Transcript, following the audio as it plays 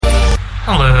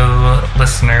Hello,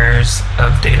 listeners of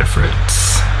Datafruits.fm.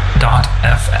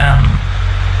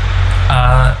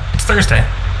 It's Thursday,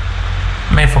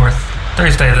 May 4th.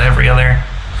 Thursday is every other.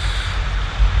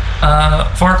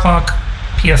 4 o'clock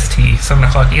PST, 7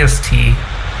 o'clock EST,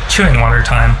 chewing water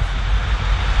time.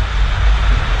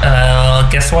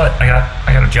 Guess what? I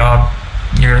got a job.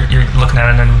 You're looking at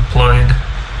an employed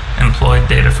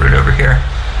Datafruit over here.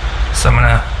 So I'm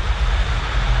gonna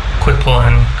quit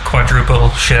pulling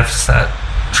quadruple shifts at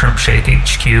Shrimp Shake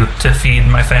HQ to feed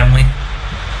my family,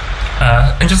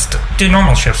 and just do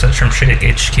normal shifts at Shrimp Shake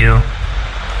HQ.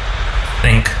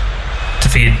 Think to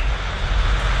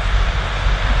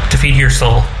feed your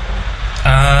soul.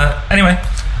 Anyway,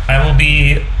 I will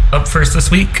be up first this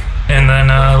week, and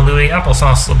then Louis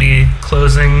Applesauce will be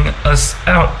closing us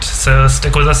out. So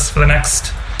stick with us for the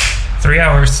next 3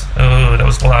 hours. Oh, that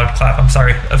was a loud clap. I'm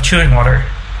sorry. Of chewing water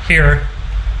here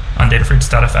on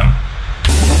Datafruits.fm.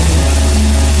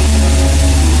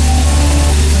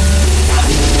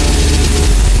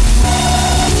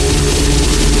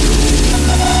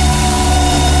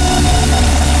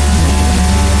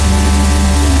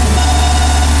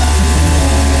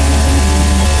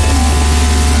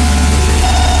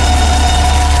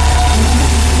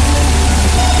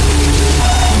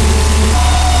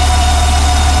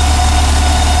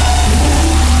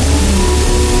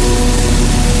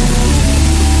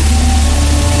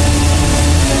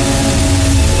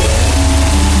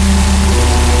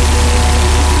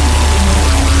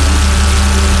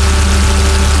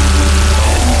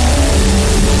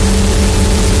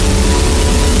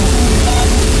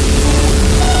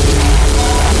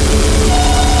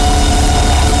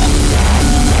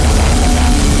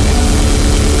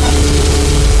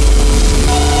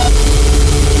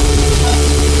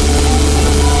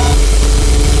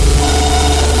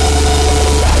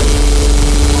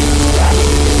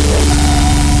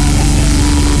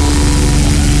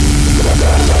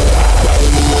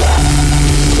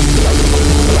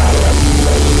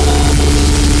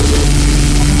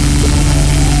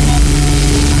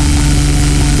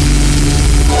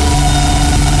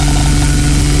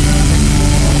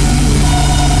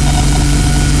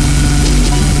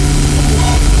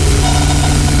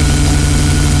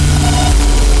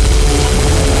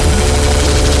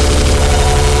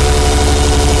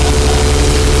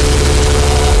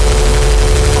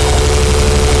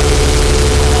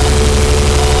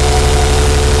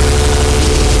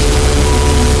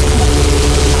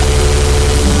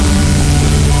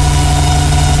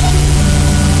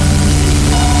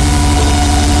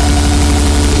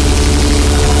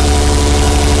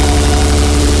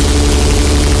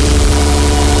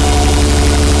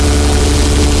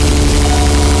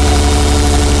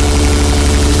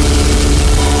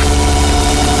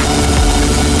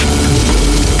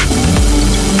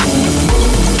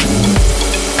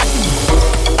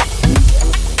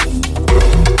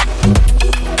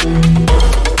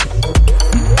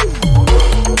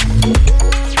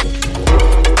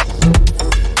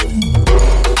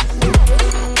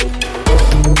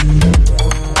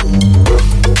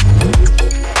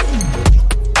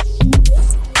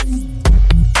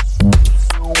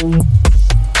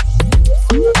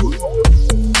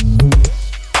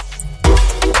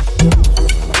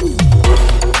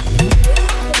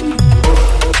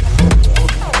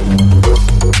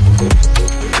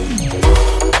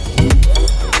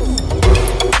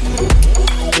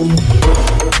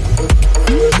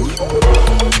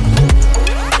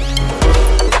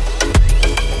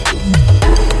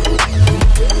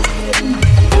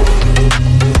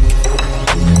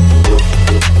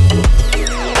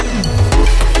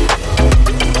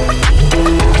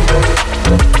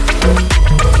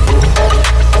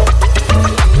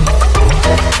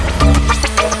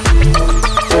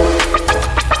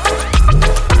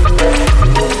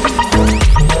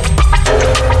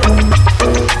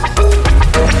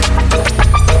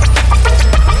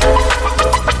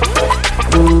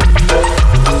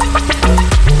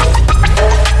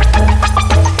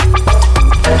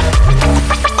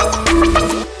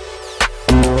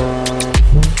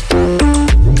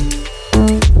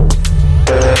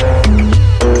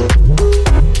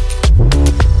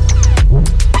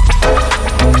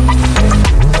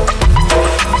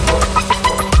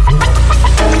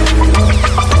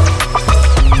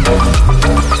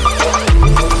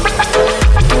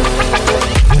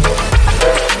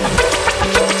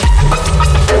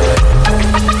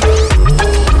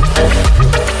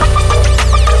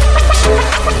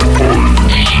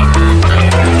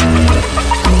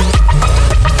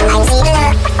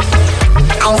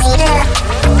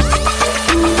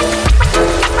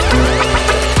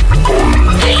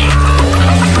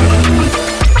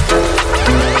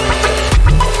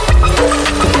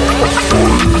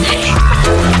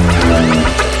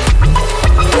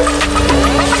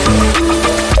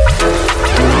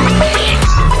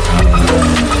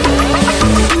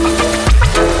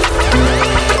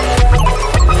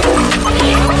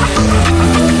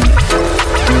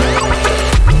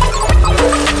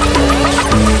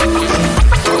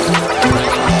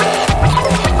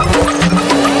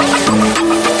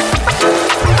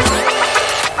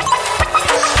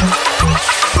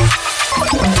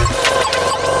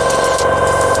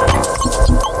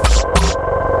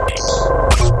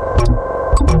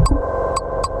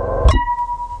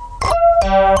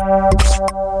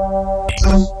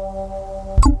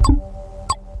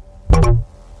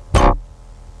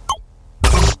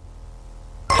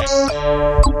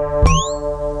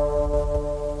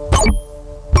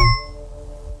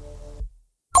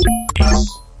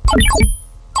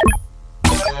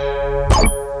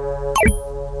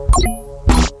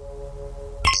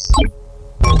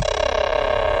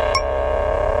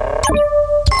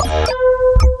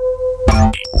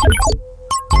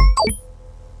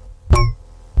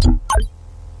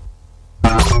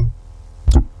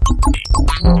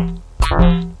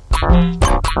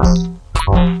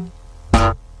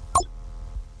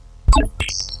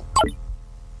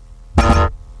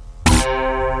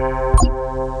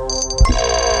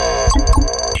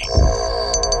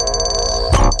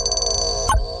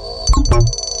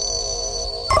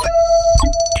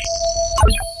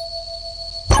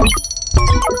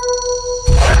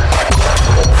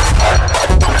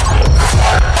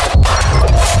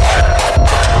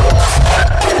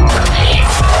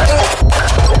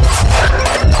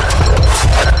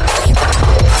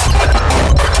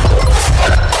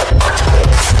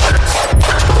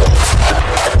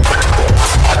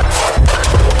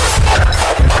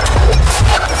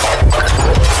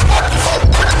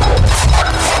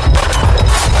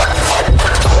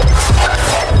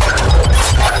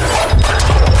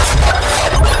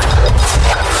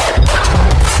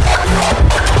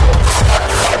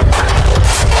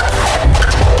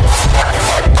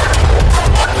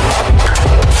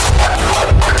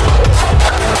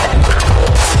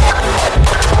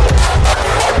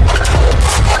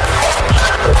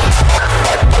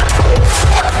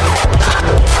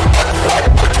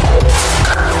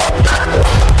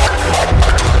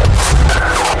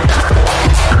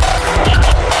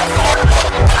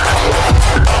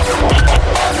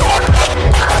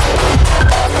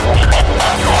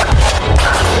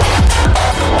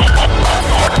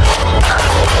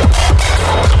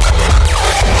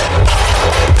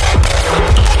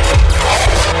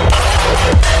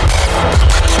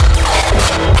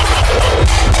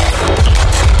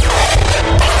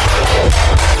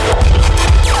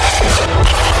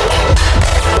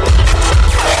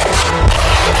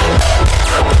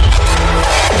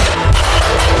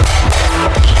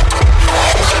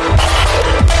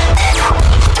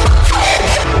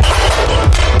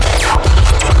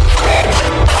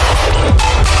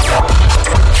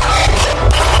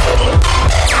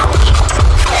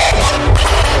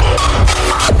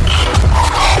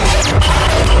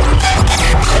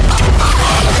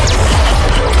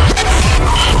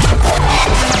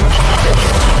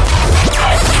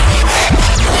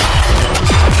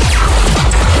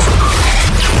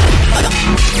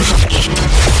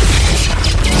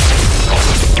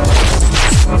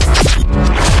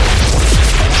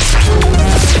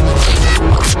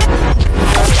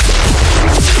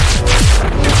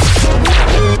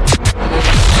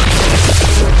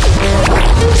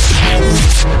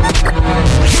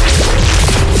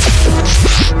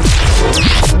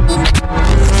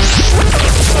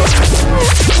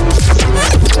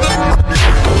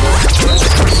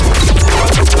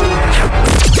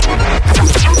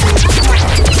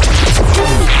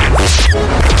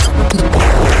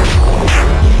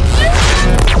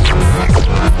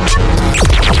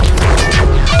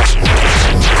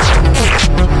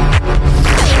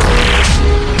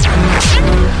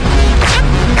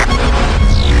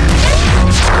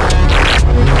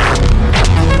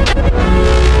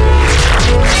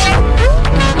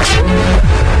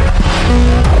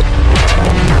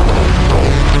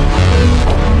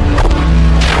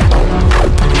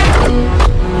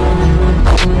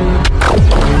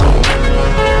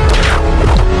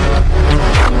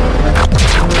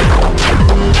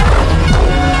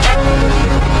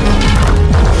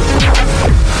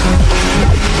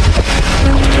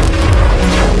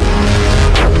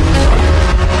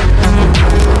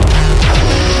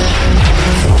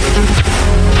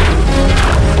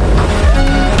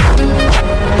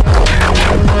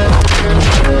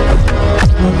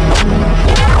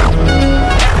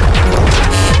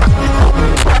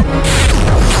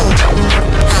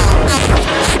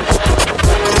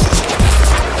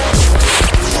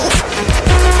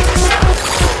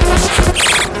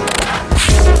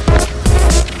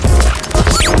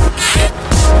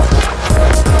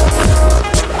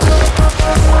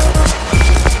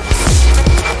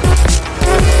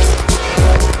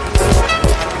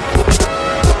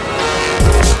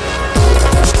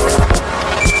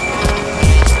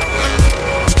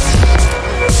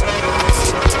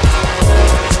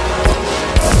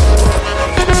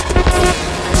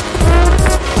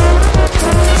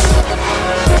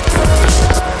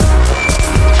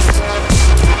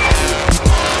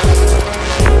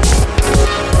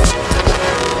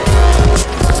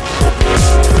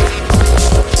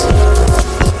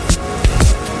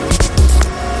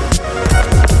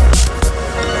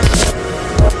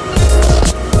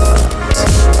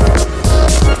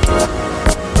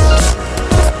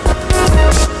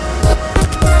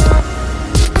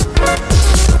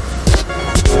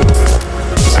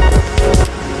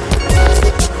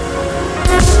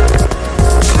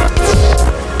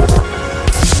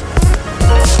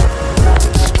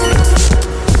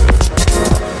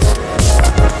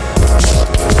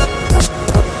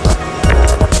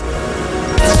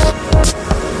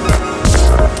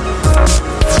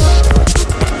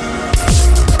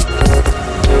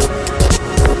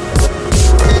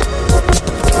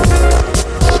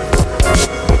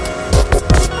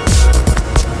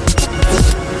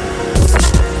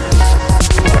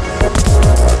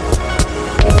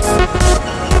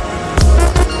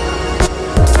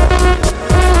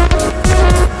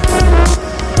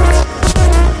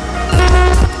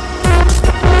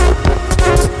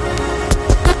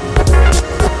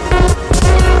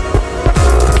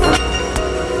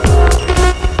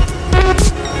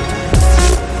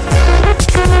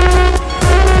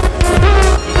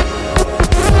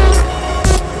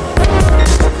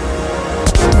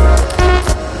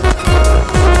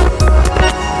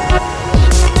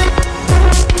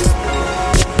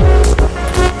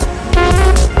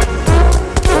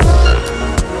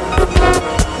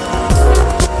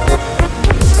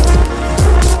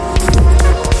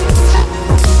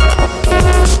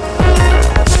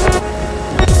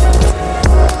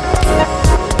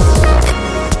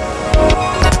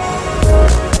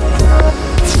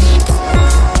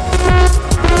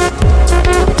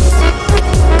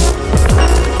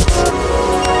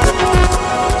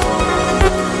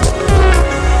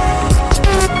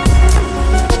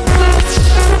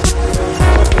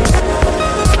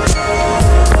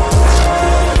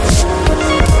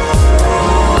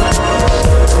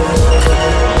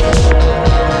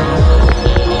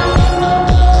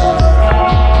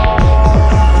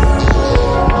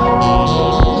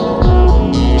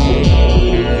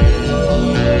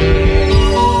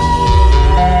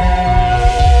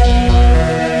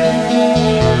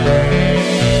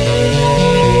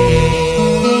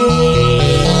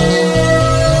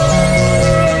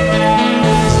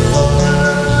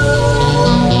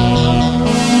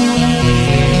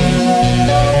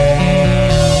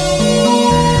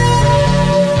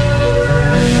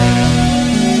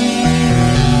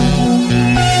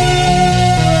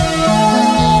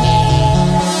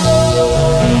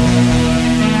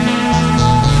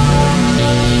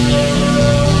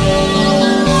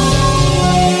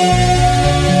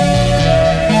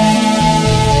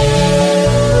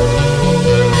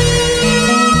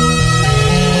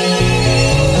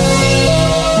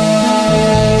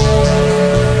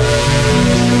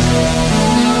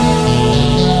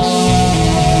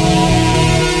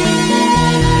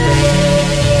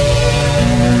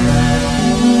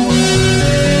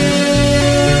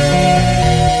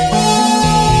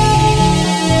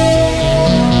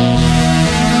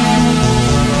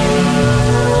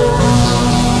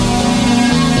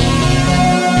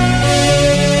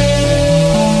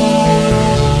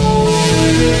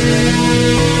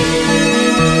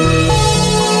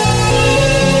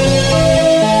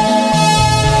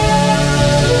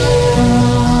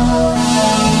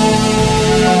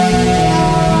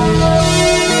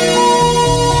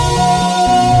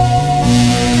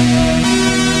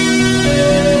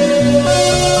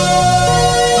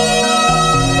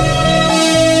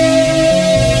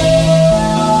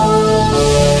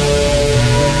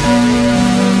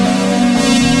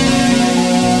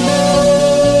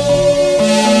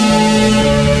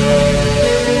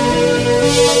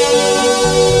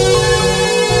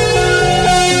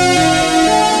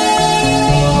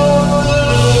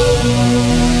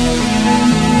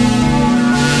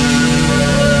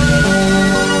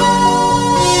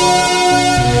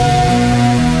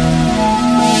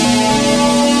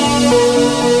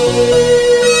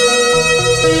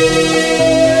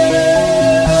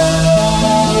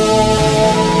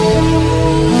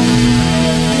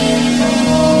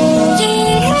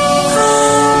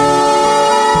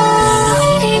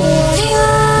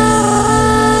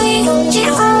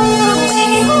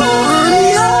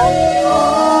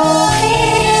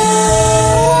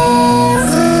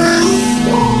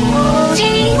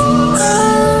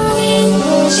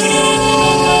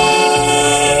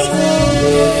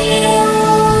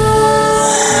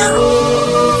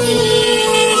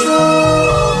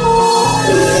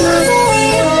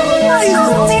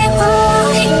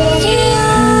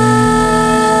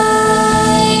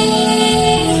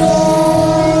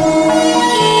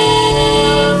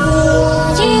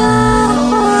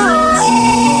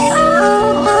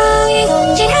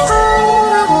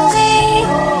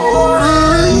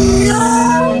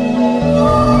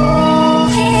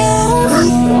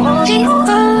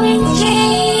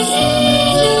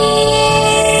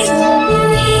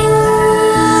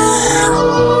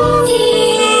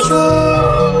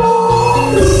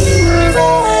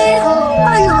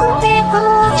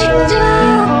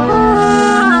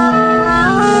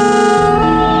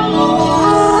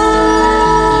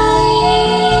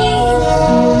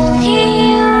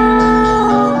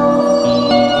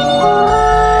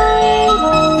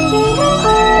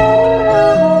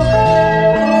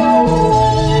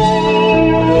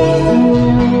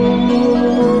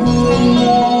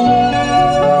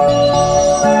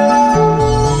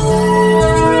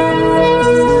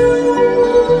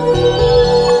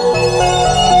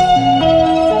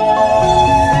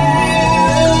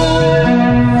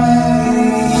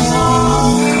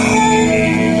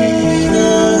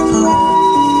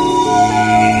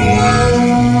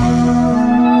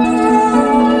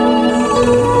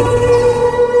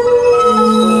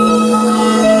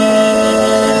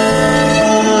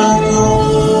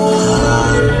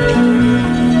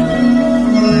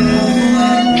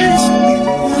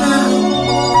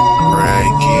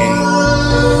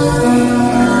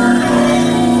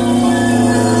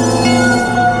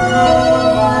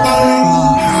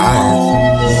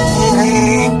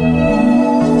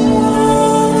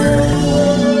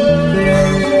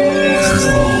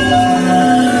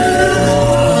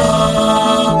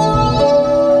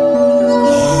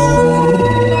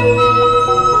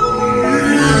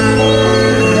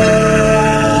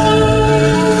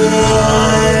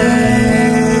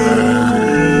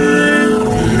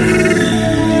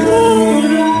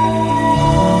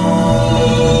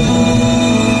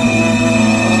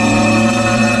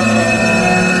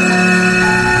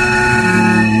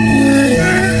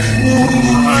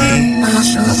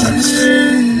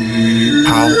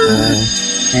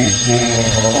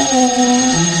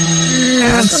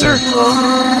 Answer.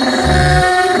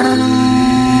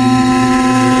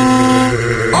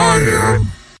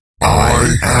 I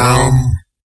am.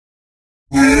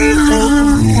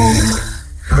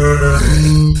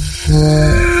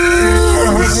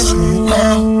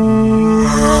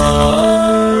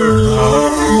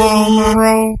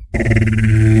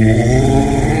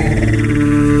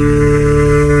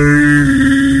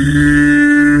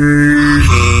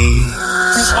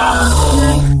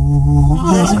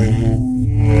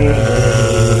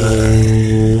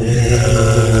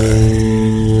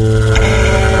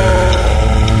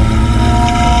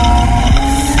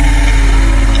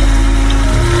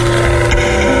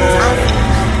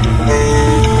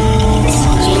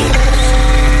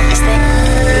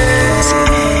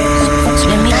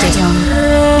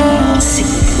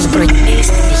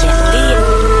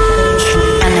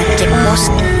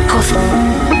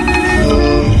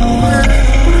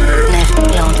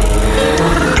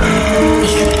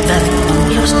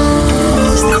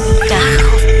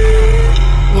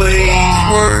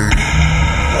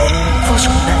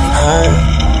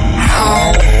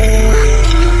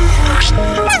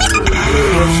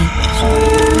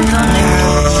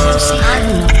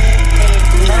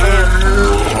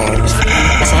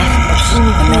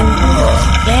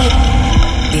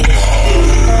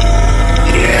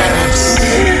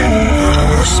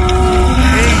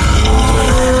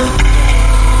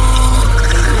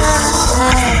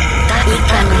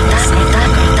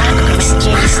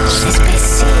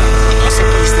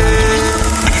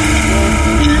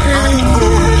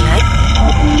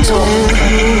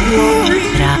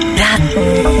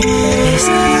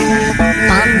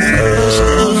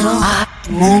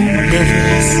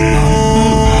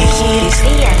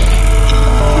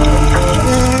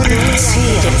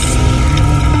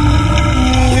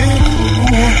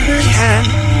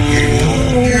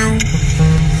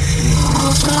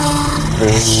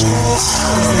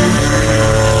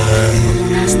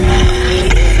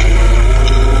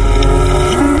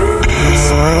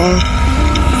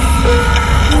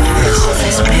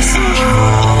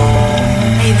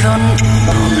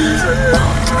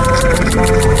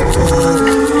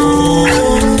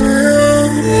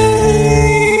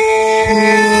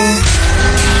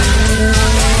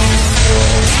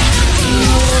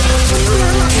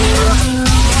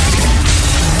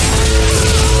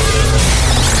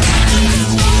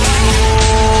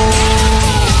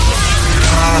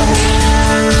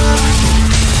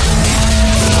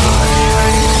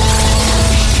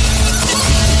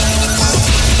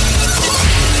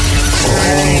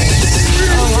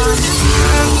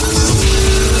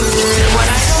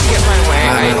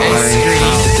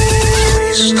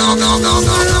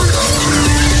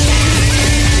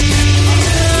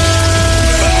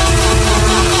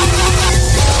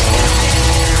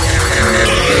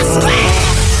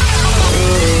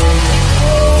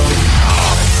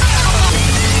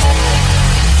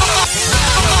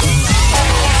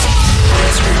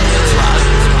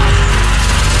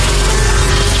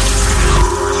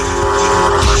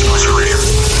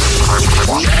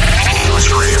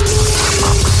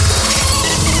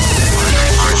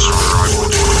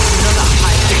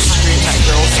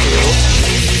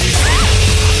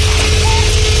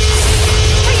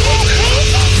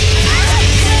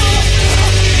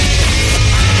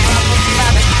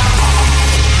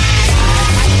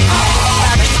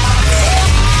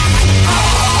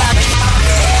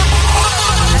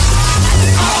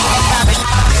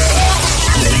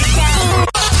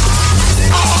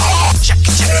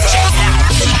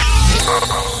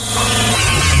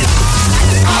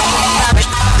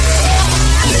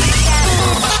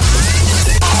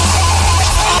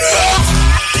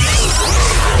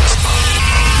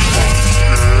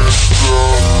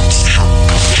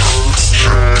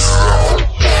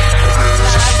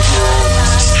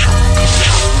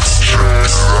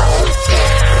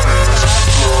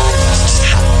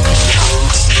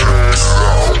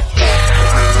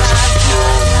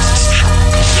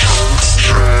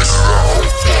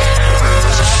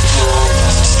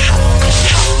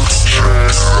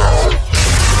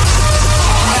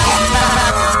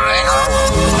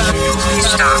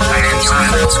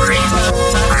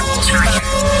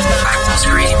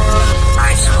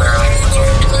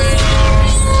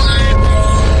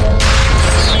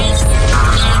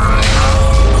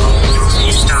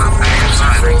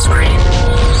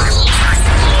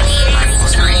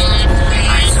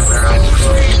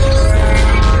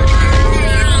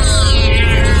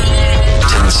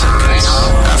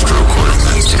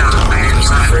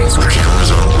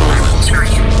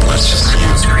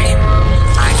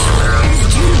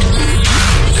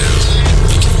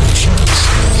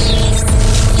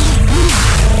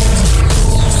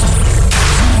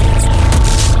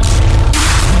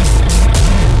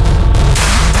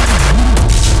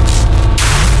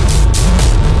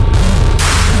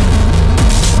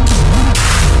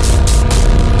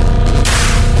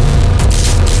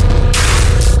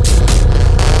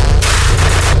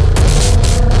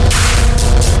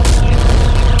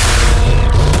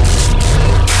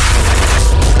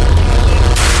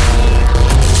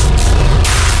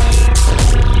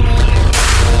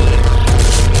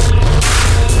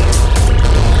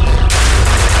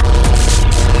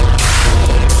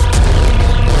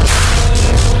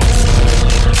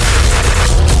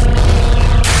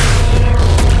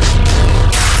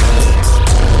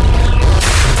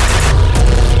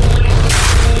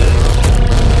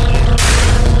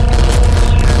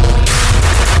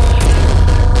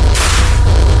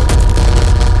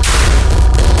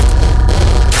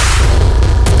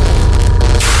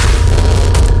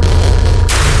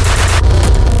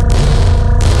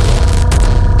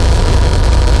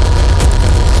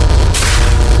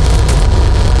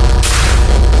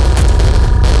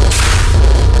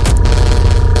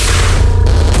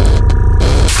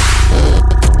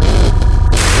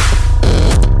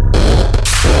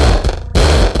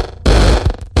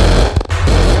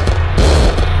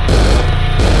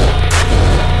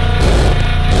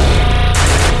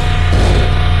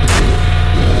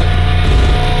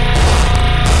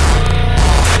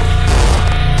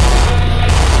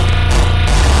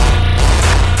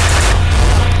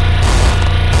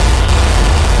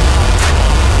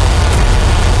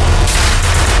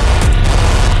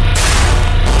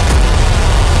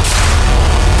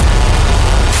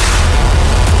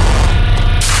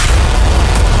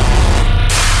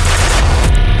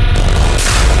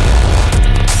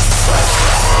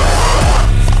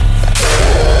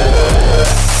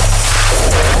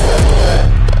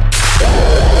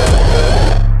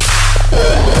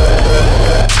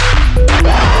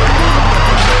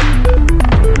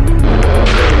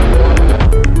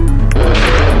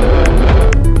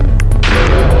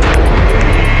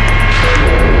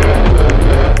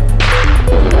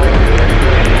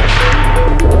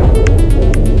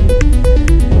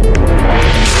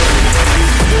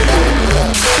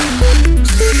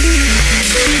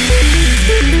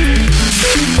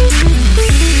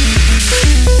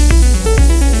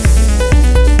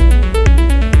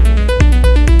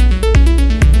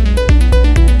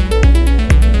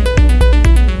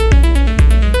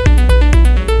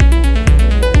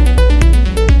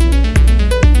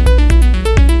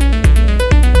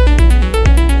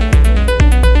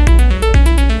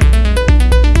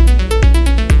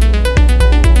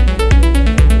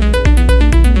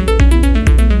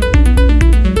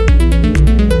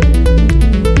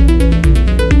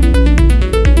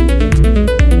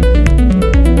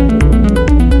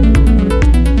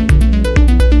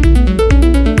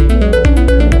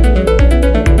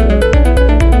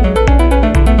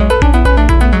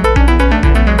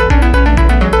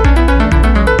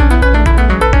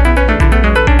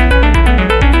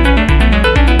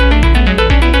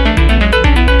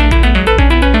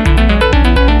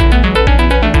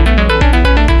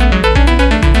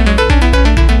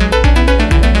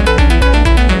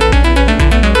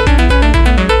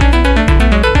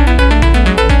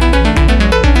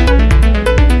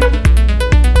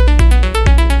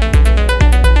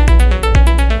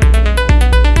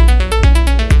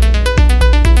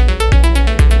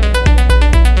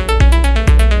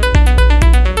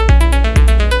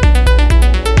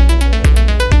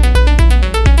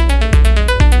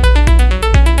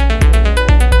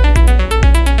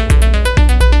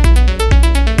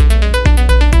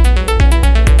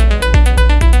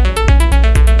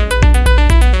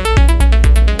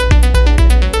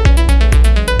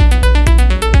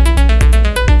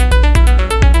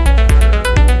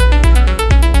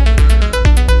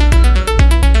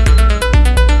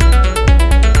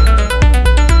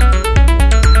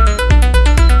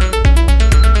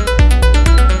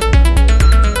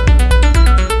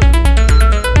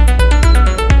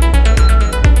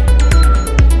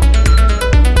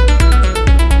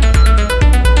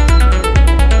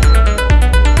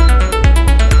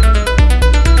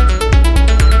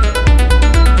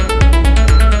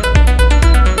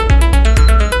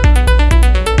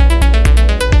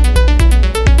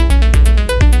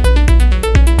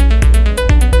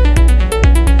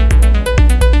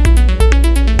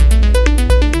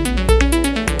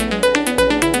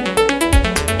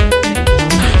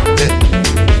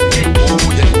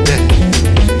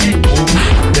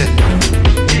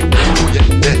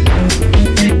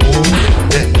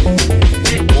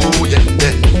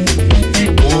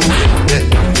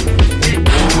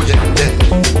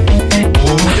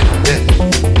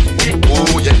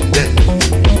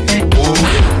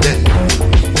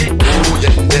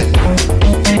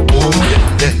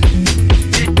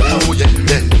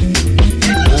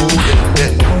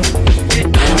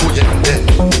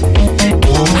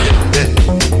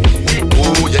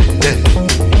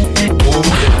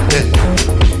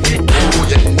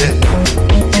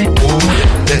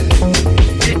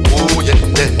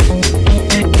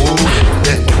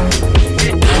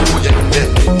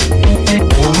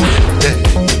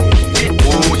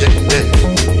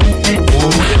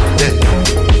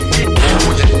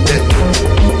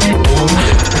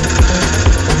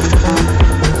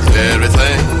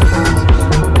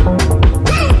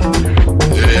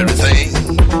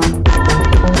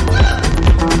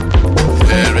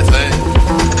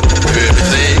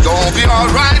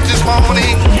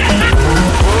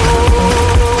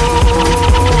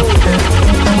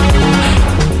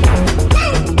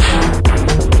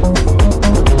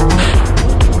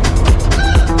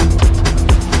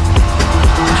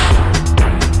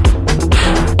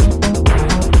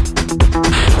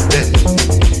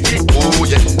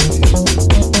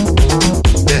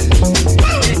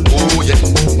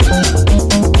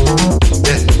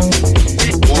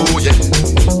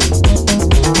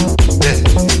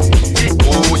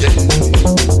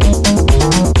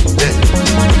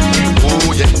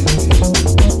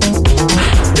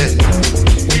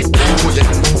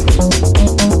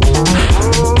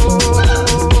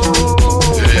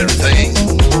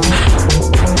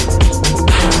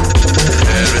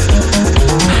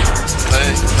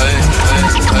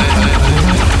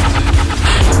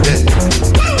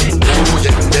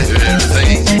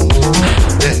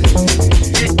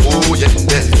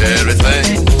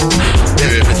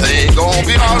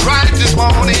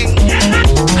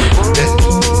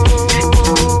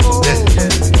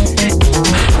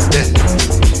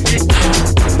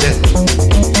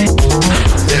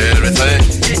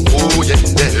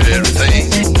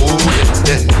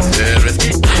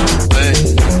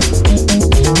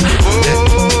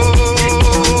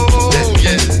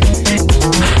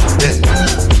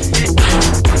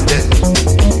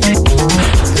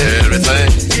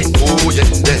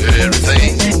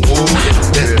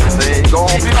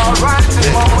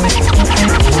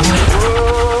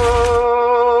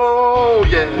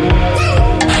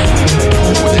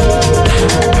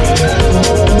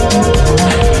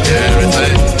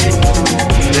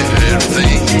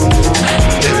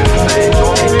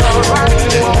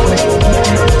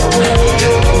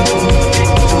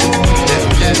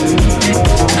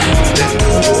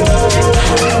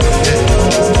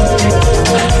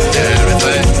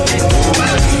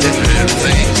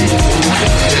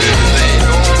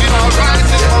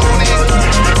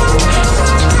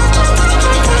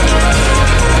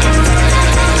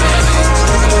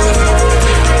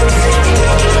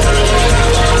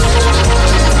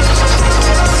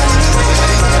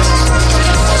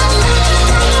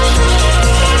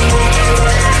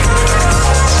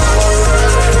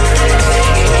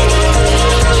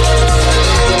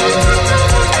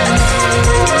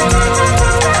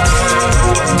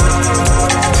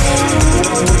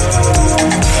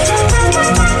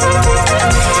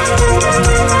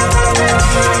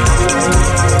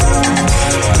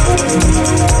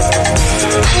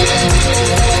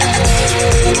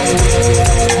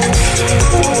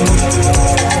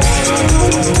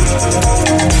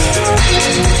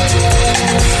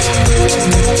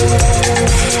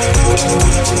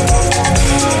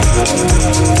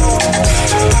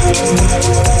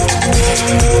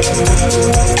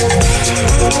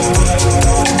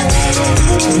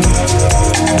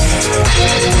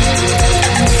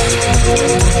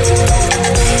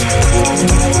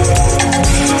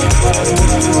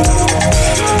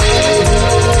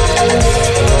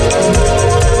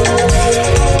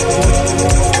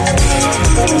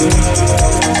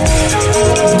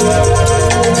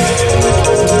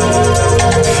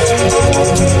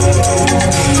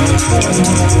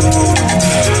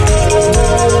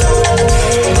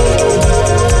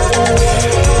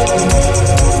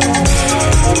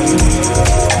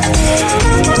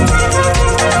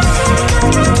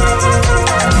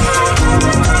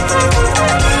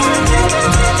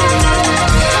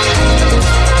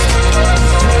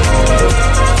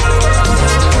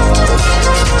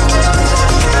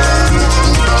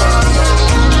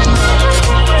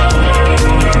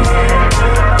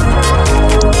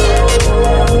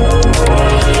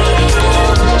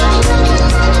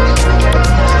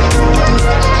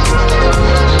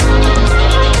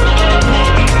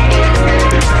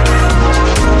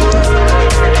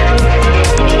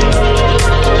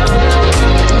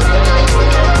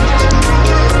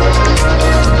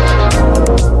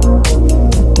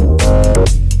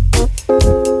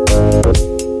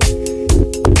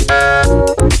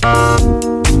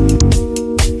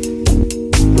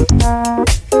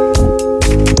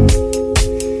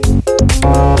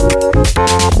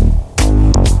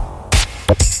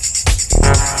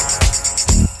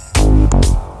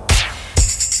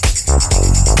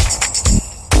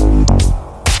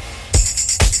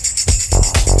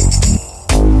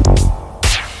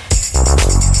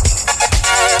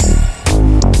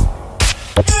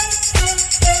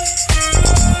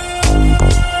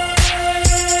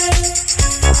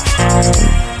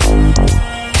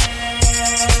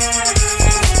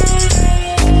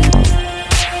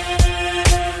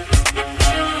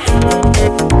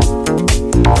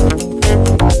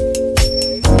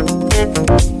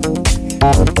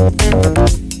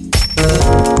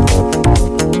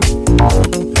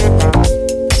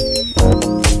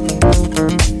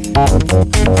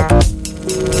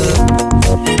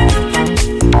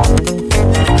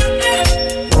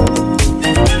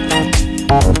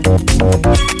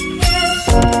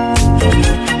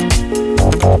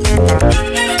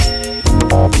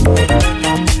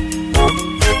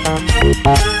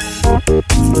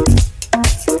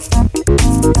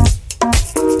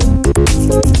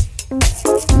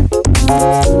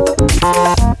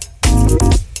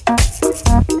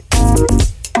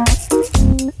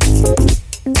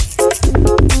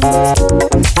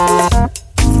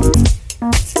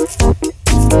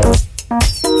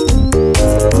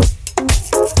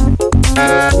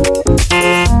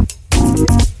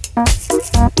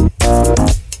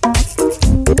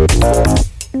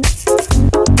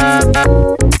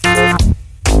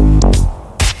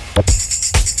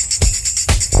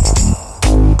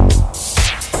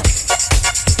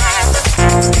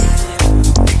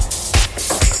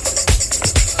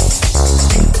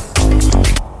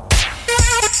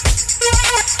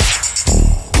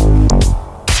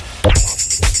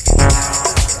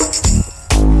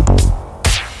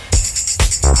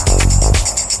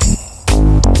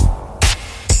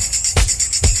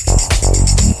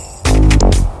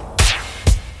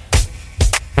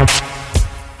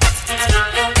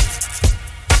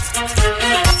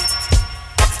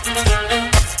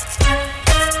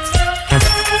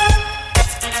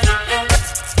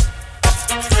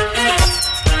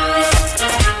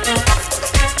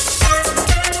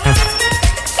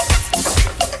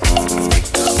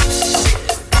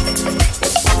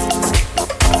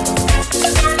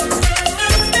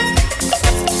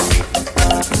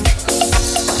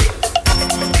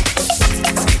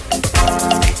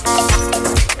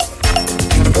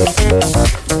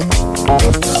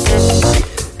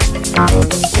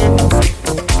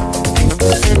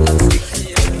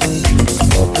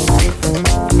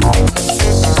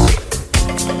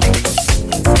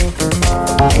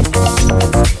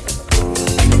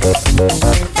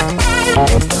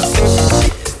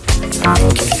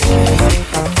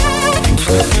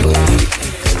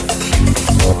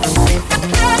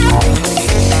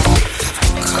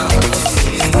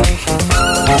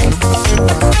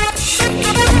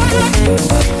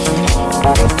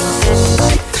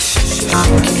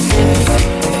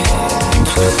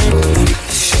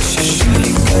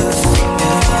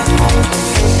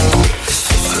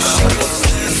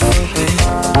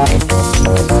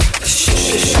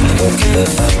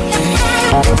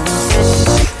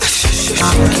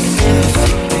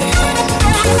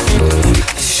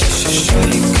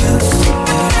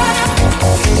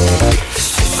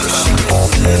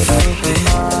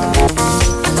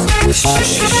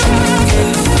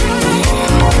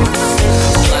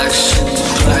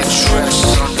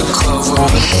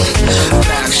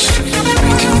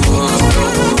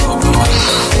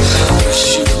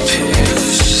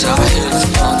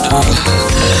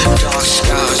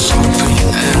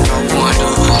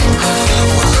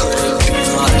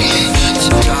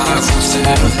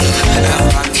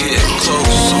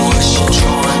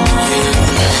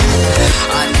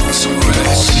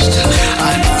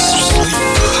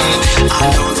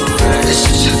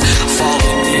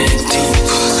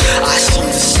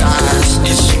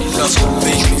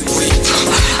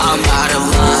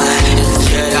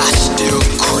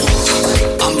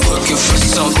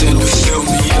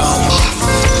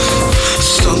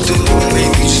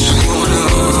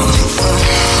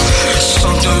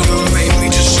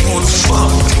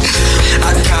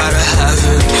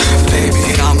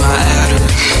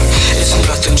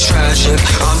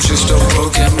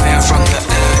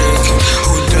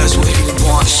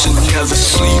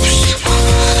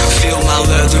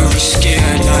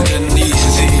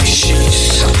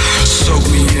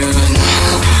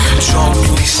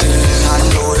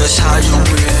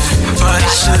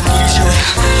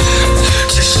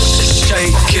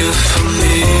 Shake it for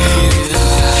me.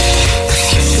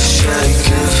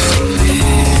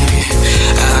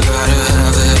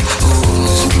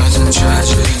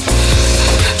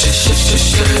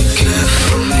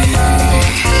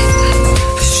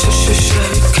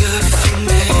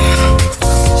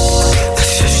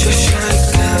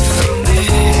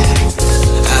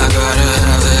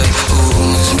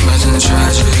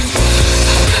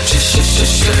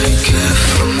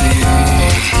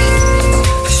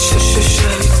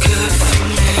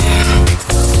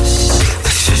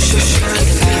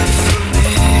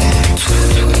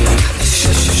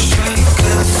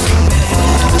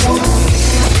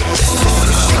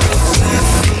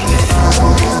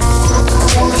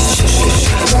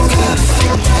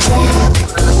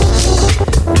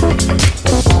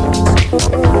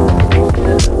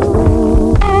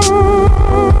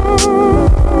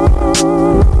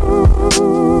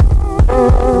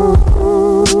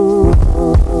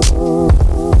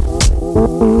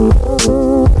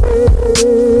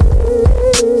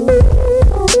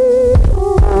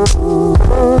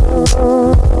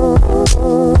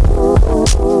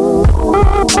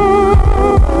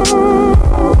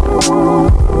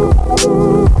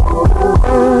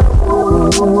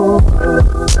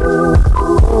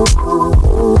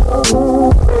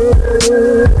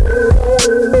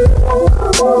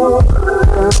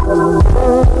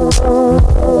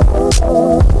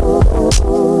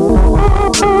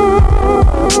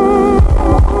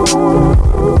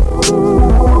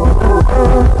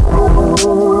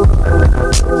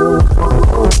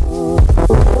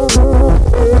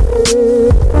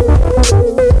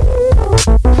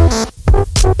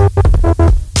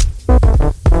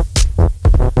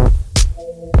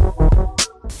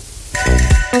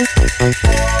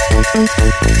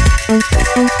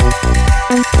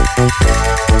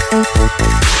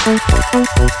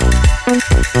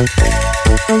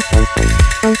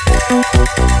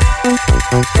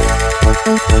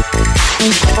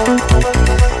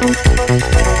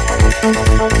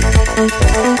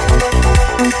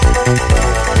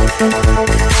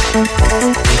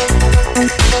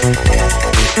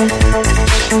 Someone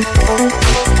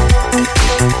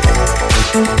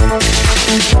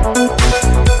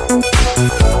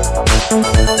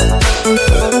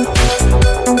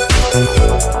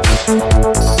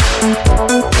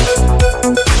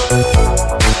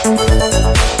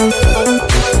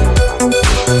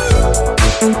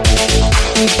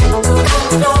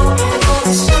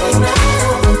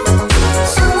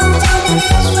tell me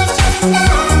this was just a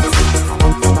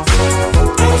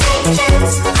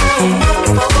dance. I ain't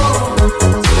never before.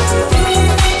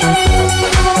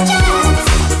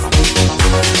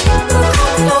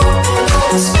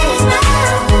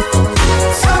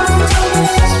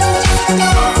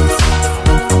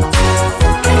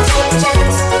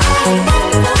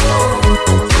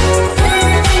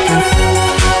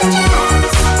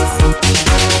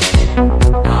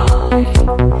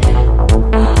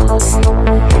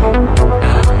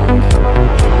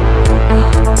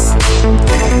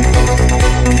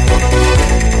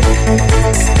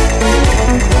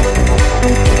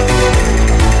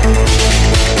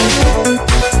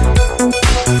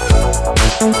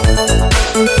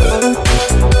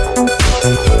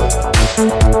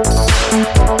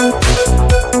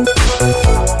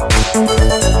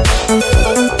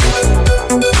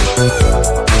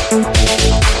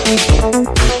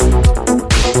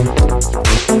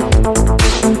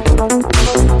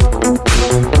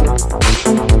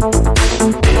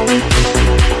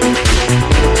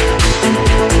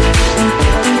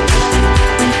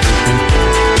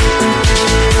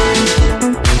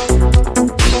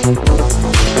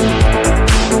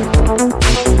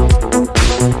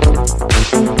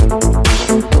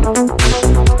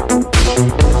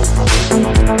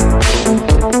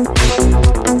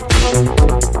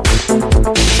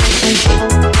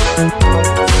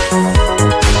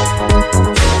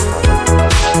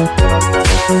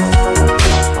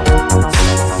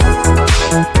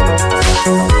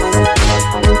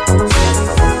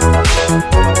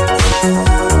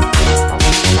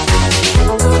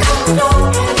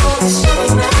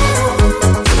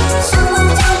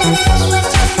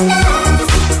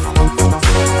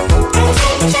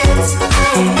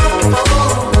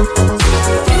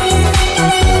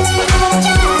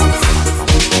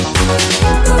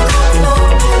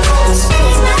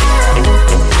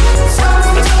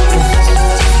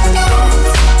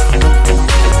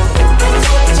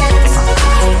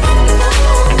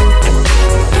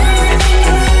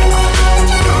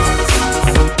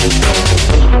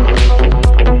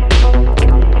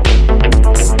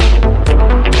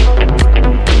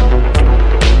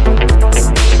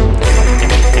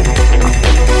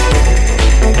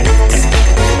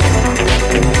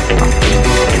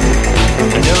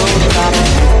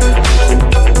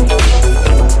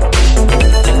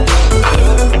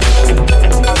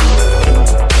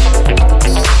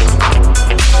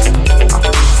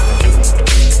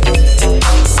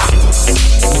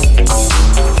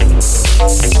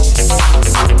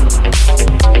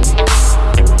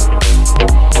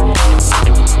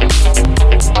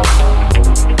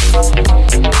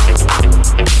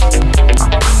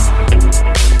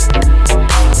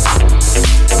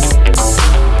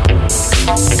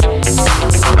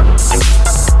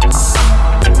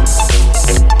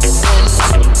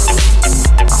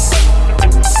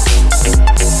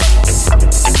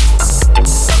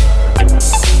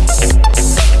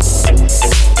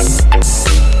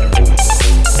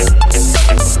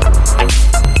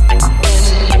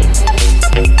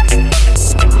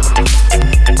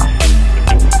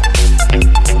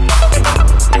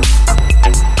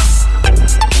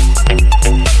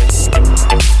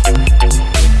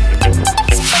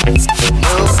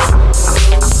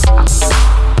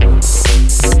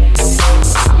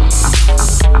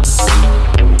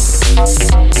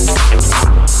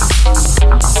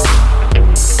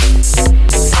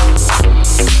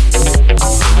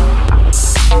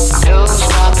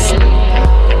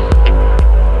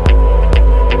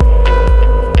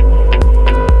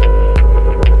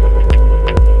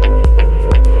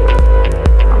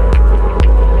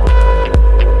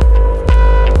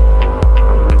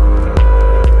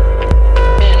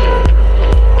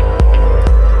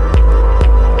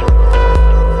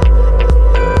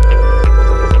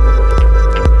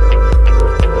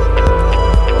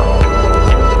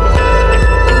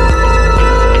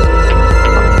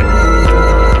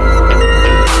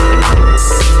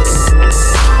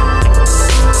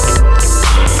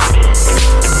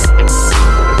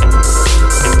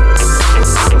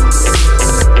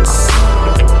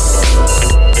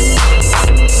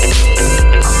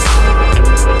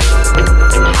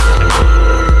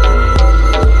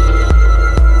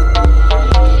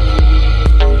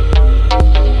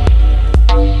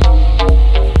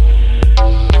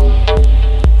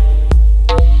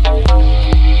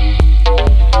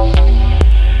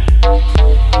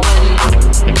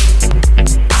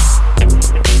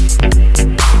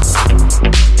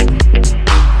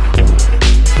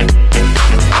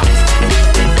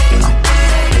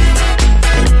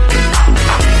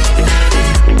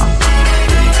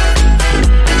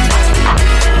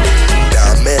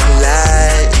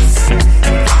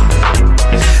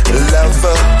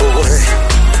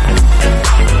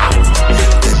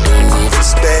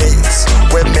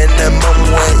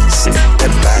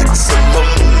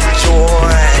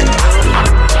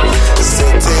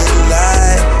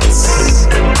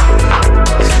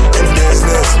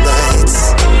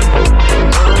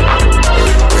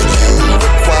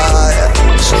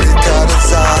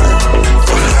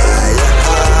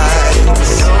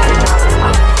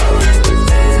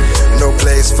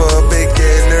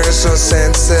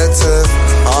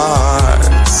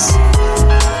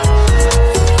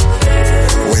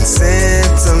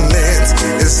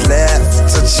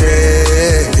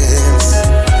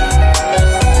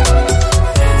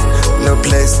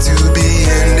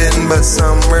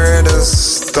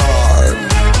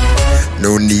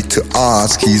 to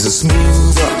ask, he's a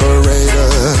smooth operator.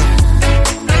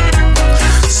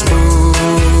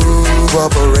 Smooth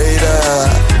operator.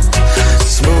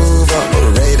 Smooth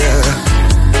operator.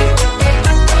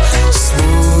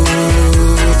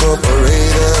 Smooth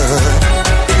operator.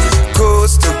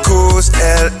 Coast to coast,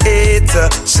 LA to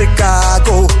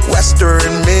Chicago,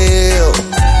 Western Mail.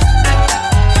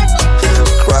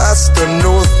 Across the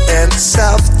north and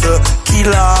south to Key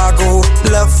Largo,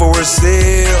 love for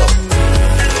sale.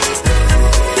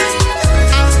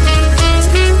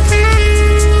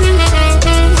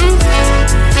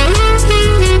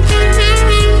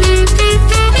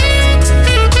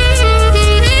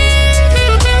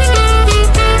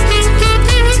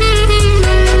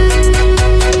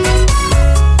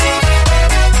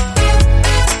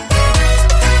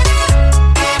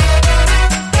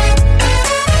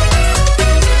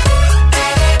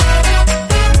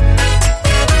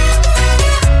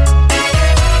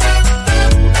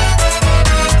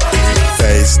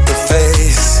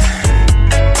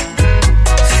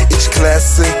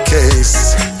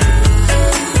 Case.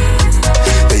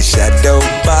 They shadow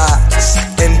box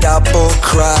and double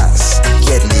cross,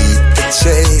 yet lead the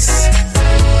chase.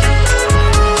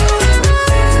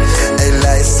 A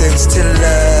license to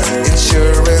love,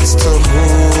 insurance to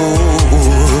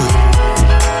rule.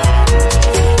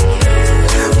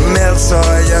 Melts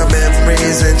all your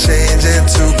memories and change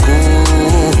into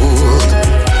gold.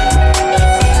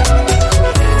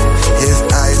 His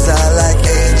eyes are like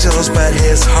angels, but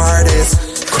his heart is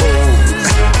cold.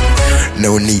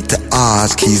 No need to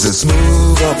ask, he's a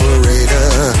smooth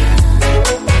operator.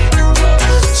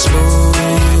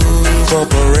 Smooth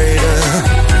operator.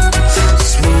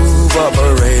 Smooth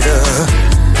operator.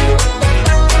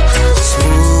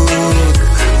 Smooth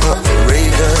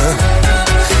operator.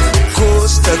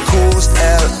 Coast to coast,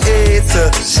 LA to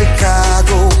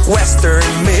Chicago, Western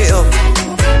Mail.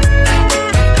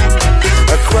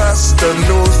 Across the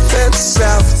north and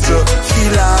south to Key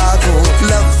Largo,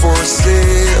 love for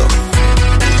sale.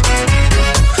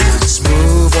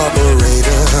 Smooth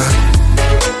operator.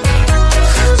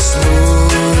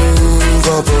 Smooth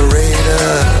operator.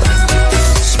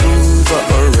 Smooth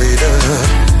operator.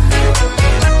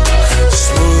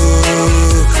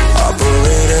 Smooth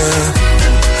operator.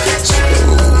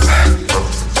 Smooth.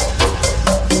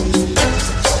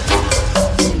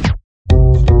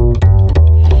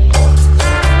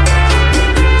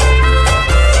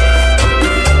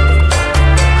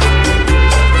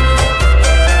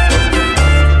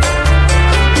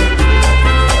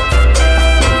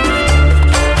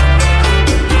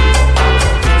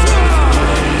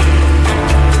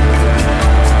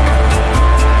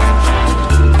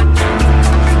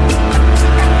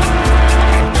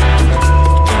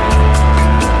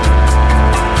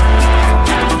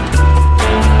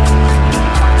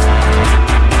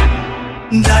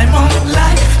 Diamond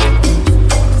life,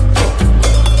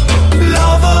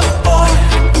 lover boy.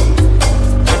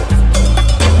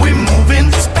 We move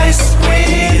in space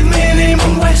with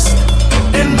minimum waste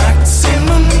and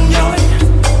maximum joy.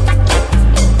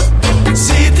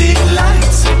 City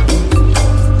lights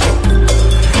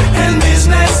and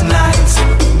business nights.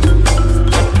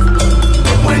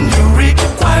 When you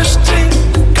require strict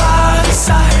car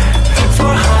desire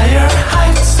for higher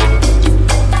heights.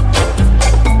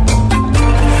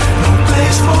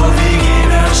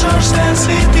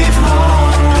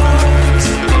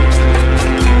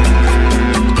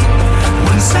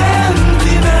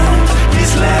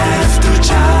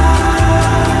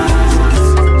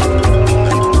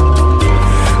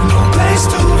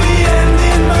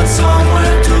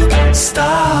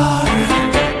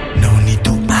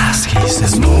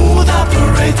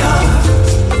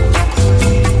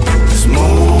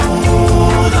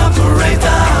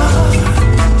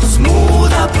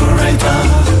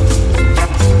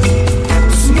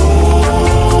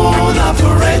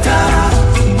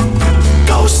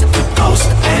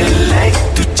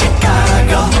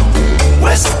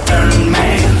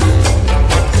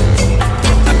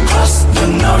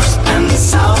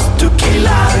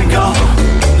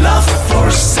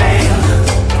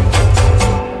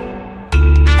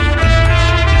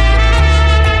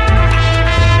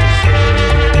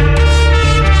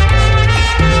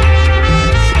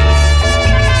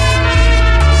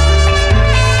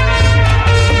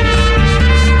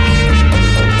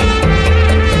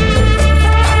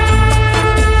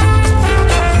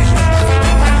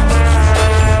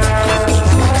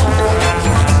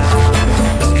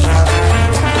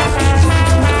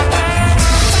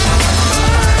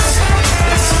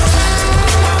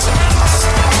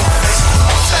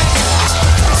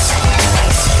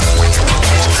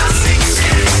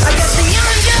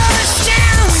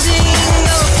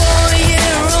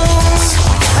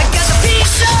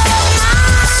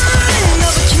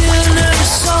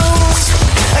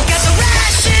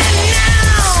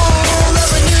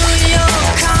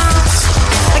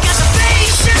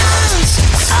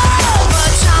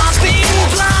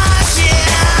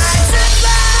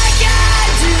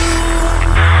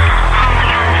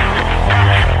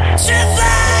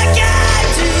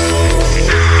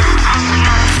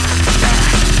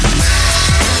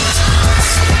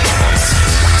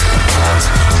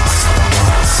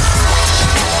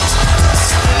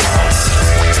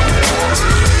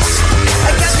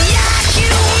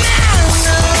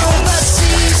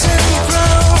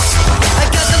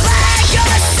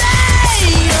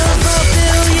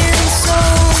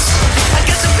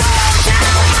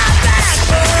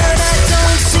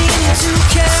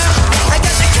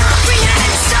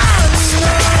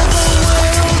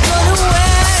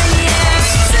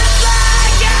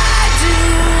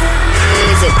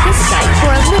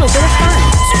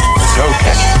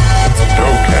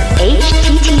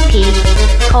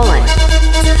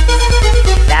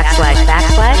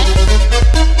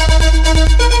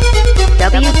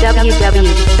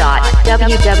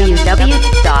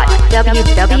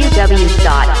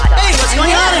 Hey, what's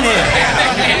going on in here?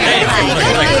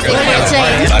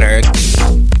 Butter,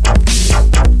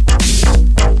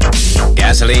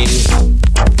 gasoline,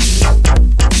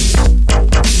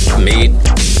 meat,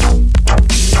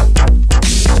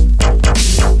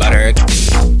 butter,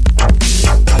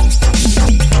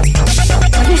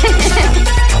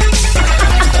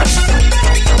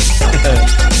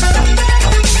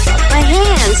 My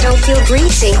hands don't feel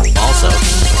greasy. also.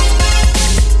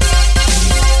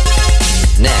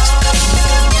 Next.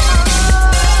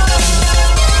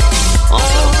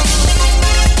 Also.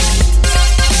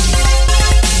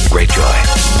 Great joy.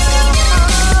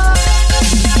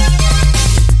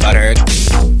 Butter.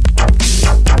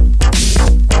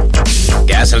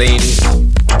 Gasoline.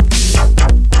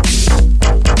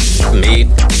 Meat.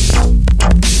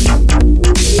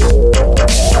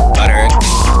 Butter.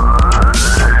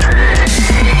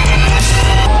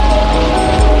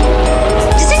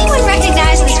 Does anyone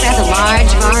recognize this rather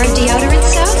large bar of deodorant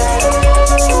soap?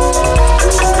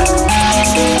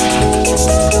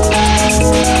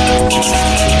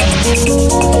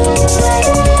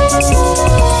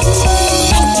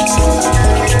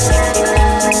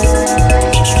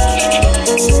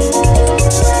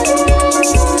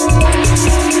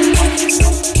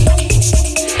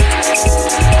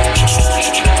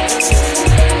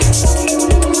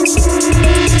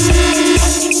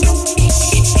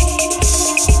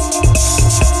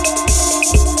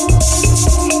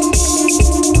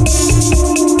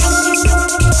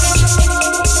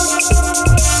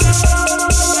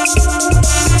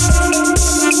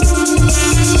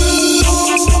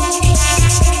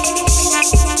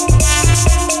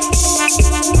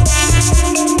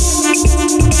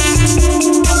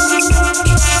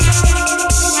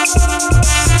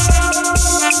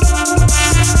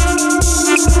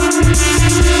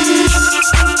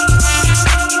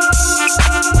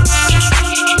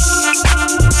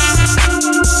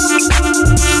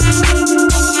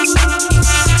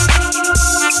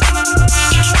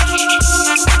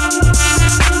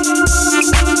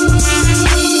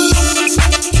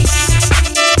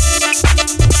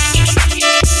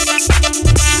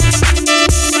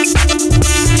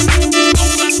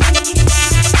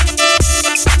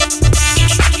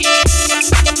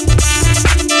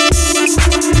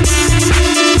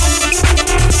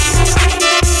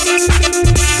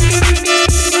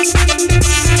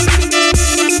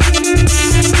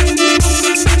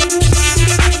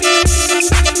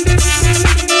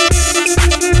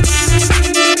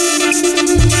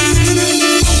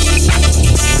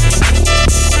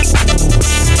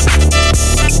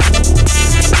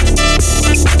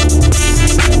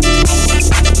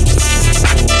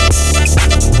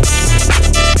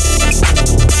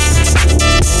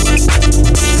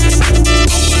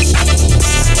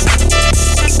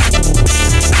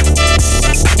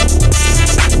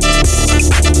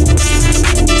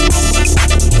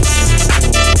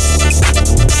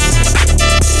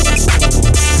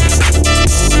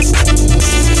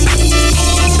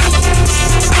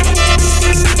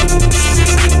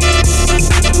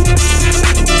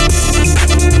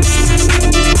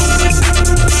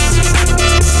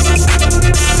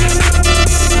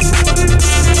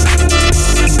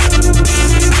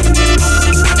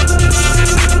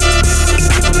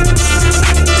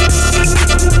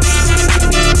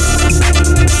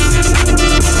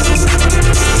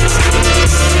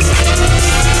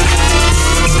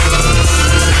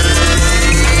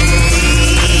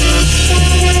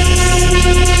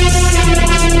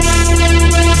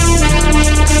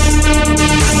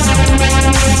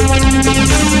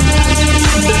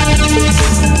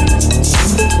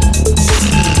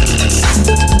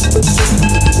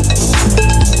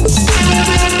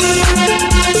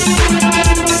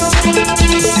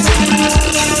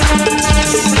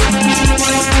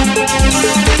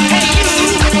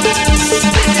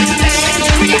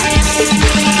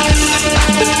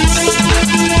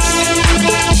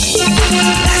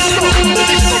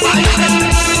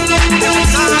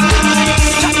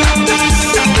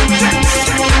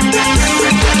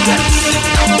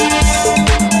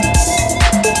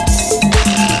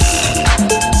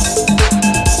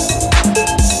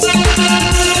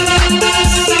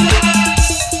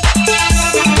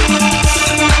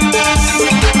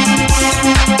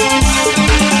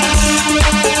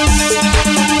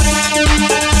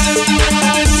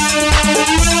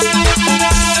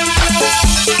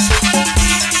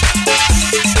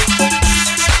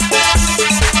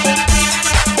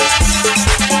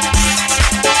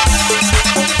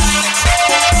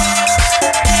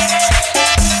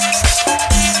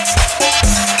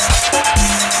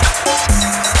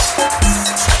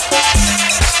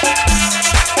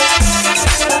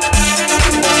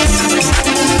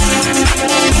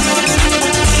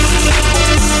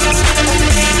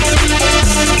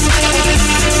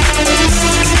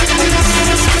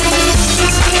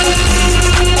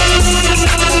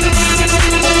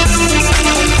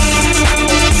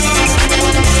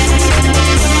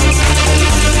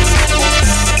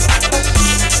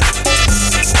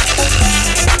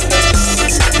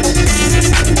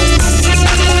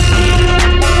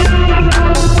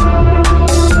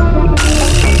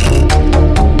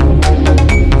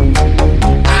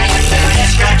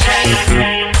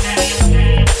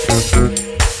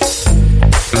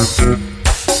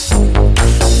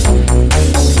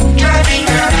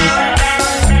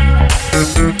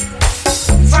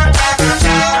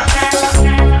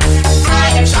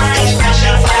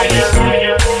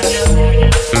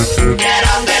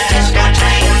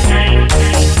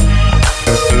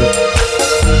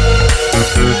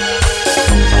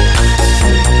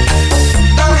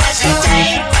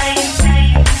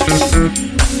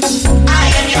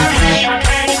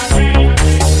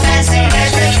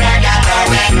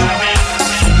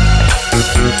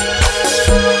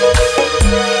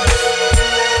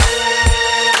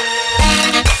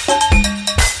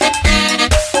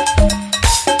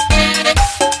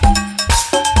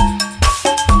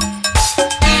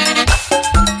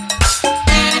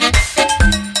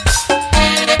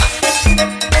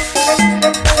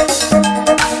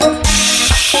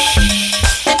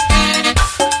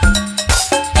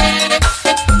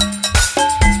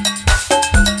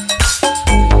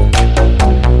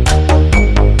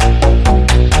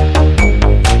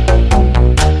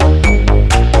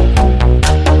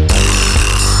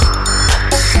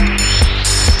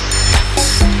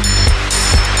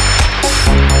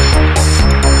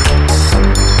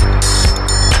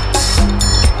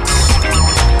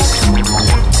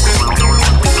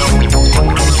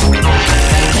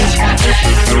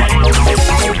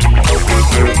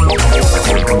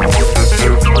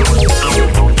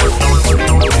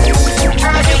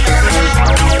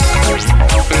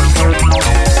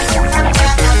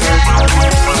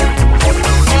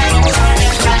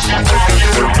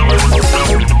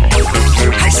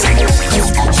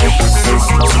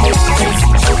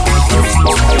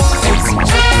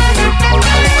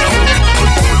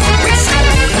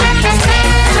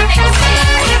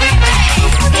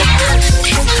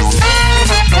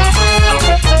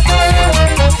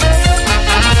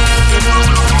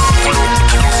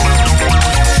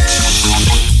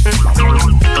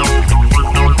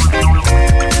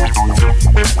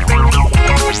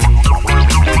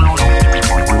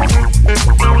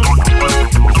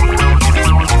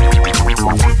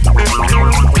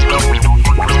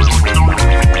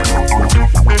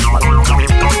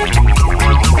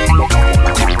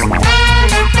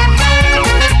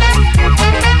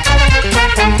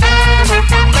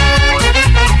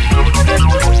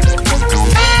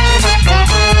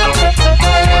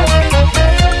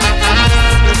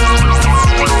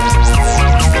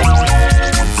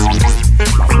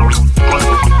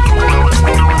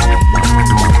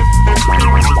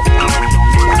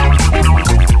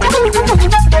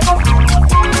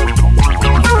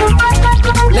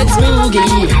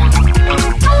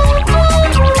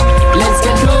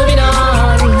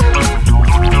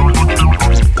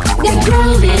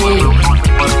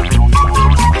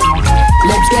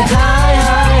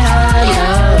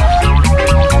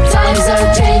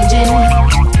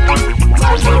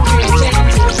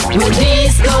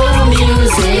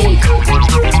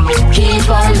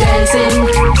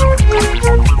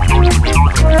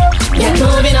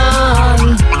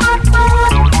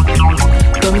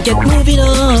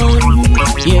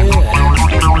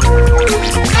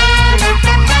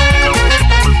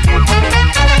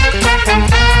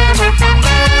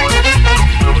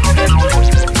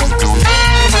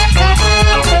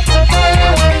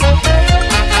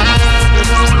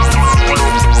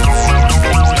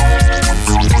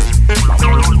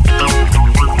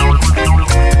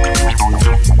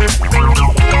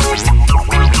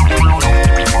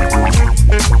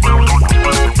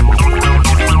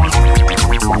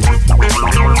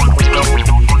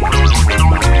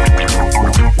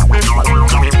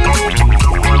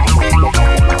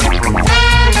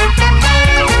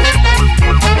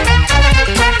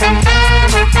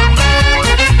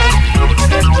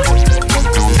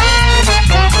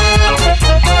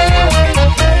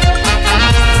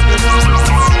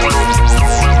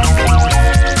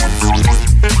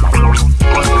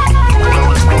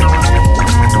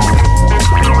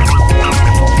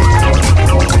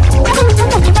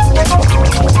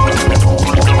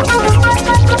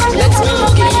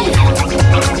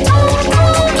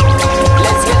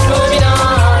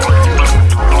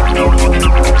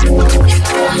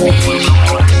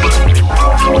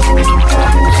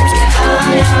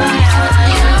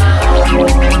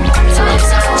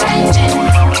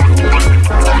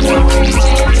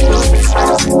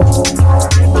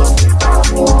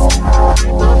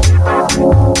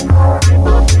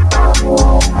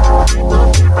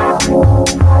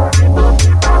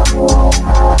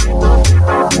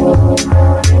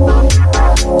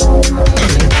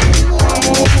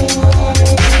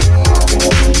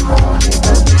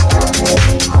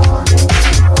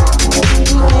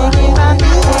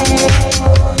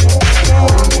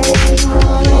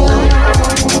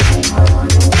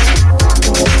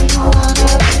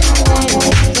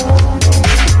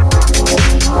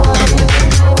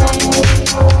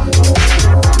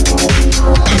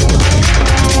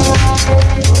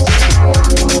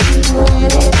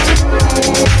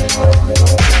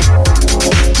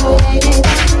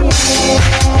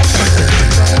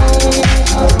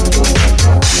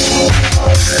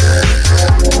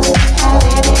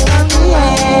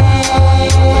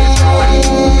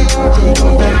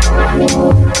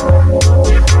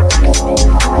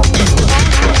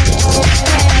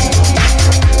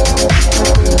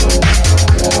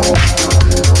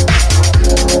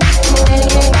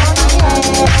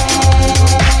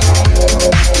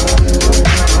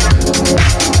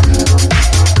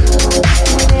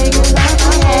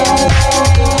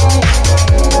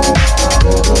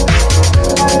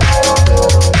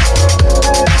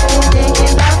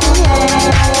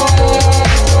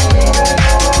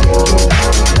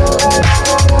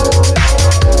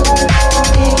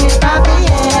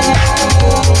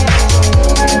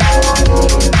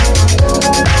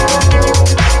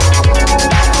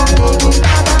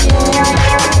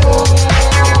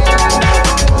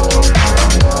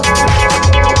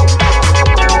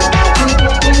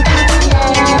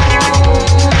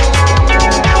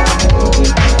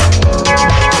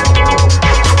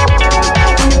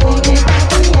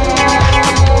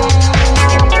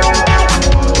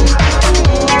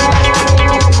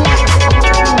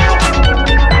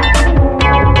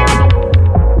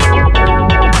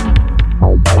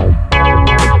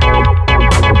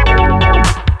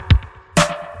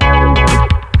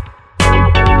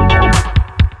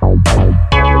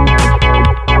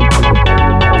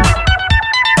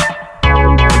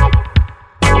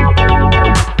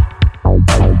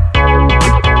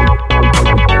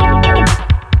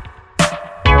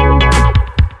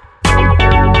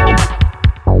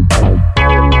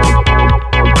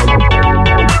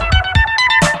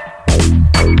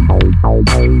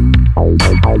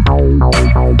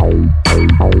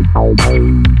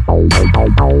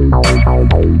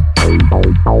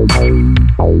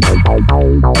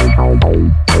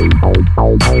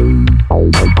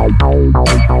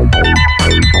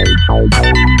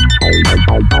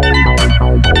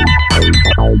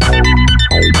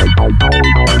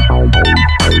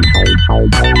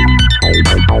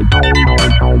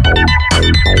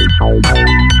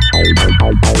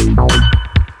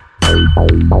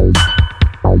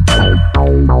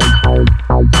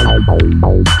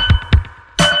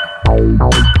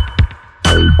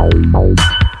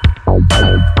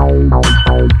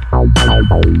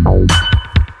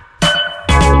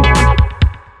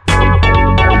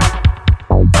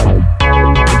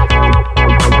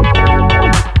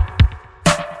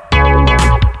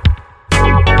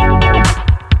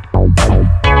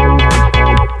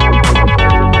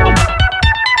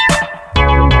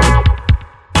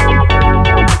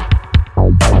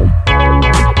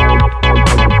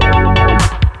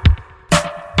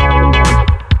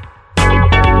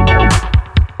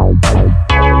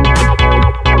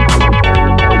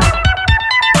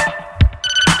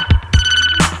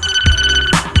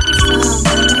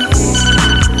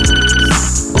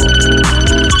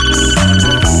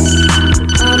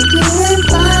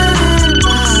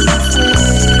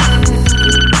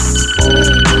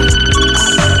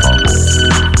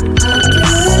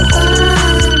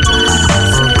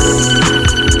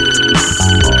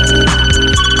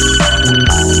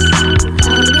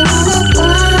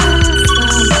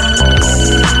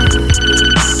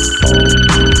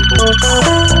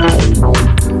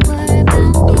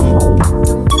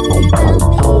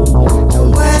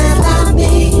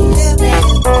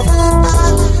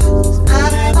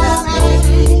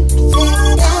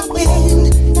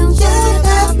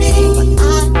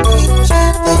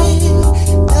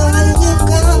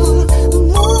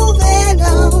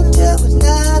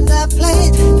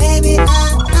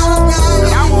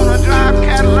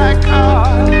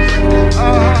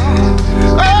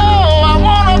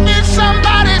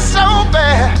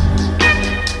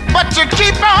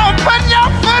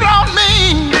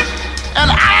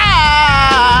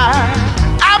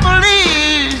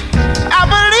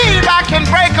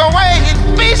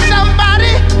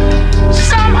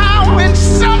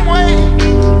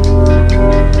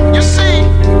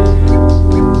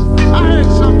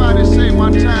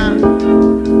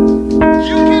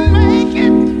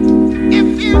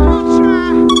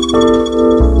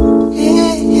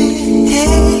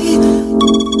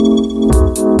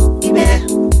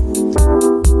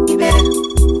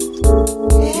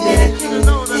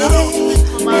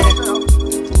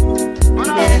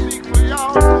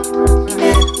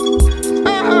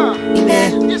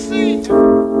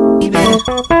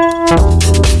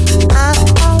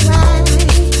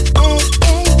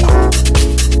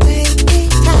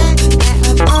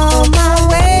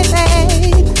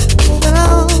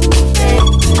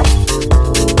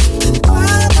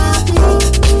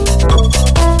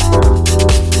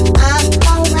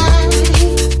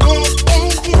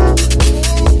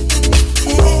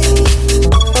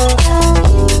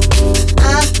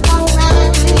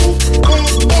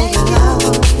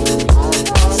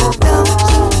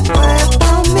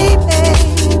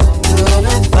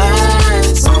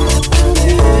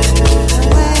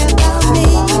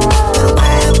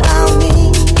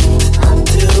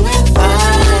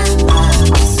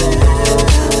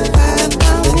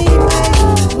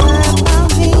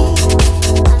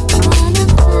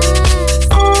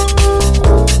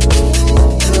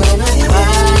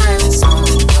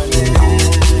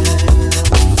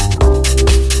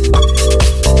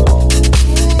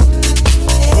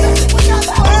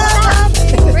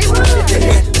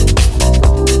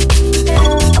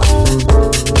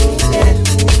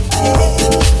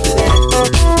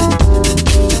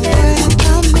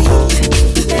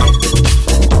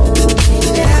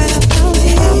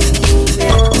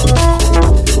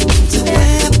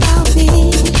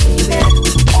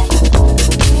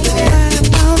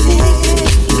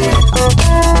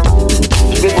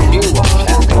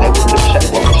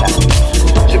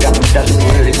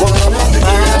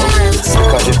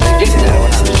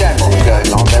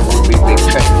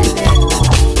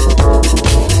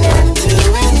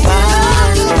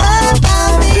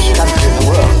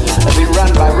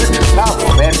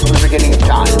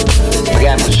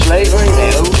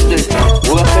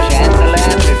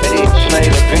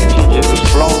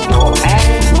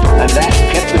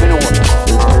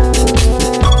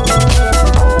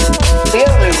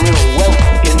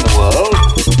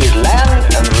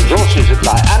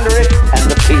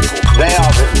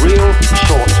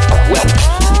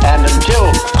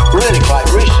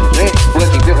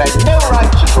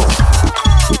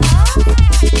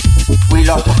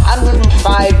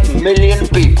 million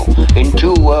people in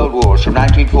 2 world wars from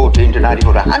 1914 to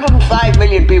 1940. 105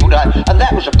 million people died, and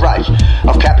that was the price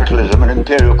of capitalism and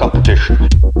imperial competition.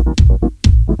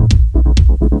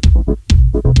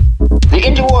 The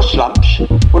interwar slumps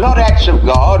were not acts of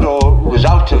God or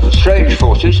result of strange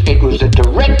forces. It was the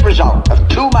direct result of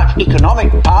too much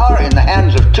economic power in the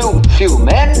hands of too few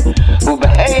men who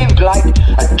behaved like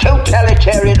a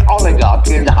totalitarian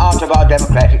oligarchy in the heart of our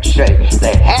democratic state.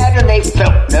 They had and they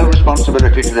felt no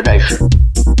responsibility to the nation.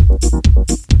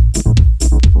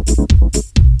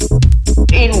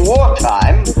 In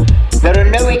wartime, there are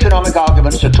no economic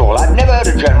arguments at all. I've never heard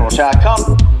a general say, I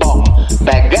can't bomb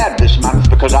Baghdad this month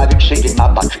because I've exceeded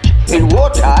my budget. In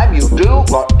wartime, you do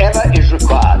whatever is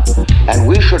required. And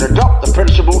we should adopt the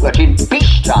principle that in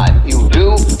peacetime, you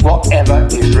do whatever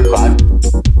is required.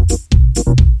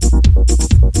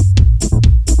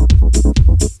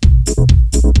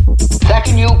 That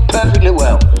you knew perfectly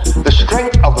well. The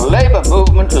strength of the labour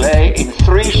movement lay in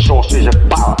 3 sources of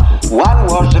power. One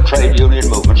was the trade union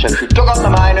movement. So she took on the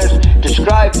miners,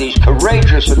 described these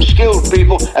courageous and skilled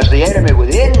people as the enemy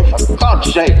within. For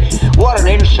God's sake, what an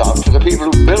insult to the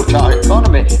people who built our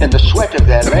economy in the sweat of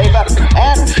their labour.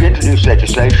 And she introduced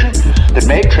legislation that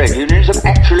made trade unionism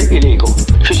actually illegal.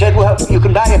 She said, well, you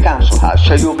can buy a council house,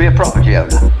 so you'll be a property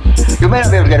owner. You may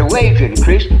not be able to get a wage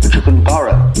increase, but you can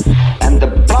borrow. And the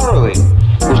borrowing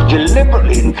was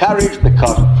deliberately encouraged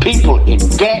because people in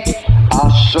debt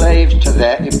are slaves to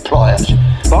their employers.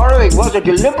 Borrowing was a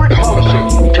deliberate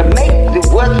policy to make the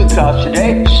working class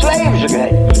today slaves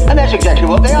again. And that's exactly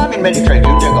what they are. I mean, many trade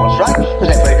unions are on strike because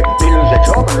they're afraid they lose their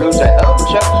job and lose their home.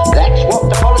 So that's what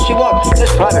the policy was.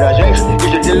 This privatization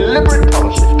is a deliberate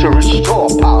policy to restore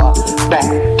power back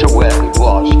to where it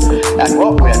was. And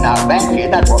what we're now back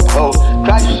in, and what the whole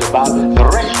crisis is about, the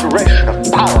restoration of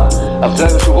power of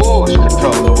those who always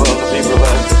control the world, the people who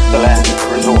own the land, the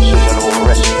resources, and all the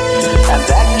rest of it. And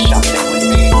that is something we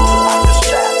need to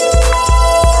understand.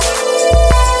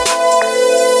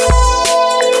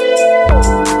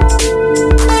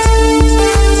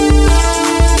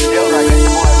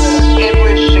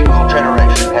 Every single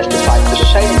generation has to fight the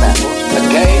same battles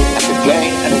again and again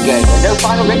and again. There's no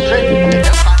final victory, and there's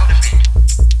no final defeat.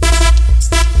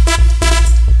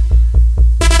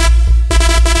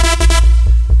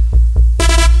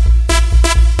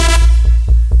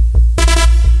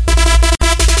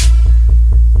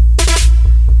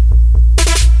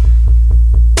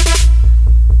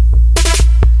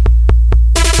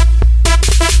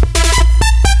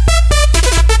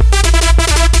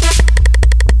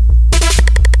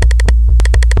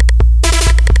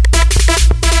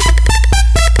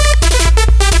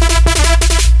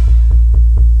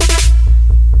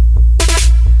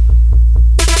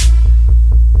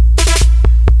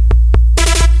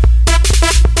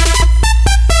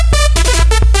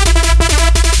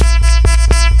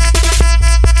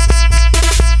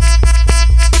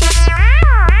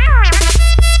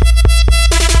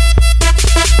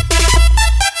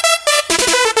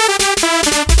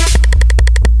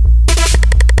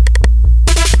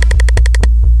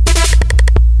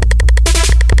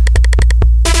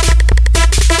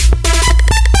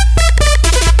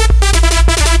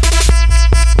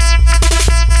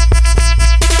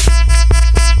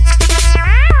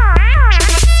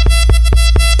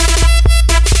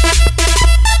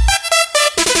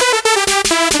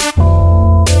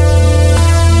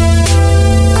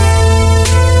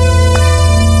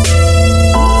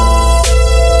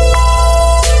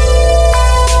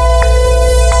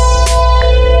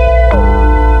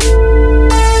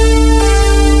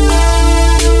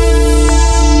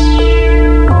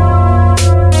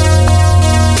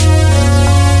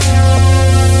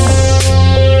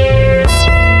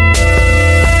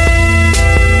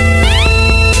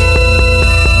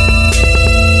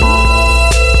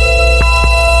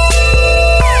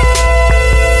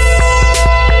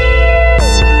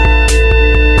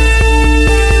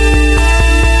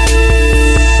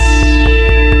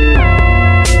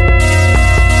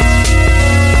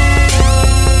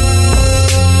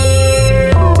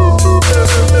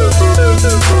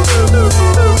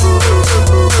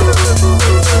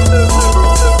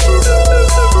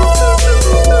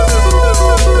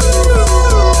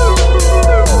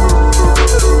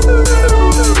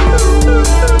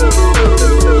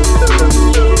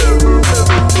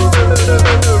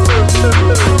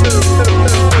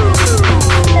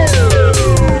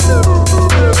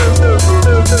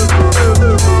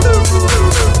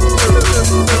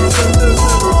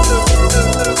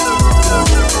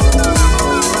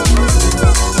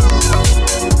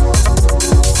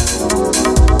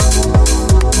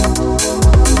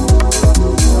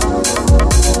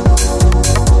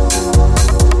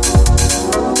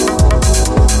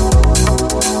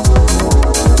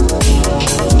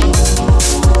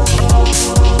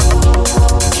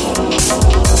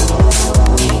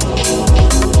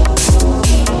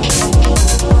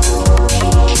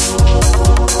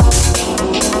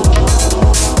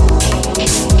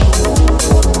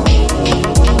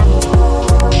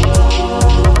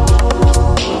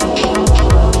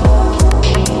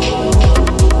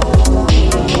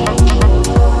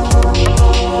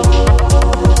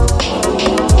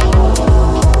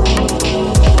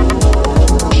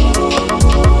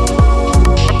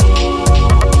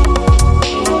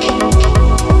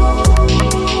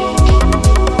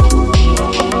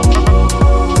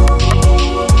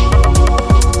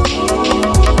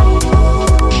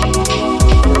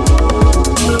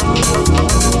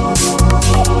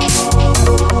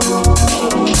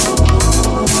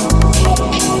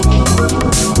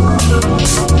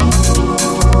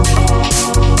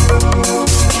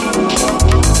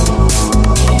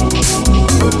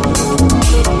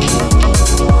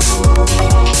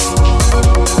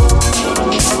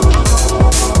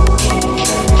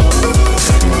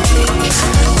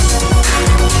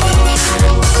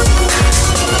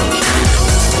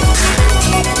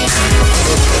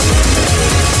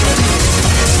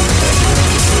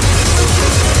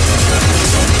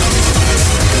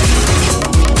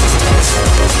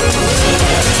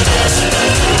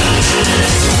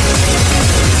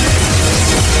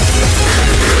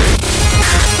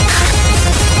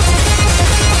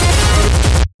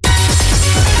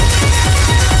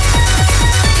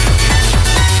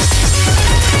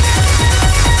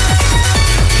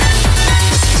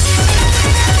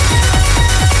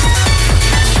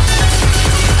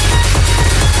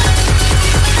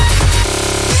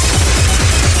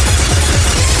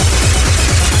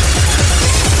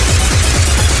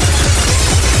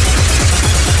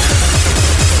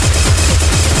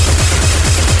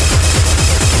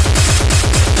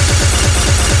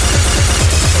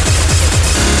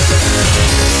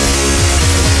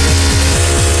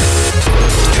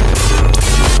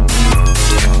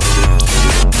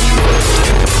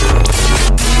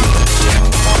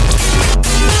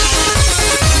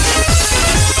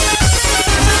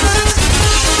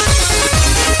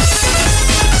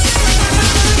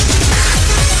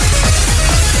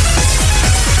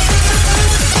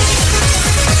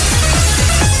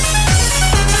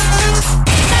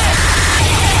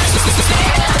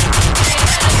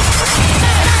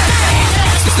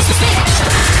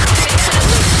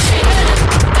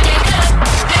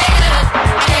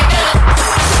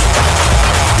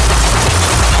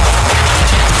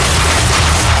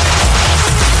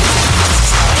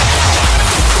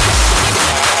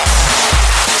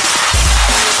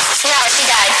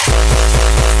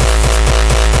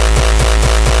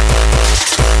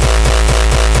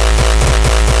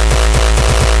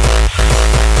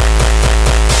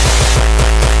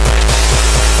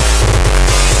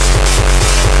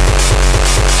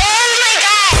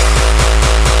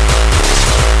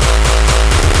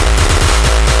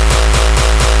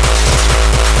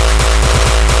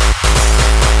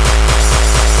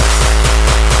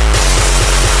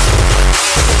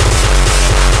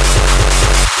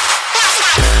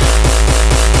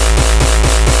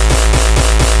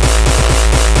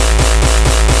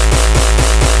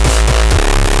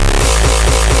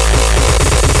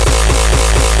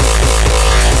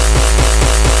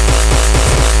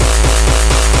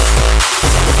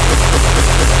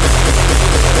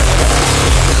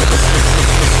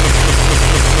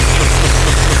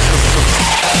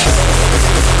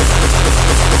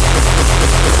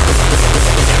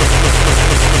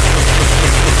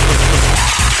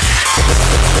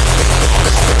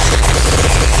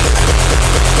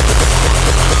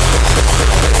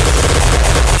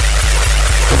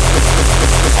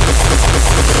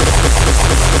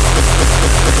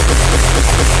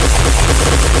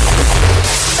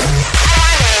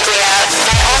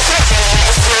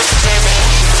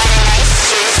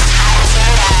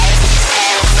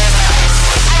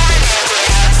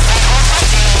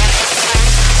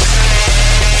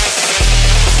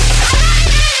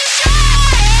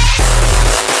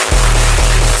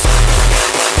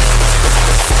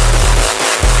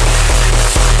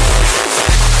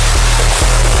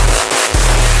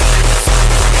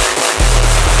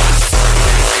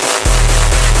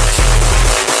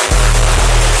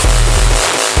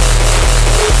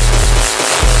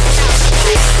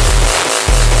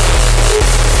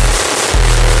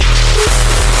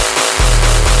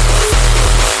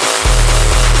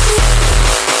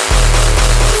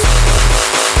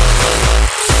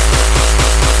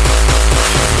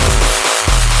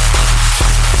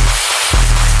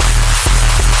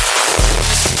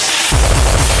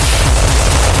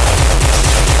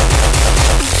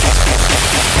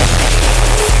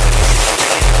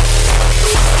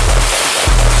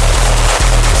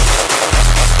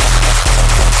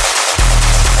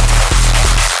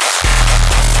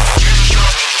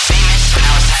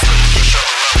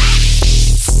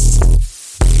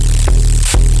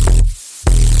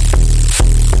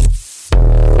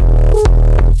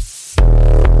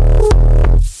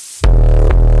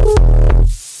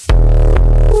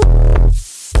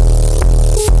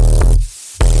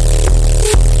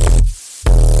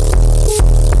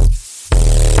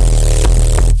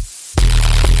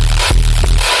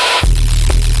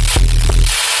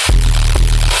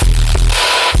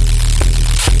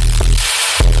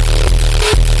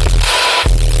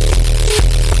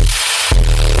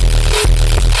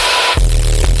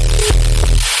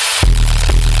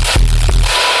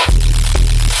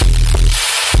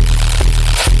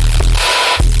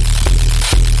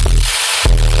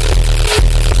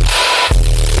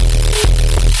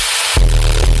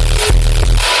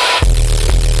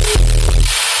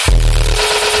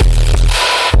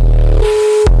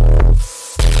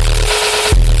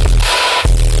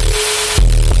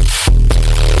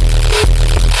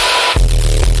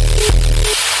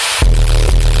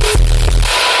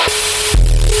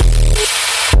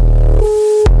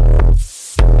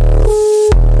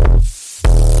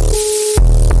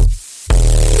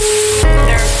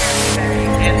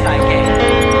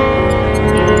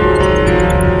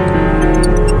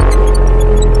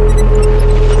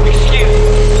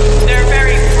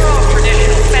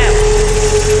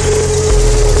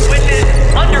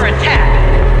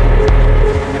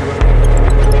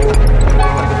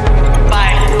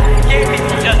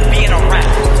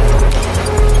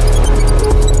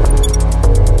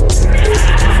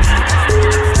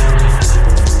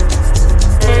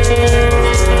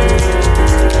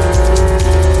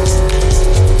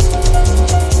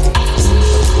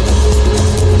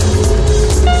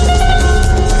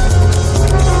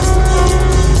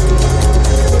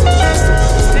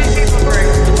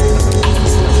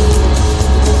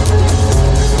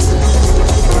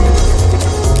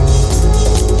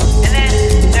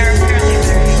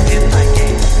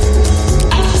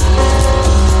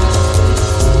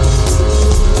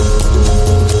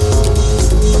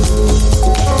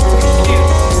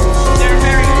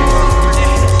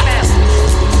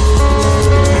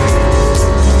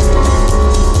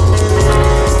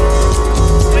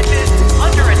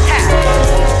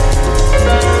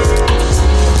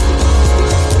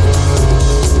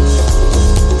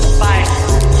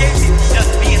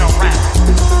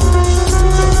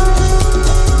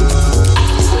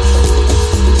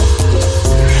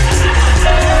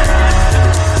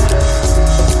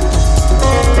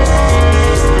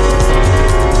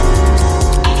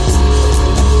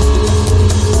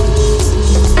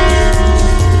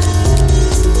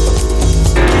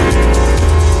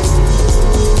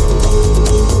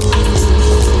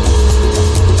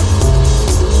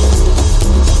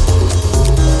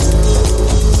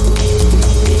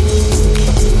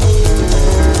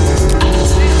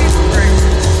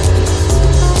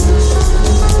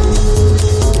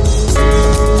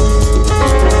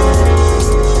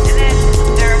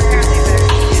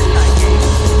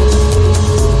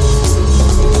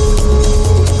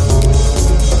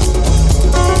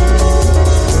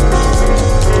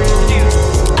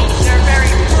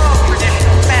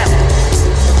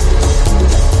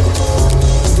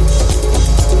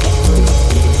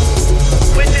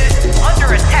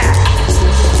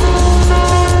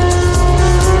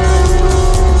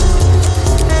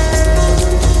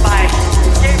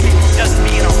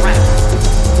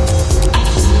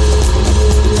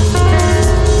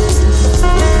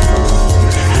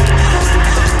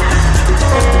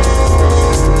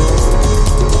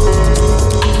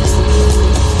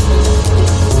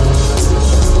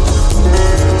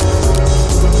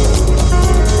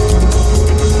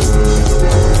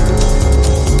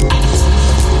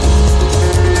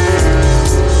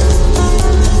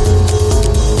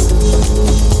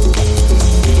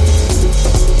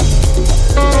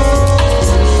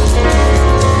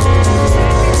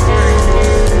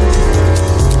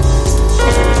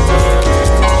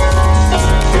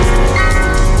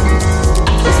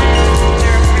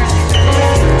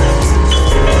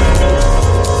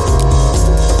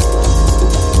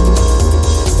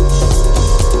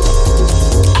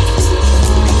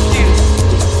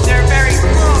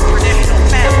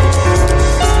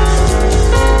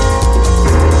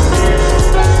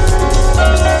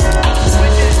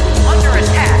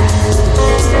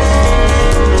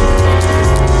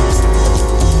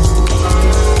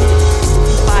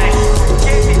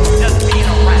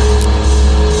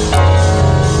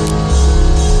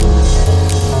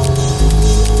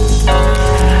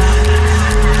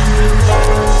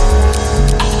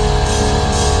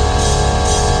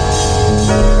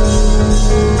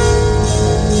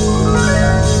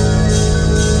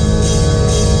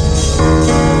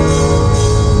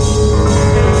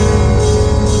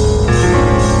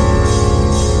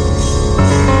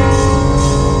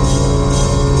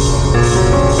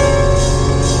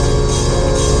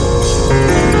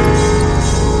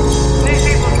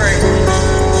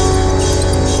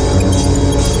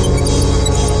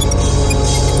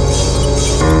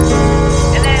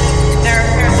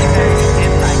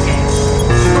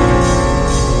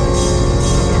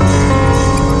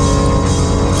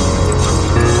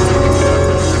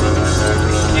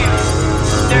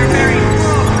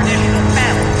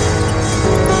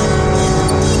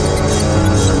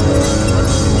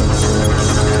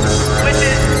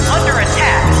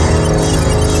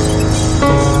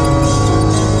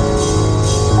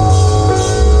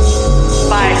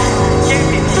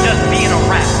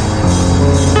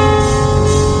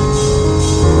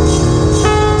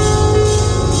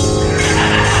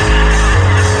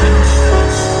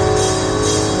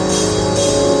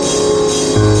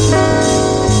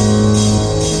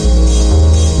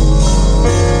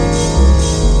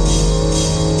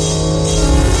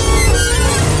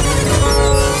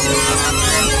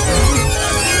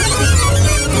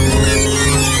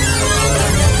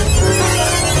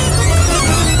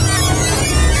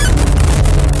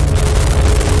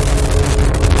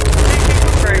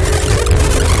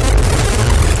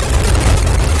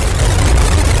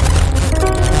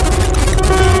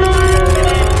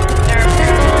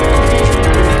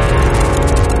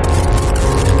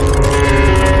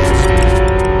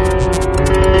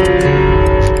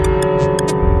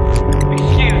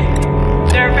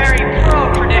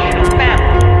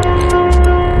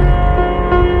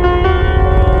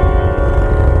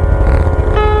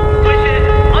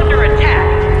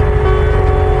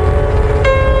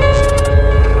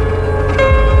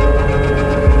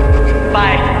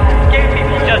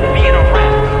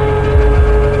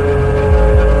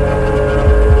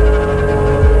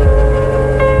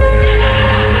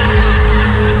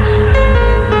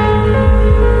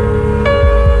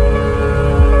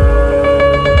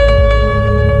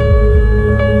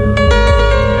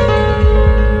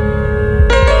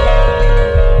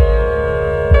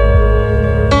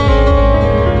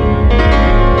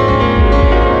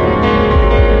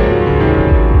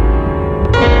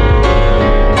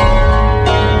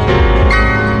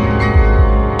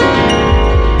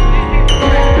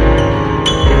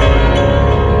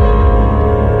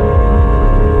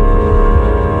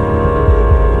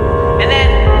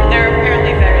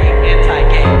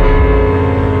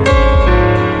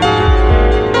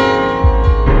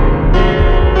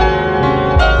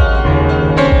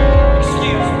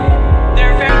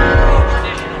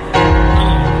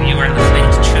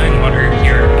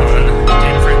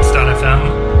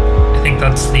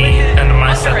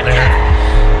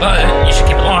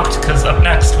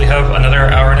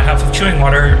 chewing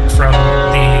water from the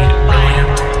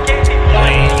Brilliant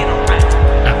Whey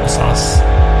applesauce.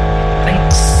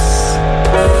 Thanks.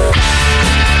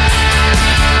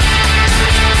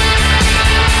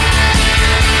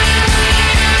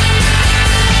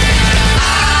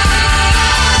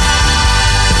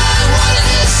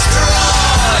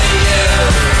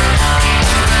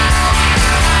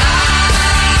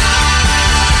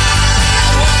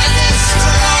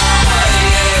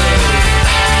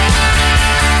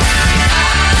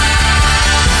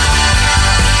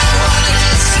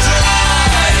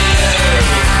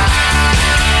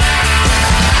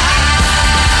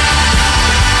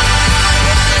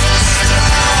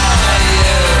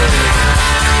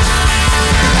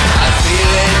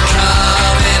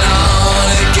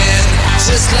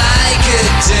 Just like it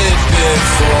did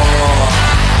before.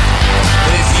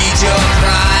 They feed your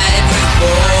pride with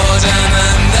boredom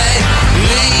and they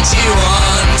lead you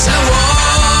on to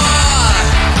war.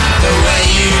 The way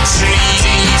you treat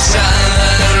each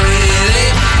other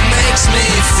really makes me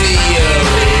feel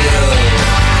real.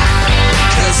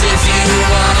 'Cause if you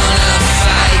wanna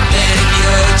fight, then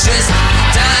you're just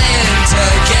dying to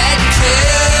get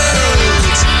killed.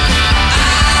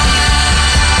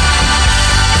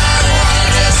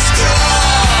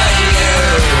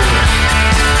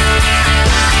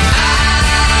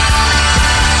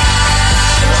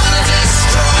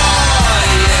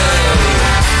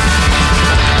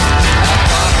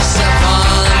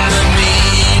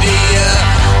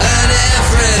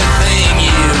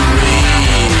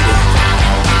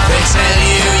 Tell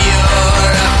you your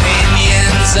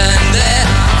opinions and they're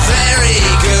very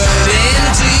good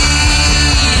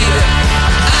indeed.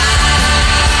 I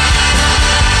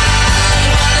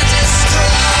wanna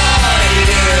destroy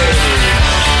you.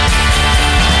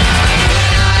 And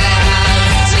when I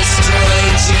have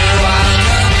destroyed you, I'll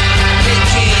come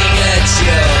picking at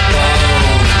your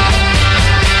bone.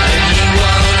 And you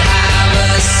won't have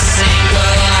a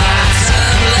single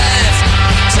atom left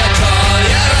to call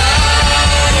your own.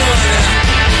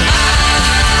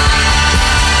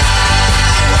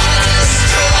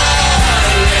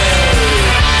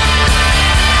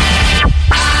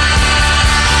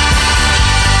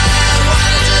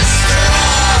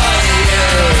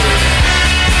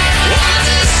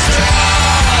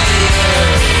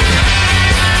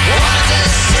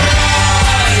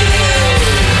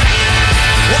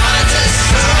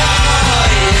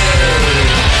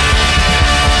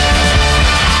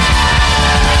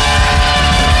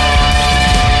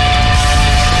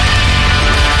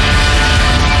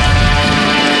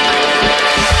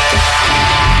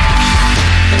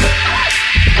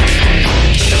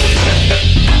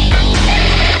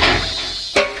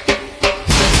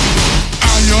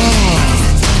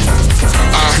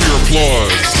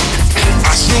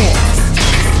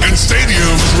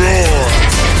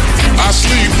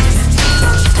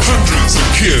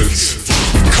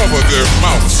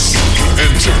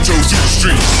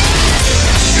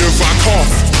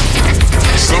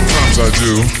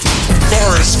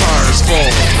 Forest fires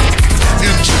fall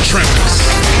into trance.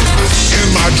 In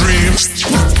my dreams,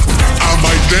 I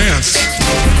might dance.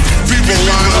 People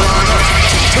line up.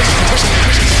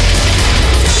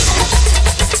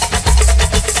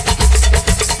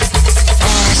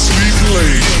 I sleep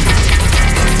late.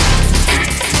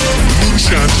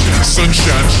 Moonshine,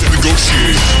 sunshine,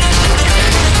 negotiate.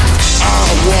 I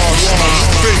wash my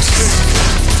face.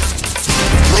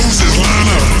 Roses line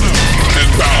up and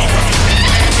bow.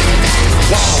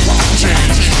 Wow,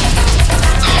 change.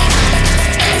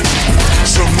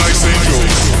 Some nice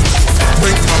angels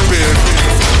make my bed.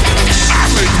 I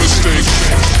make mistakes,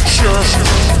 sure,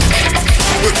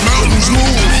 but mountains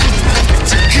move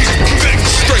to keep things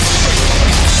straight.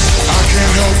 I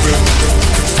can't help it.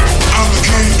 I'm the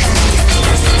king.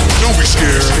 Don't be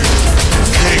scared.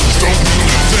 Kings don't mean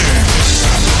a thing.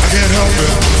 I can't help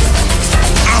it.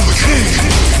 I'm the king.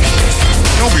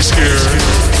 Don't be scared.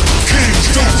 Kings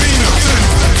don't mean a thing.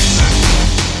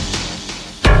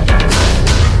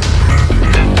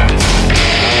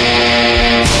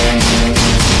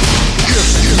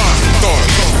 Here's my thought.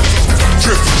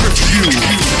 Drift to you.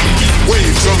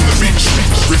 Waves on the beach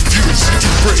refuse to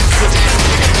break.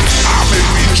 I may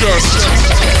be just,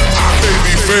 I may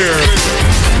be fair,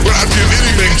 but I'd give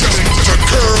anything just to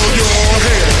curl your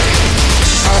hair.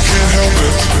 I can't help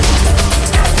it.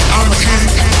 I'm a king.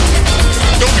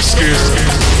 Don't be scared.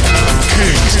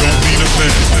 Kings don't mean a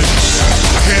thing.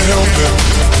 I can't help it.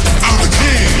 I'm the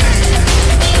king.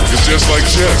 It's just like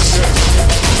chess.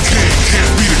 The king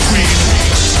can't be the queen.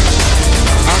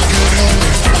 I can't help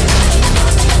it.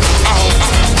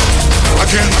 I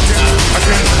can't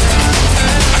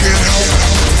help it.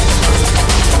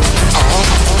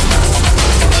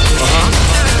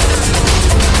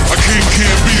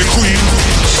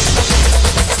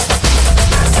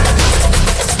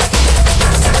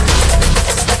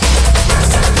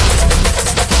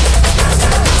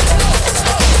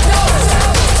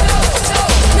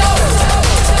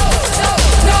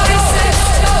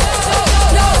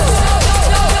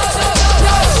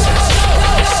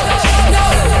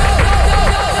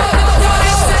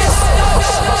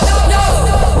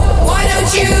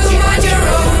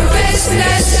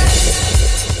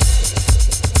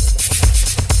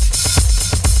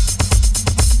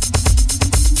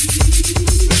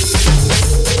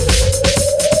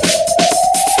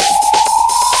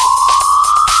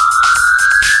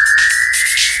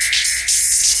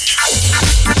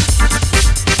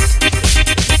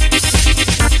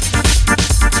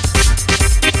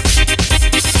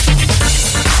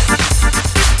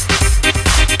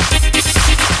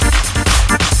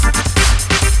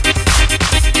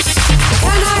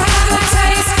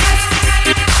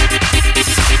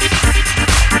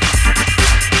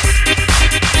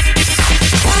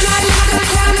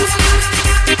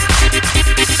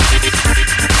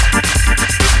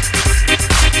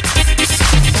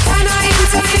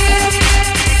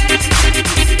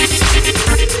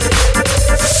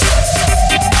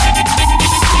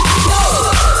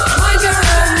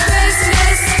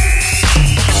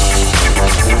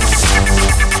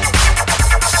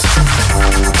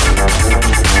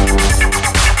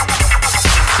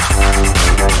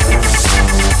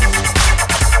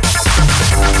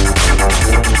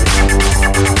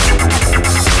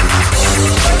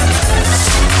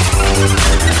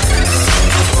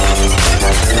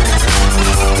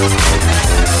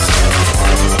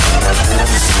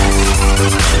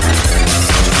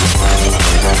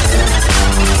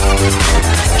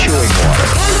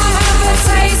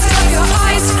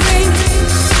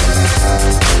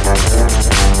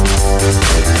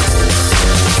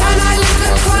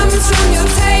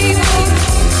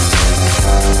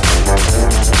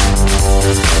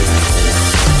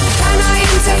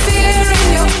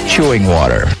 flowing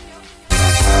water.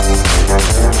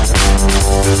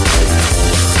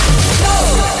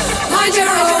 Mind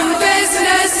your own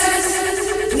business.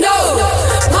 No,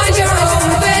 mind your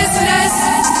own business.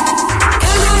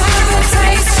 Can I have a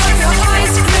taste of your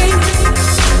ice cream?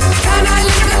 Can I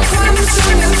lick the crumbs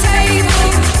from your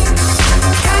table?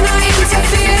 Can I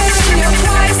interfere in your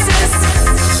crisis?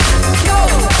 No,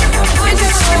 mind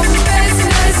your own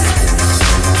business.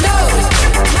 No,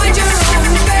 mind your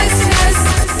own business.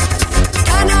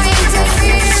 Can I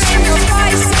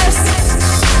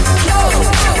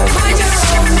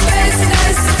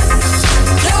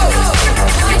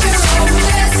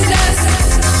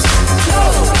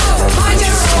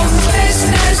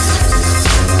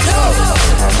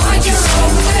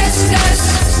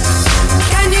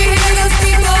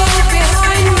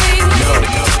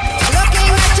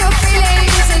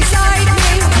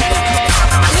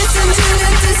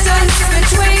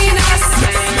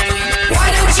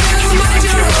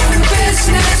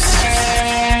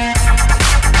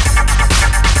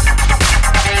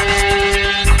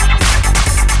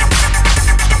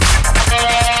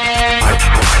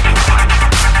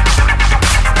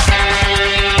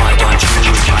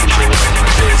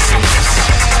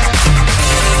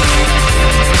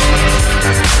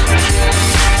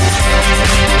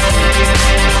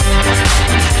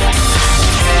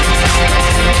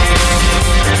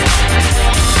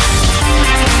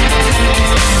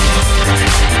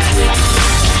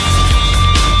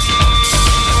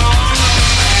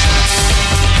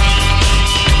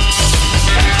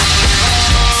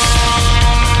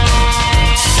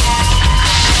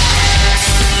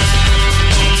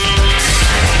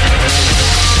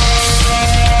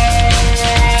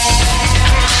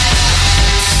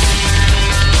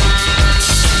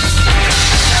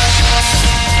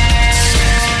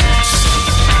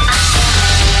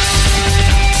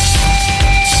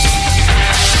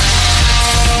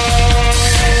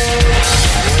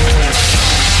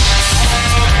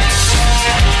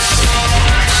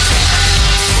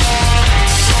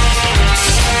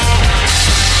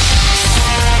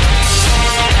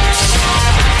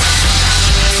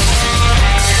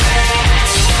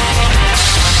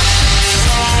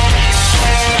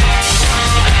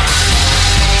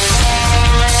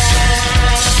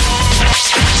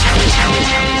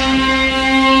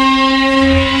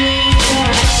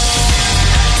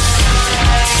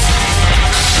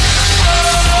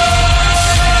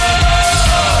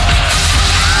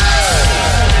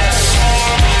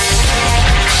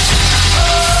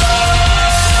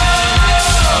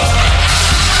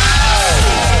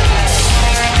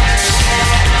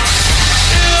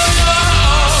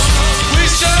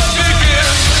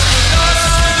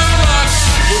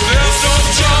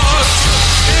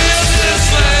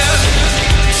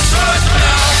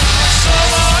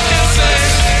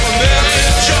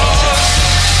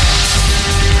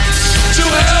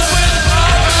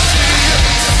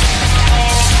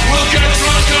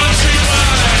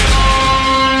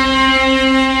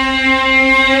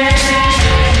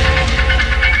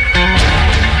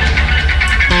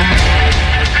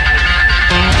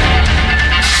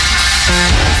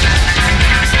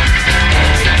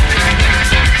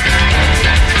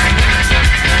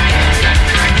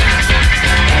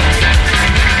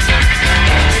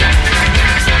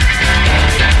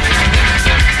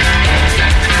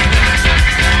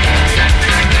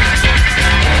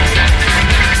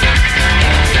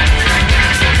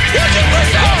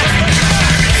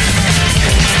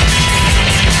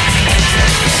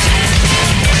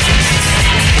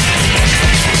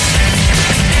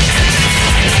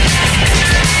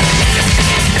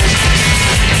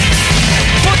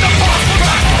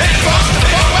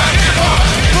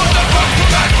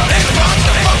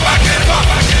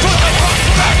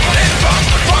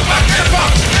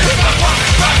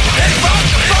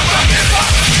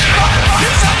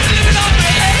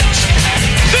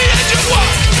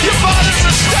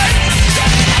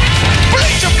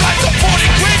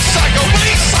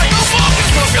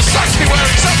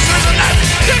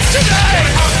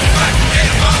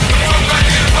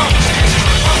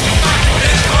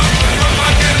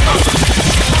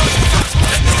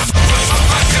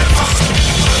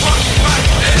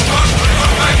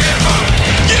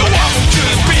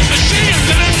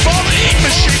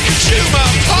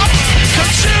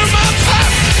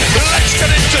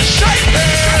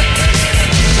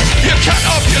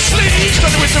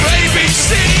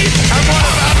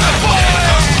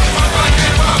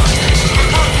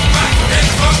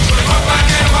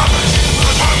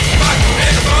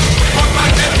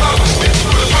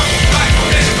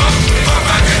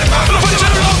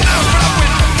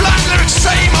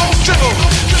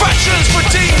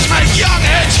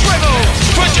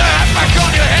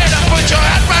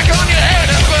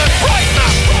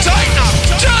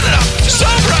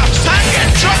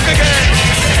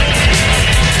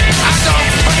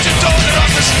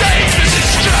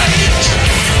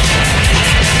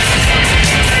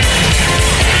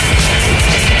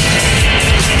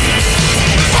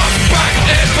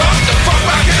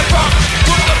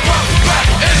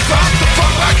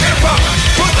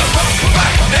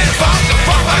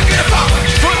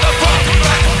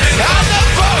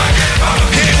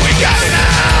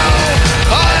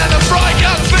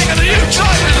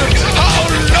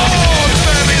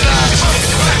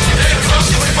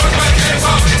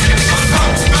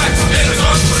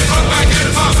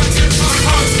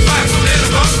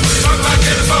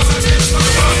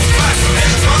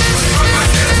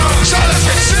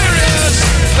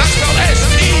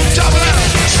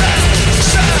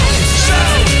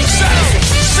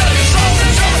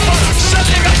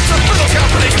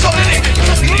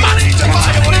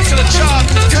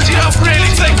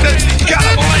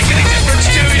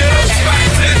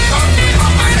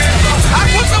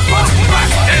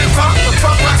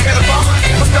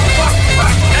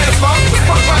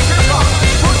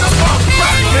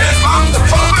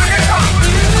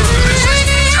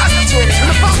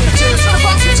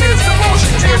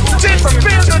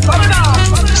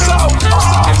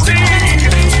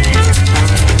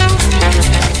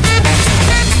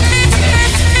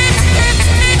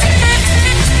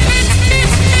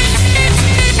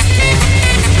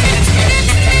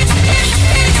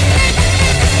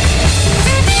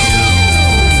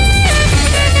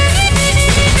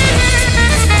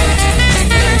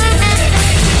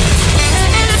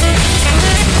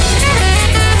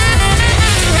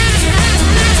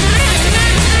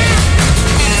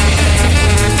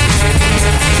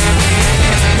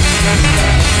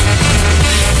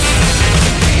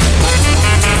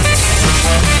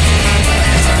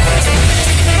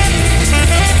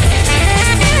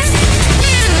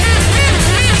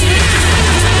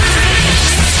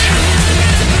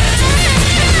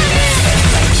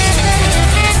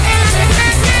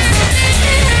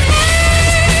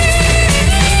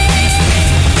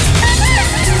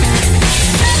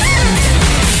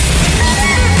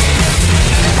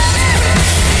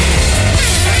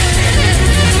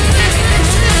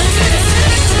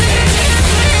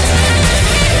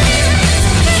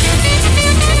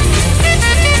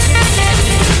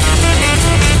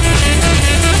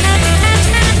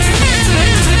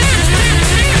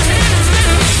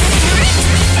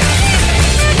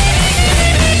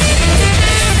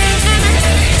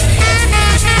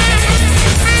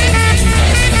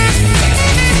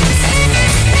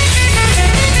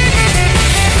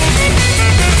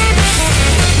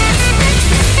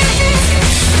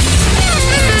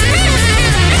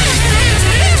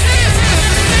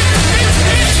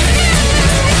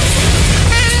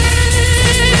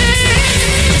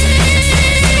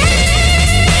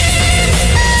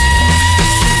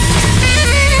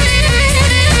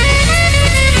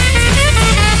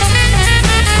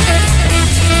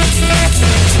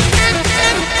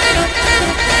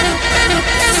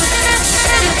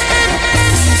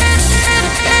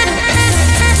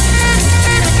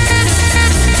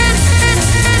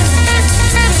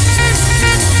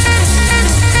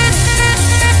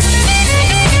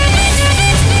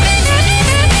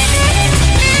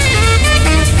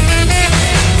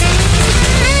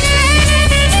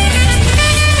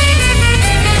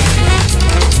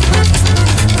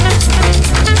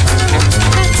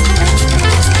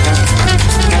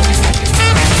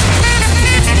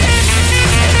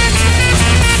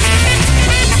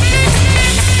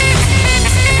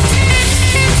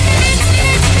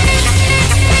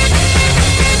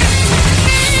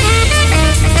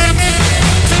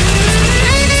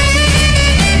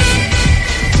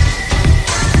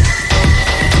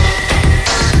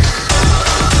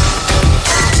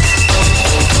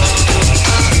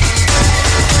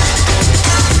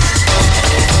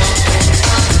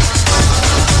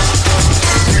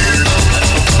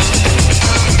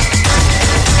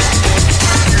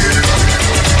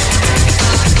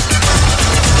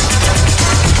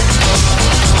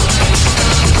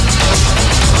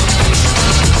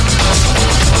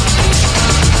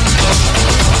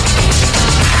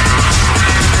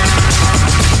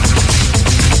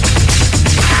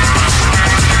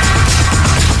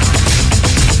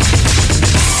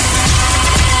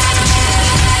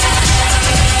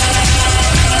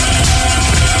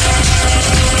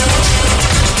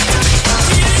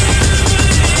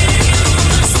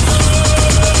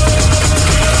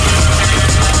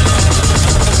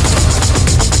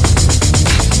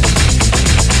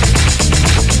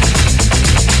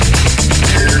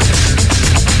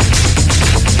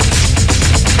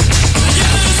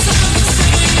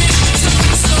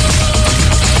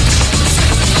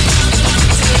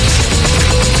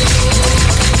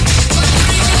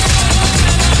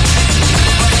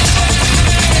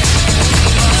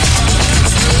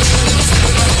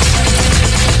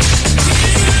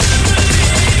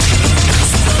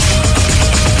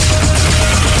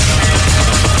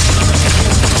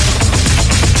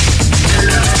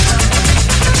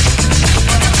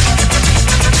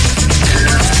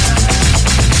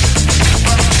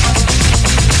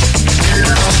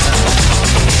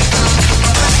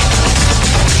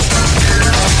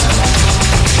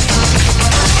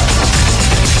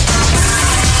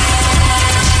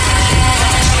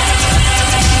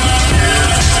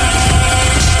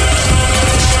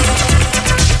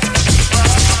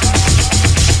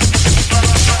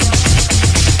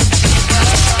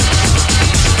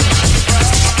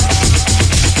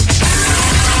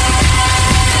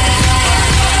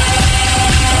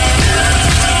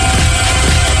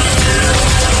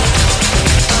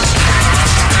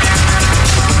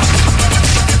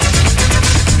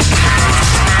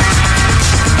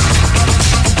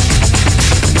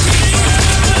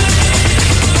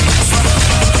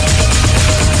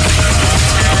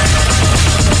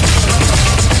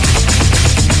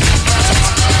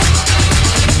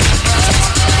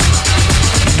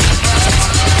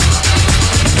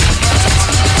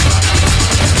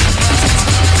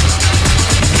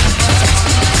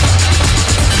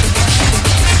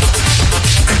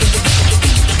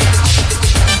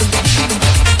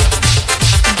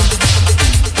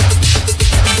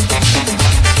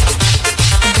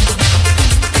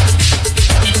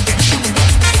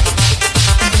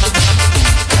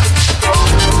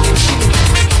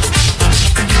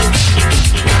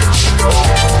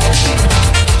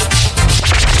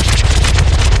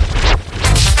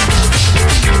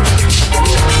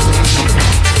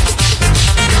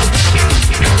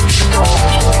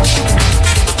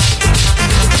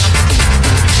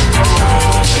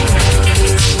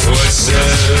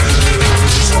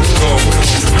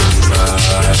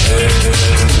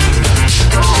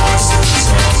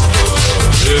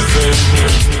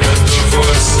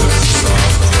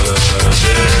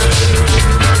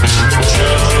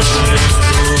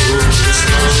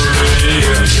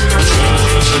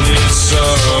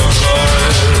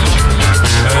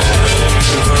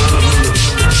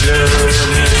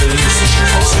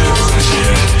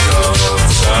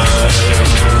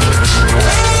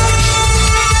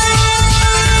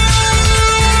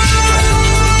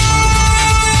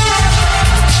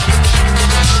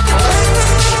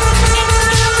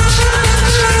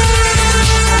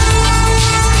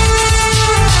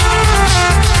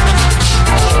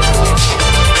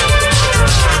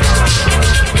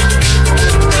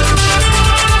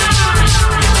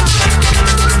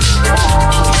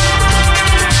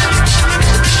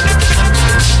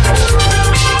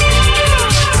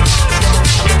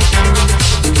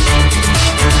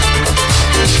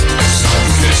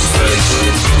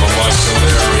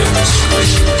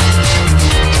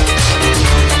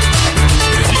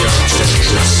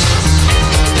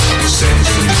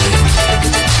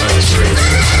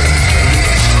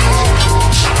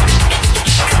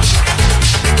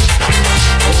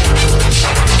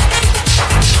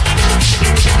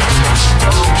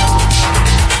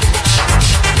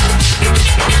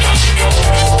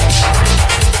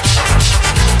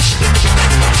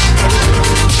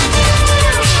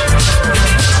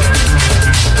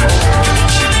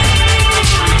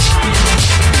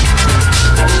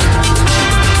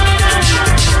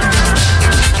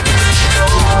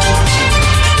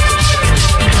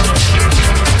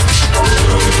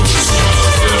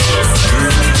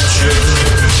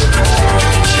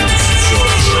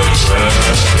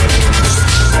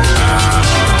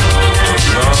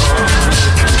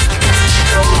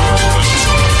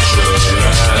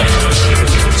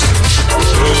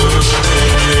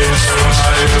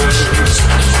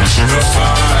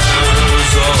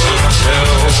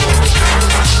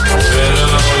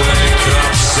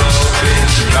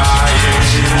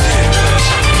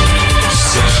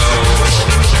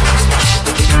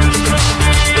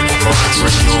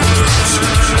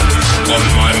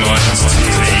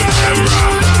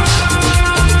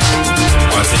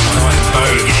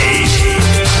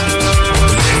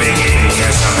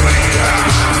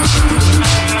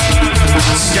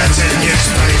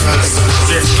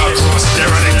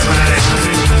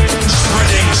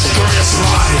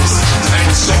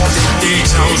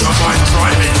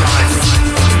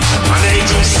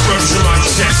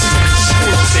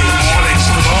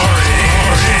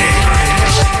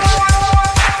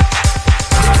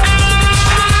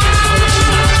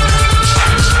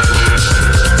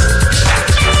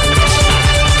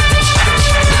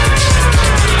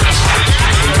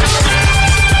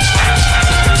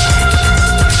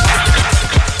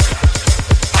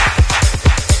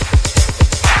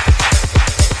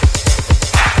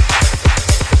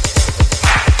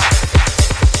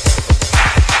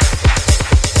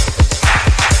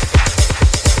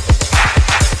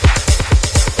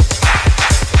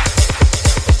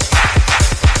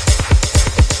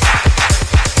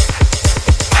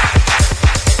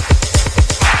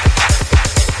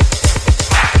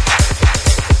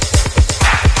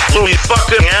Holy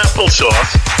fucking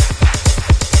applesauce.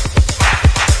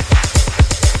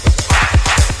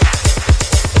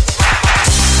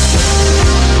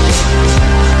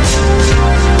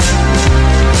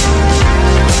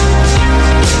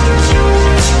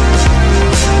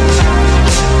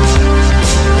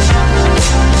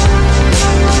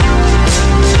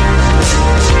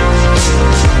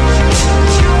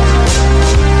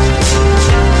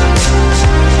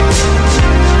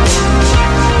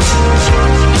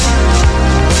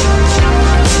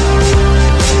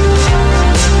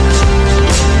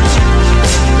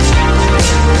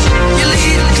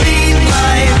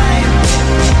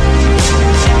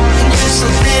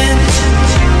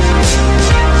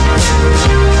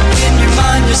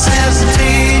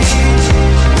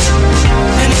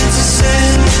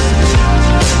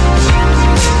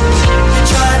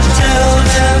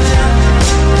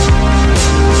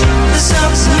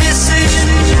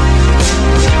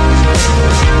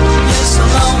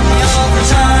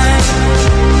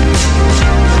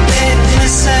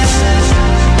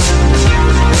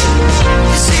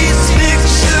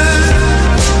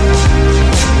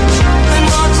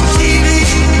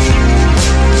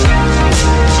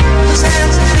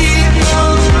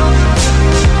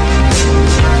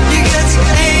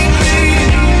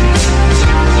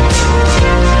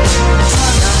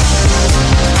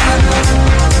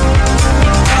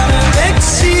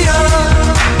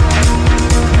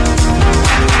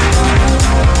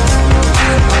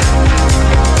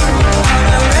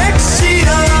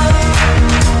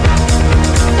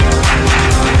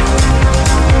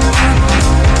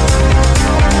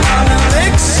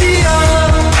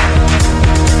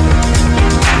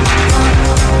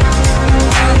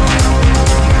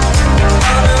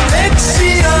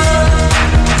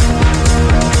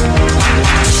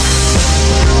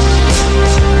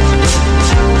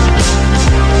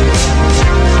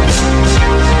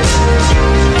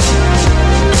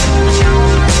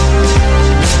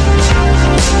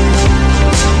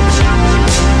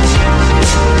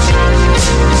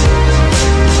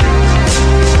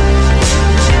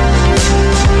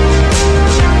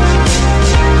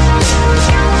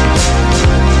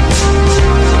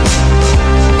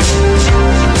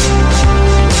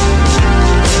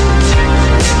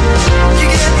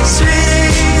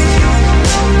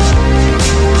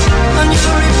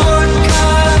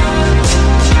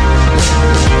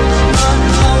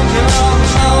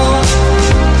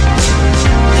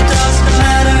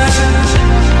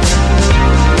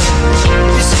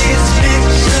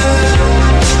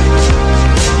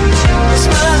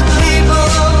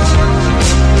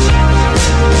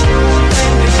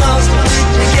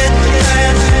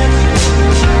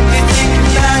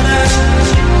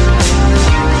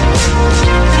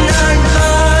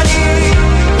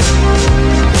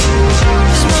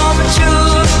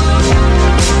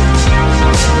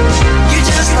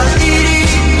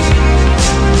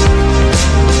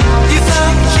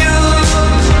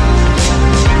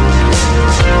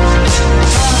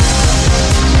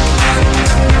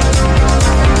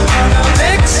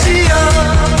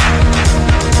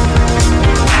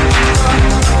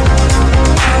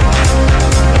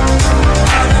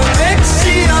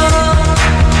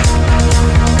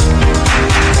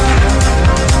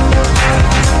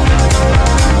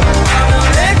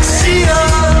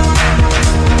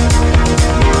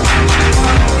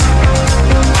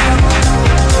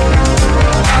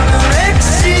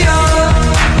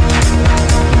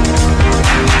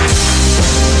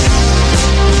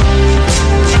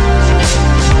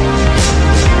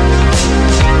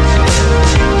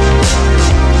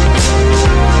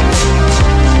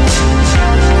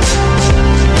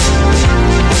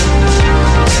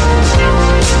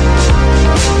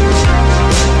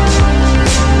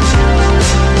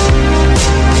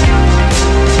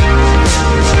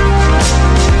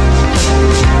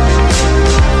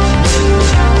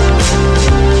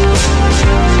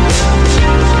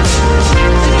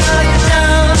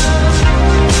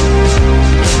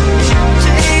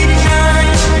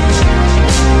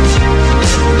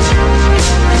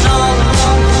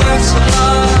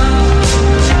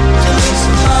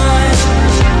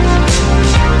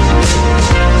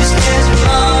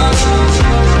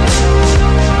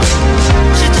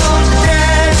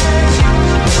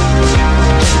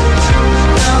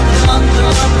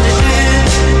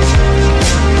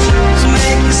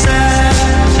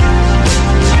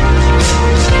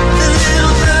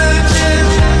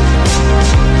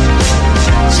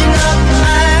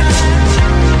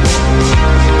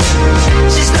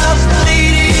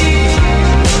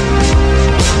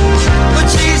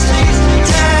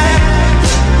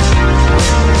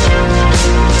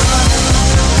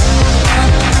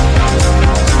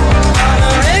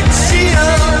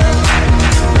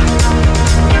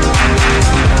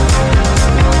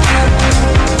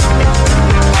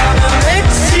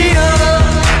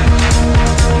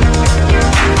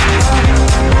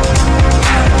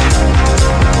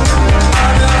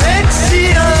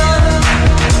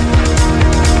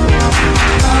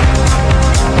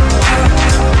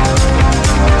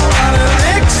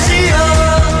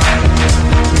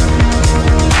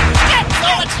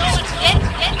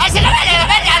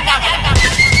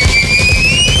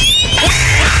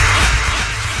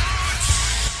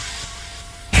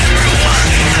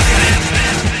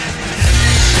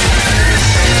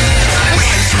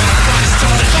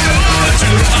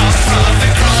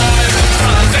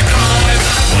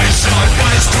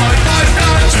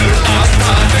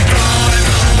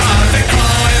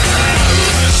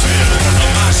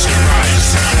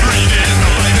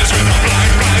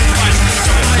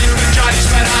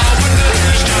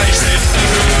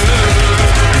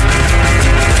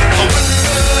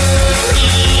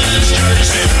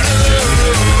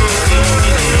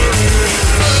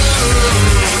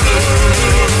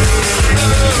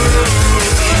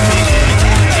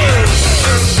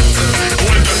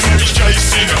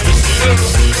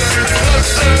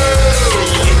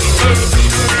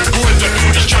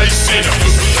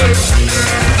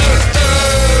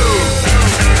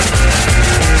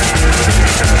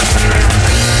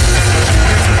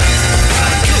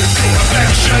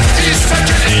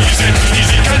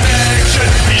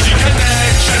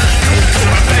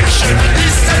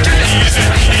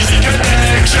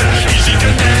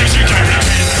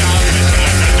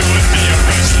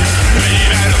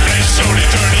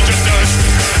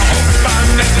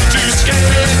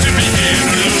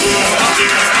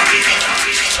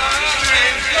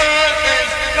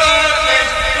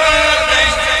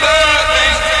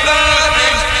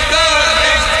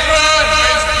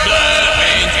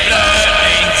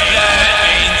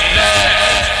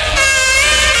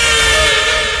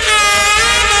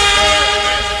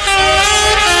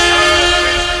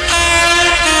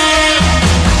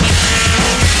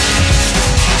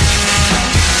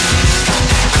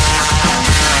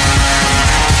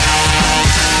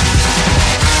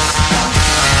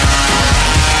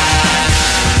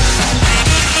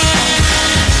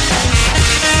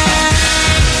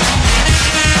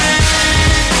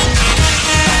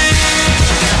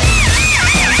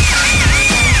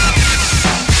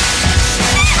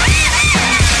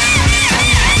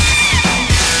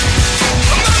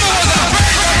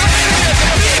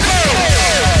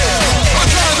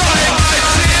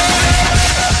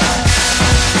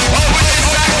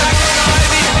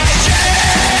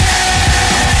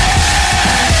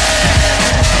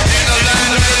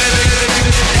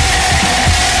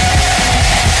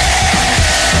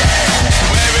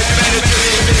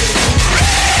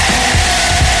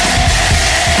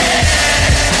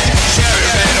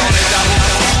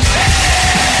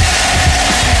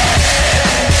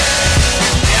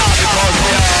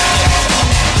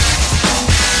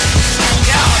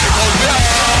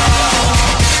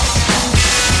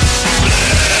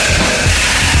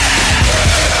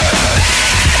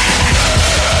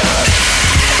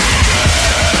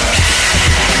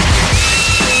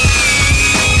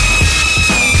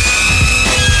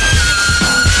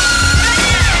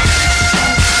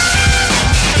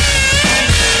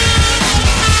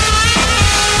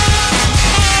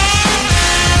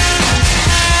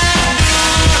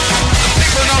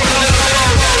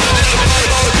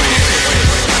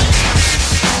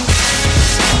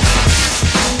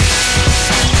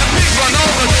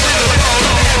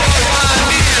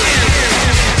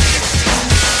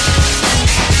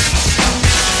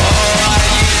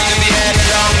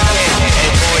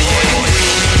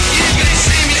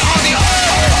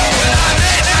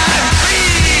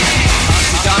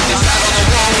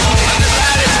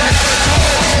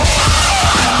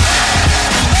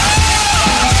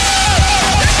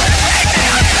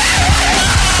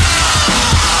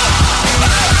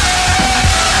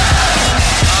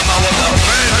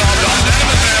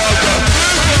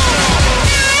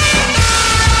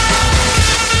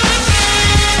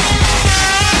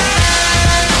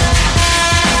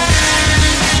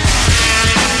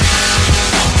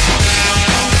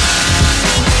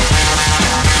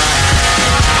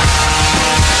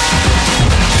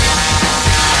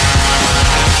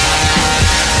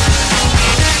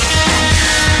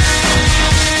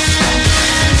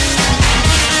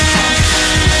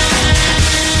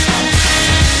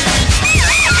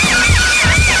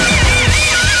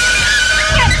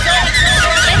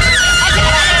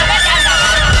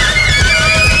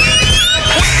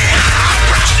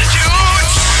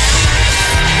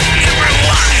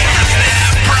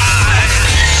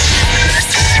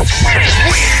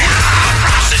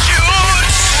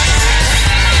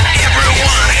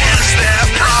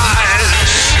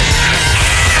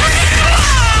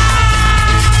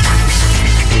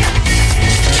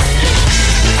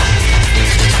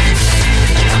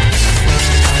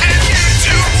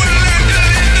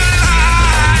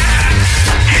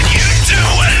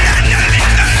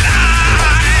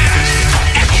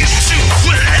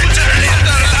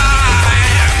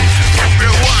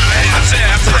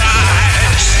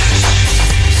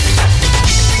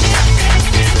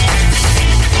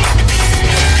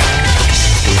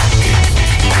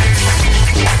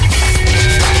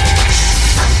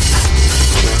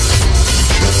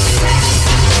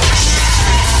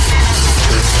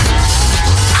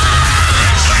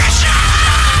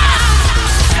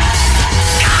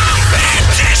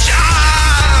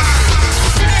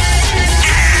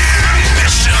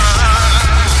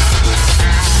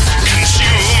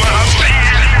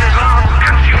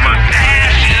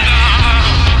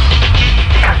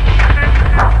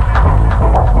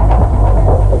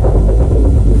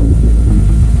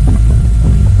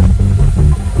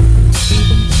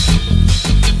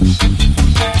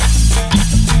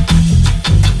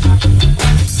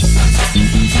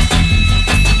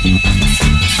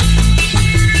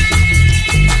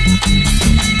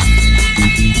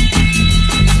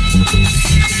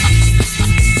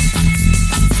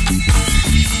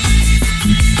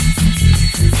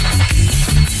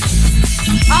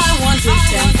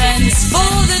 songs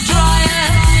for the dryer.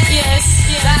 Yes,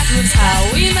 that was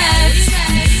how we met.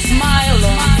 My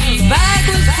laundry bag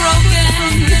was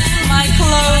broken, my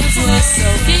clothes were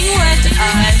soaking wet.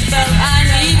 I felt I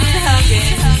needed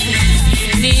hugging,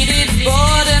 needed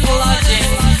board and lodging.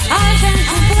 I can't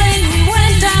complain, we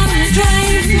went down the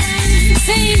drain.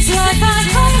 Seems like I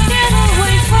can't get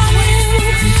away from you,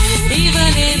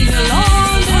 even in the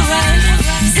laundrette.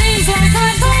 Seems like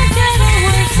I can't get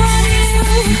away from you,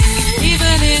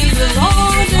 even in the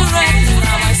laundrette.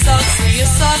 Now my socks are your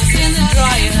socks in the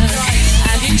dryer,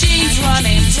 and your jeans run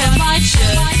into my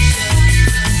shirt.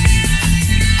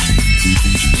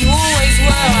 You always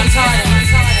were untidy.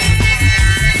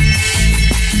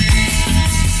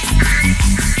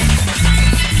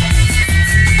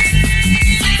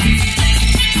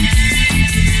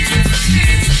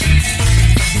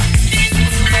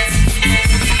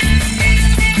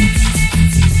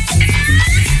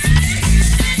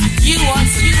 You want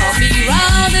some coffee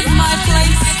round at my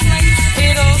place.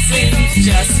 It all seemed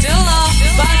just a laugh,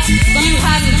 but you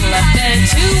hadn't left there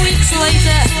 2 weeks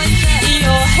later.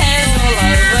 Your hair all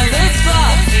over the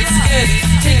bath. It's good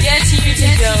to get you to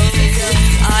go.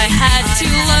 I had to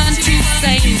learn to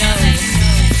say no.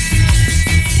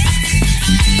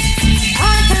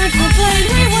 I can't complain,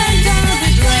 we went down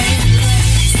the drain.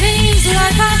 Seems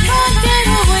like I can't get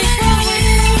away from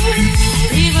you,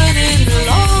 even in the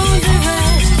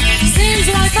laundrette. Seems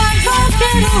like I can't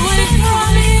get away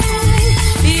from you,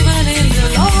 even in the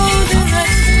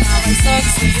laundrette. Now my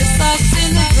socks are your socks in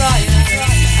the dryer,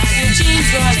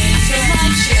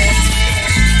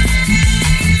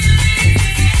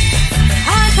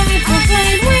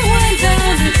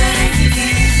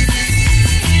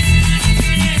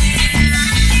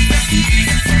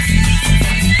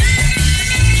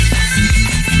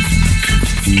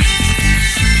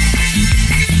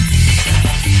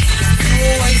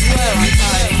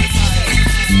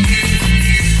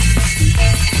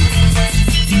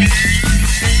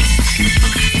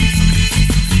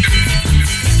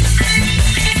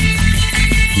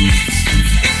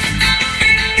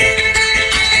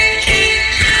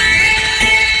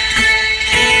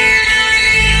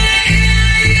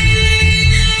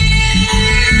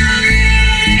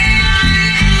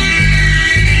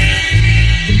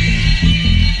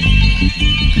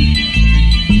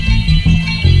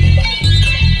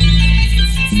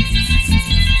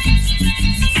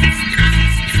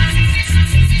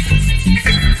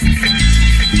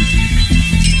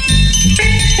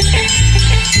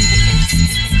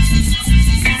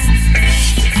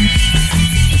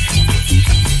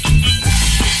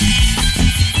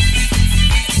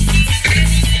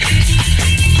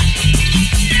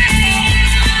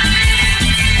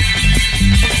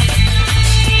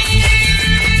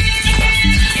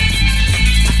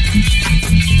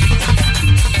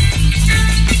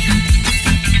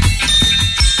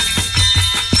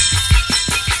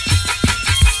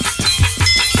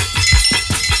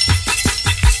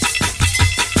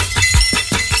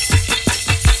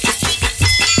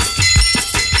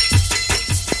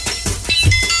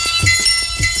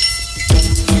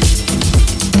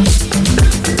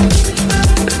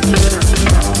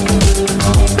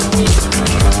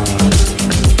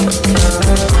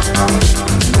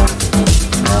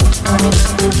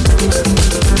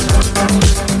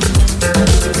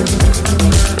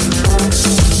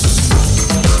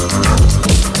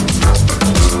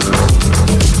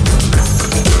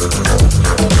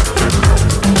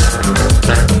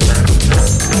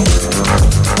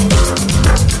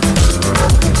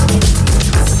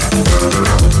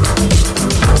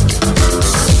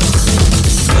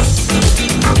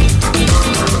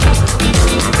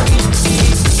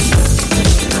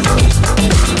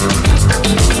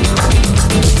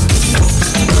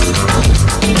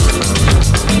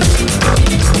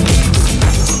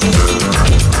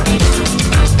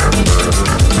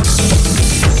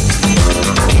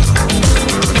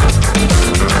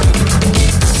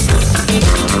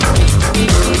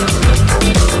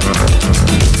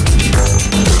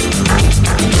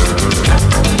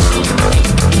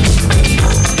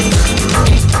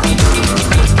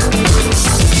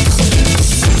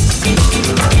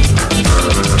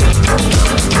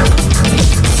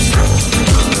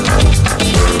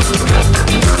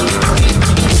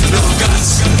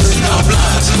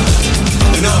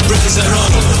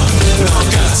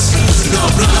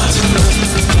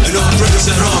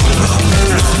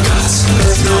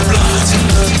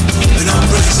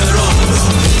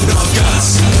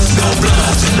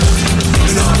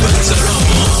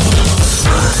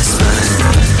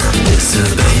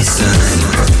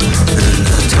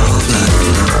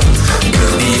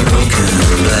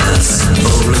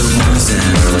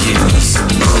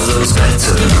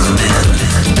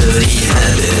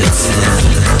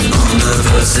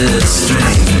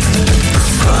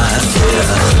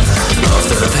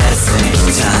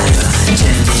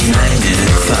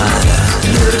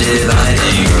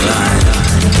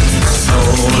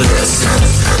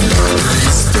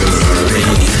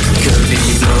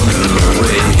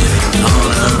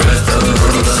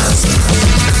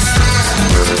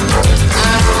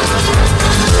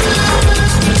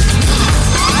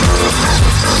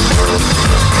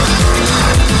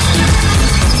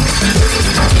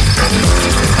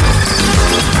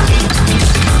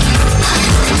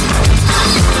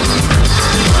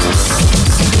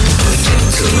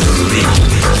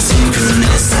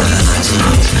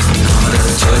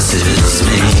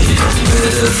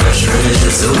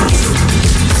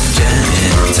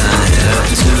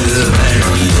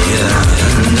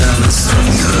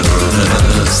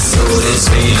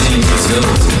 fading slow.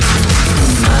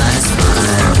 My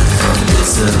spine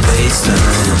is a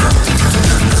baseline,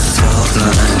 and the top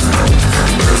line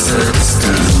is a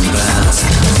distant past.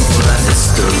 All that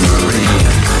history,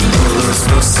 all those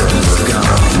processes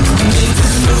gone,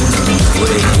 leaving no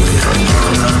way on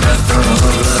the path of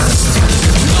lust.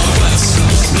 No glass,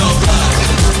 no blood,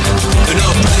 no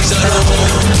brains at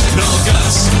all. No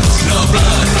gas, no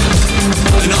blood,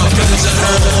 no brains at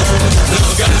all. No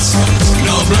gas,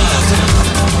 no blood,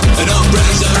 no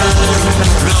brains at all.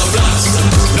 No gas,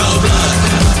 no blood,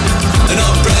 no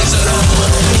brains at all.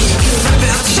 You can rip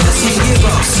it out.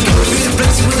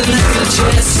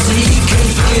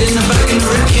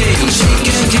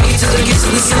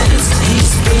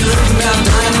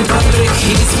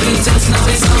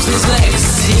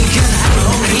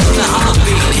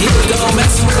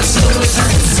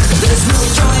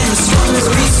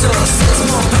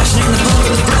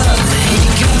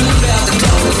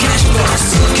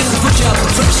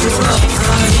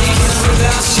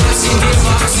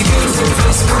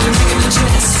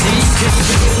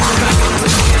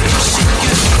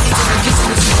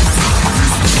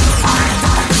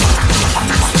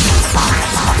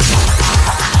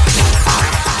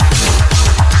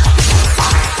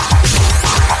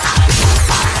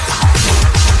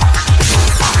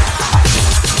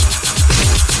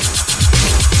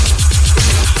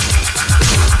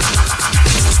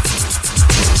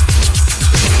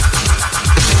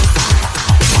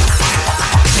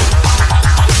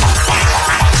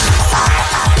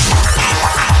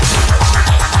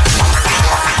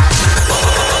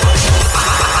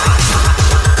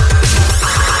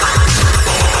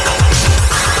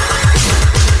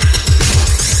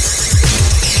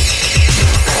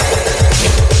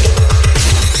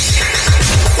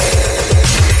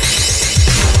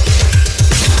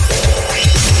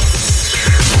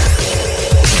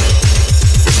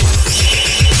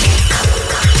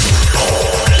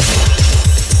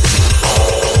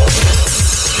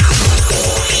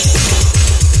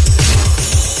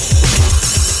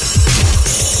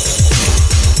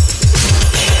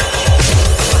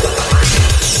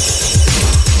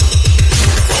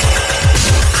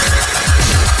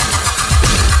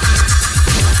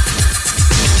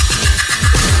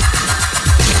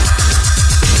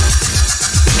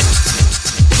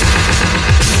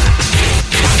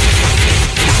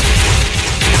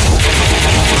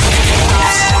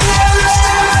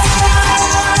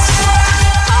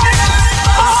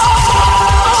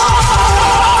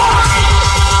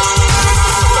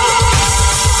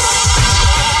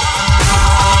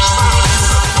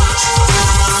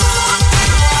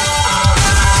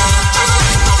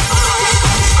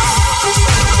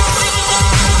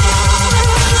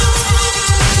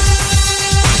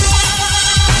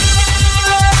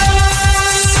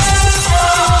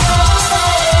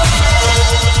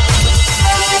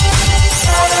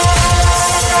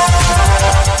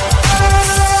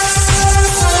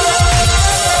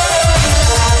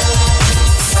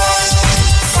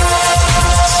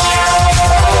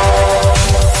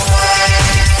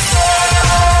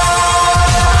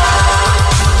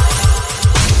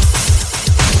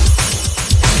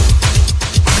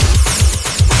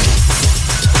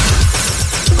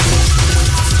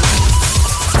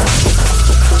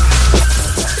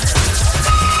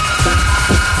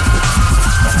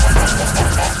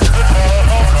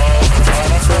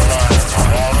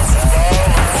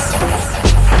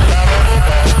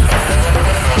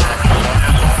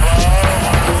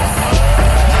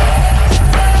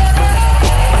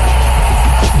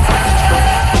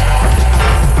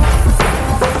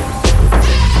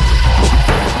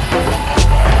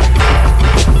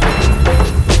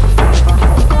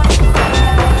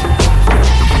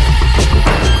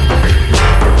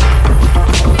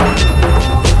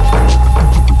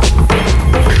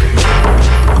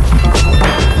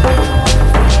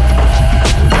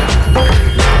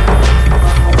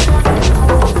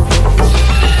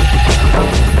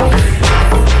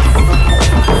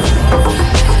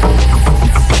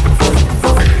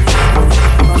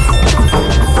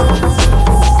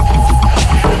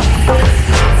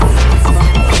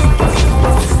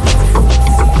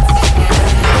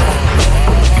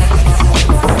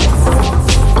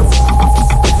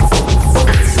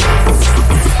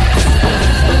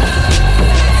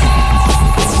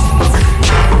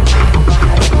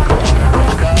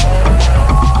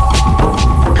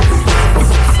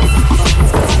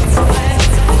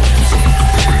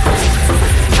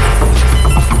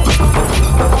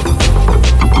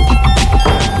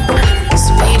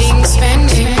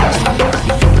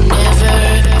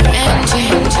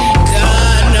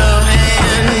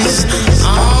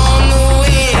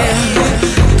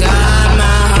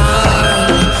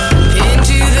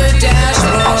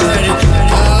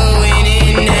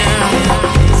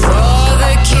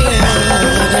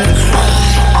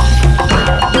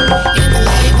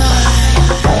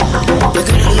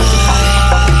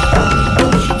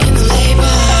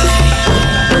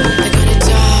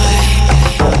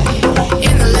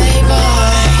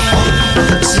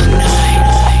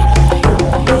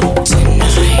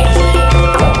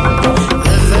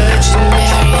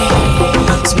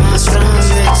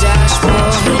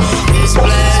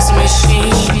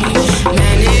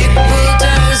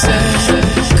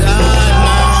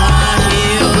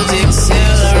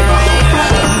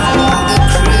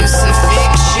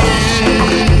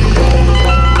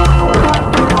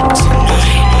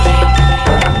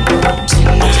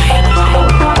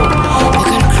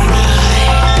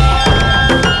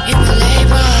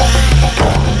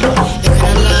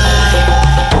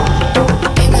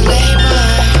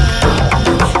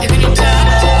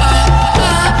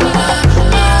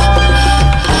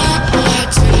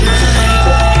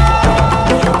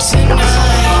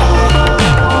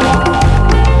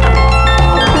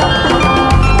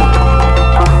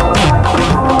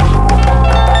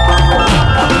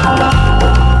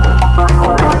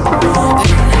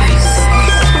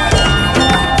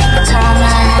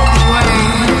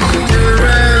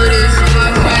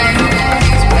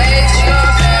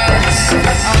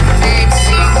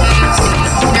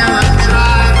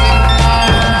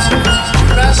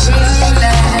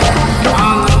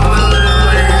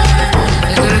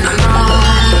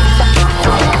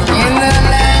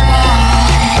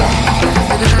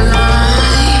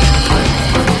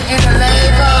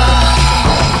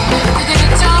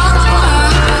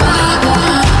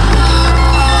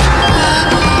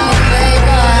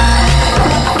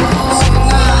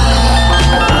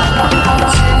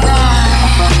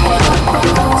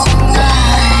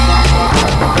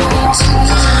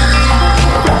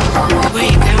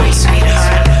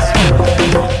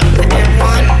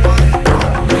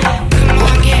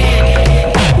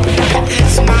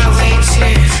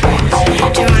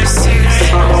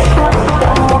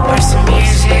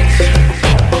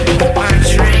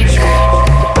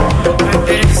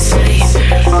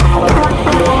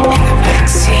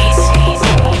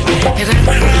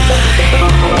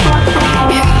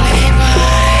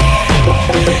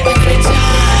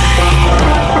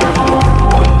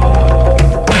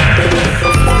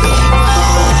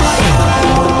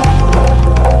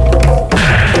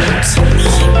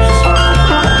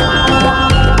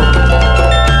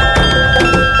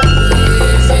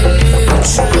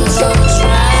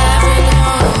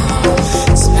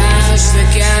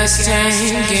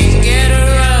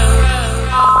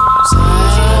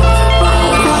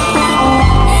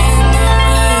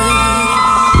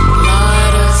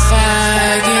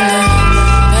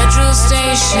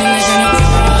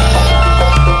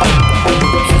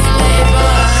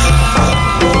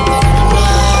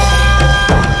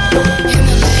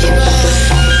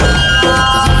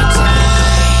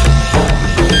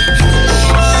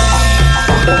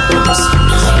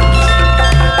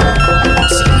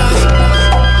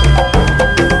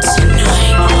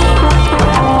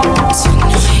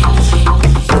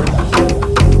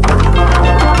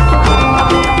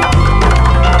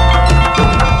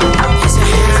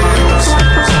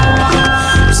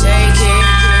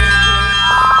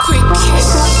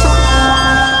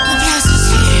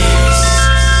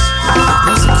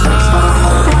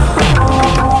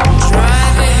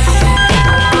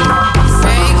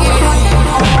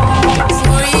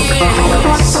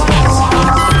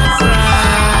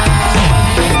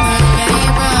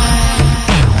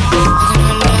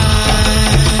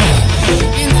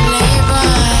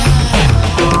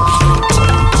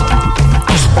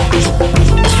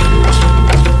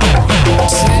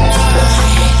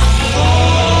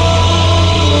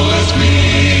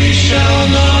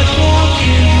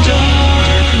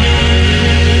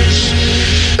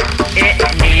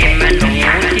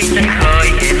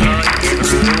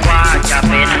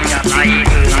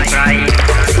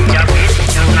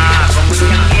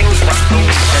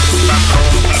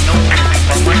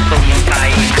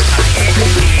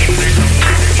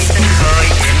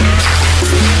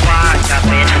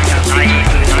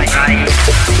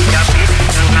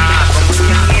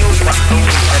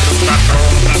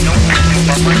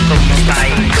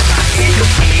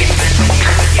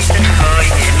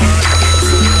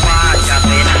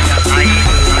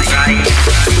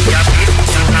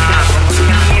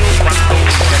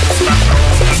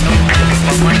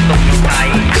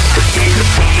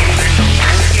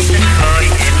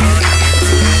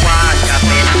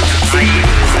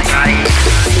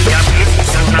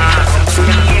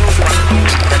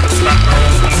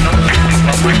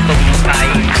 มันสงสัย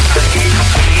ที่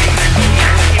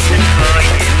ฉันเคย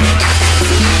เห็น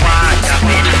ว่าจะเ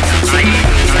ป็นอะไร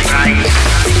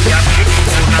อย่าพิ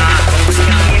จารณา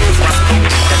คิดว่าคง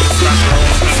จะกระโด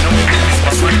ดที่นุ่มว่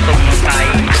ามันสงสัย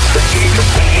ที่ฉั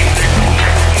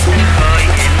นเคย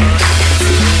เห็น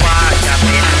ว่าจะเ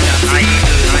ป็นอะไร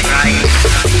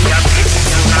อย่าพิ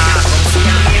จารณา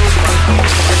คิดว่าคง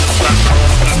จะกระโดด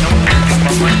ที่นุ่มว่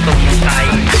ามันสงสัย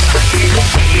ที่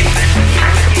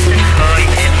ฉันเคย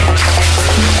เห็น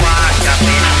ว่าจะเ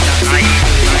ป็นอะไร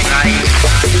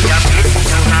อย่าพิ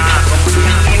จารณา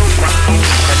คิดว่าคง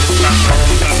จะกระโดด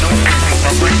ที่นุ่มว่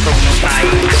ามันสงสัย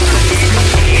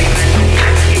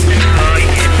ที่ฉันเคย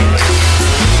เห็น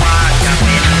ว่าจะเ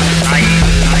ป็น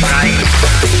อะไร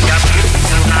อย่าพิ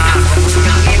จารณา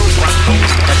คิดว่าคง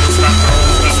จะกระโด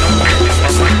ดที่นุ่มว่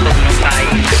ามันสงสัย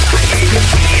ที่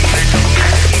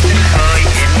ฉันเคย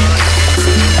เห็น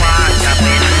ว่าจะเ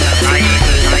ป็นอะไร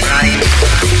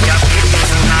อย่าพิจา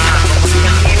รณา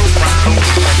คิดว่าคง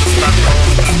จะกระโดด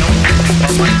ที่นุ่มว่า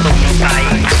มันสงสัย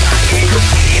ที่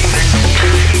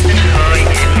ฉันเคย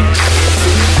เห็น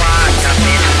ว่าจะเ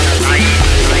ป็นอะไร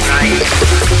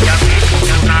อย่าพิจ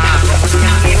ารณา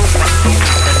คิดว่าคง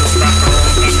จะกระโดด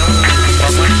ที่นุ่มว่า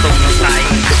มันสงสัย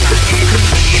ที่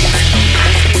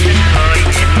ฉันเคย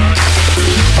เห็น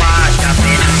ว่าจะเ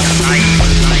ป็นอะไร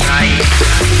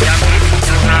อย่าพิจ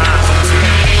ารณา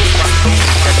คิดว่าคง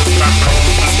จะกระโดด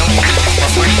ที่นุ่มว่า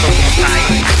มันสงสัย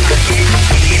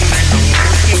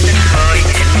ที่ฉันเคย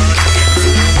เห็น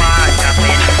ว่าจะเ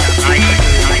ป็นอะไ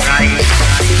ร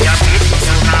อย่าพิจ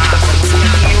ารณา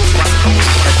คิดว่าคง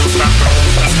จะกระโดด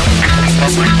ที่นุ่มว่า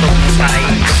มันสงสัย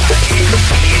ที่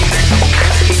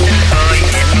ฉันเคย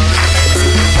เห็น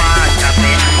ว่าจะเ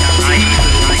ป็นอะไร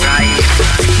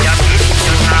อย่าพิจ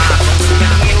ารณา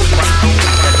คิดว่าคงจ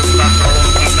ะกระโดด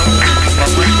ที่นุ่มว่า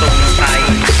มันสงสัย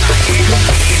ที่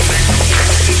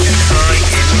ฉันเคย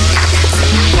เห็น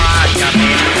ว่าจะเ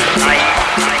ป็นอะไร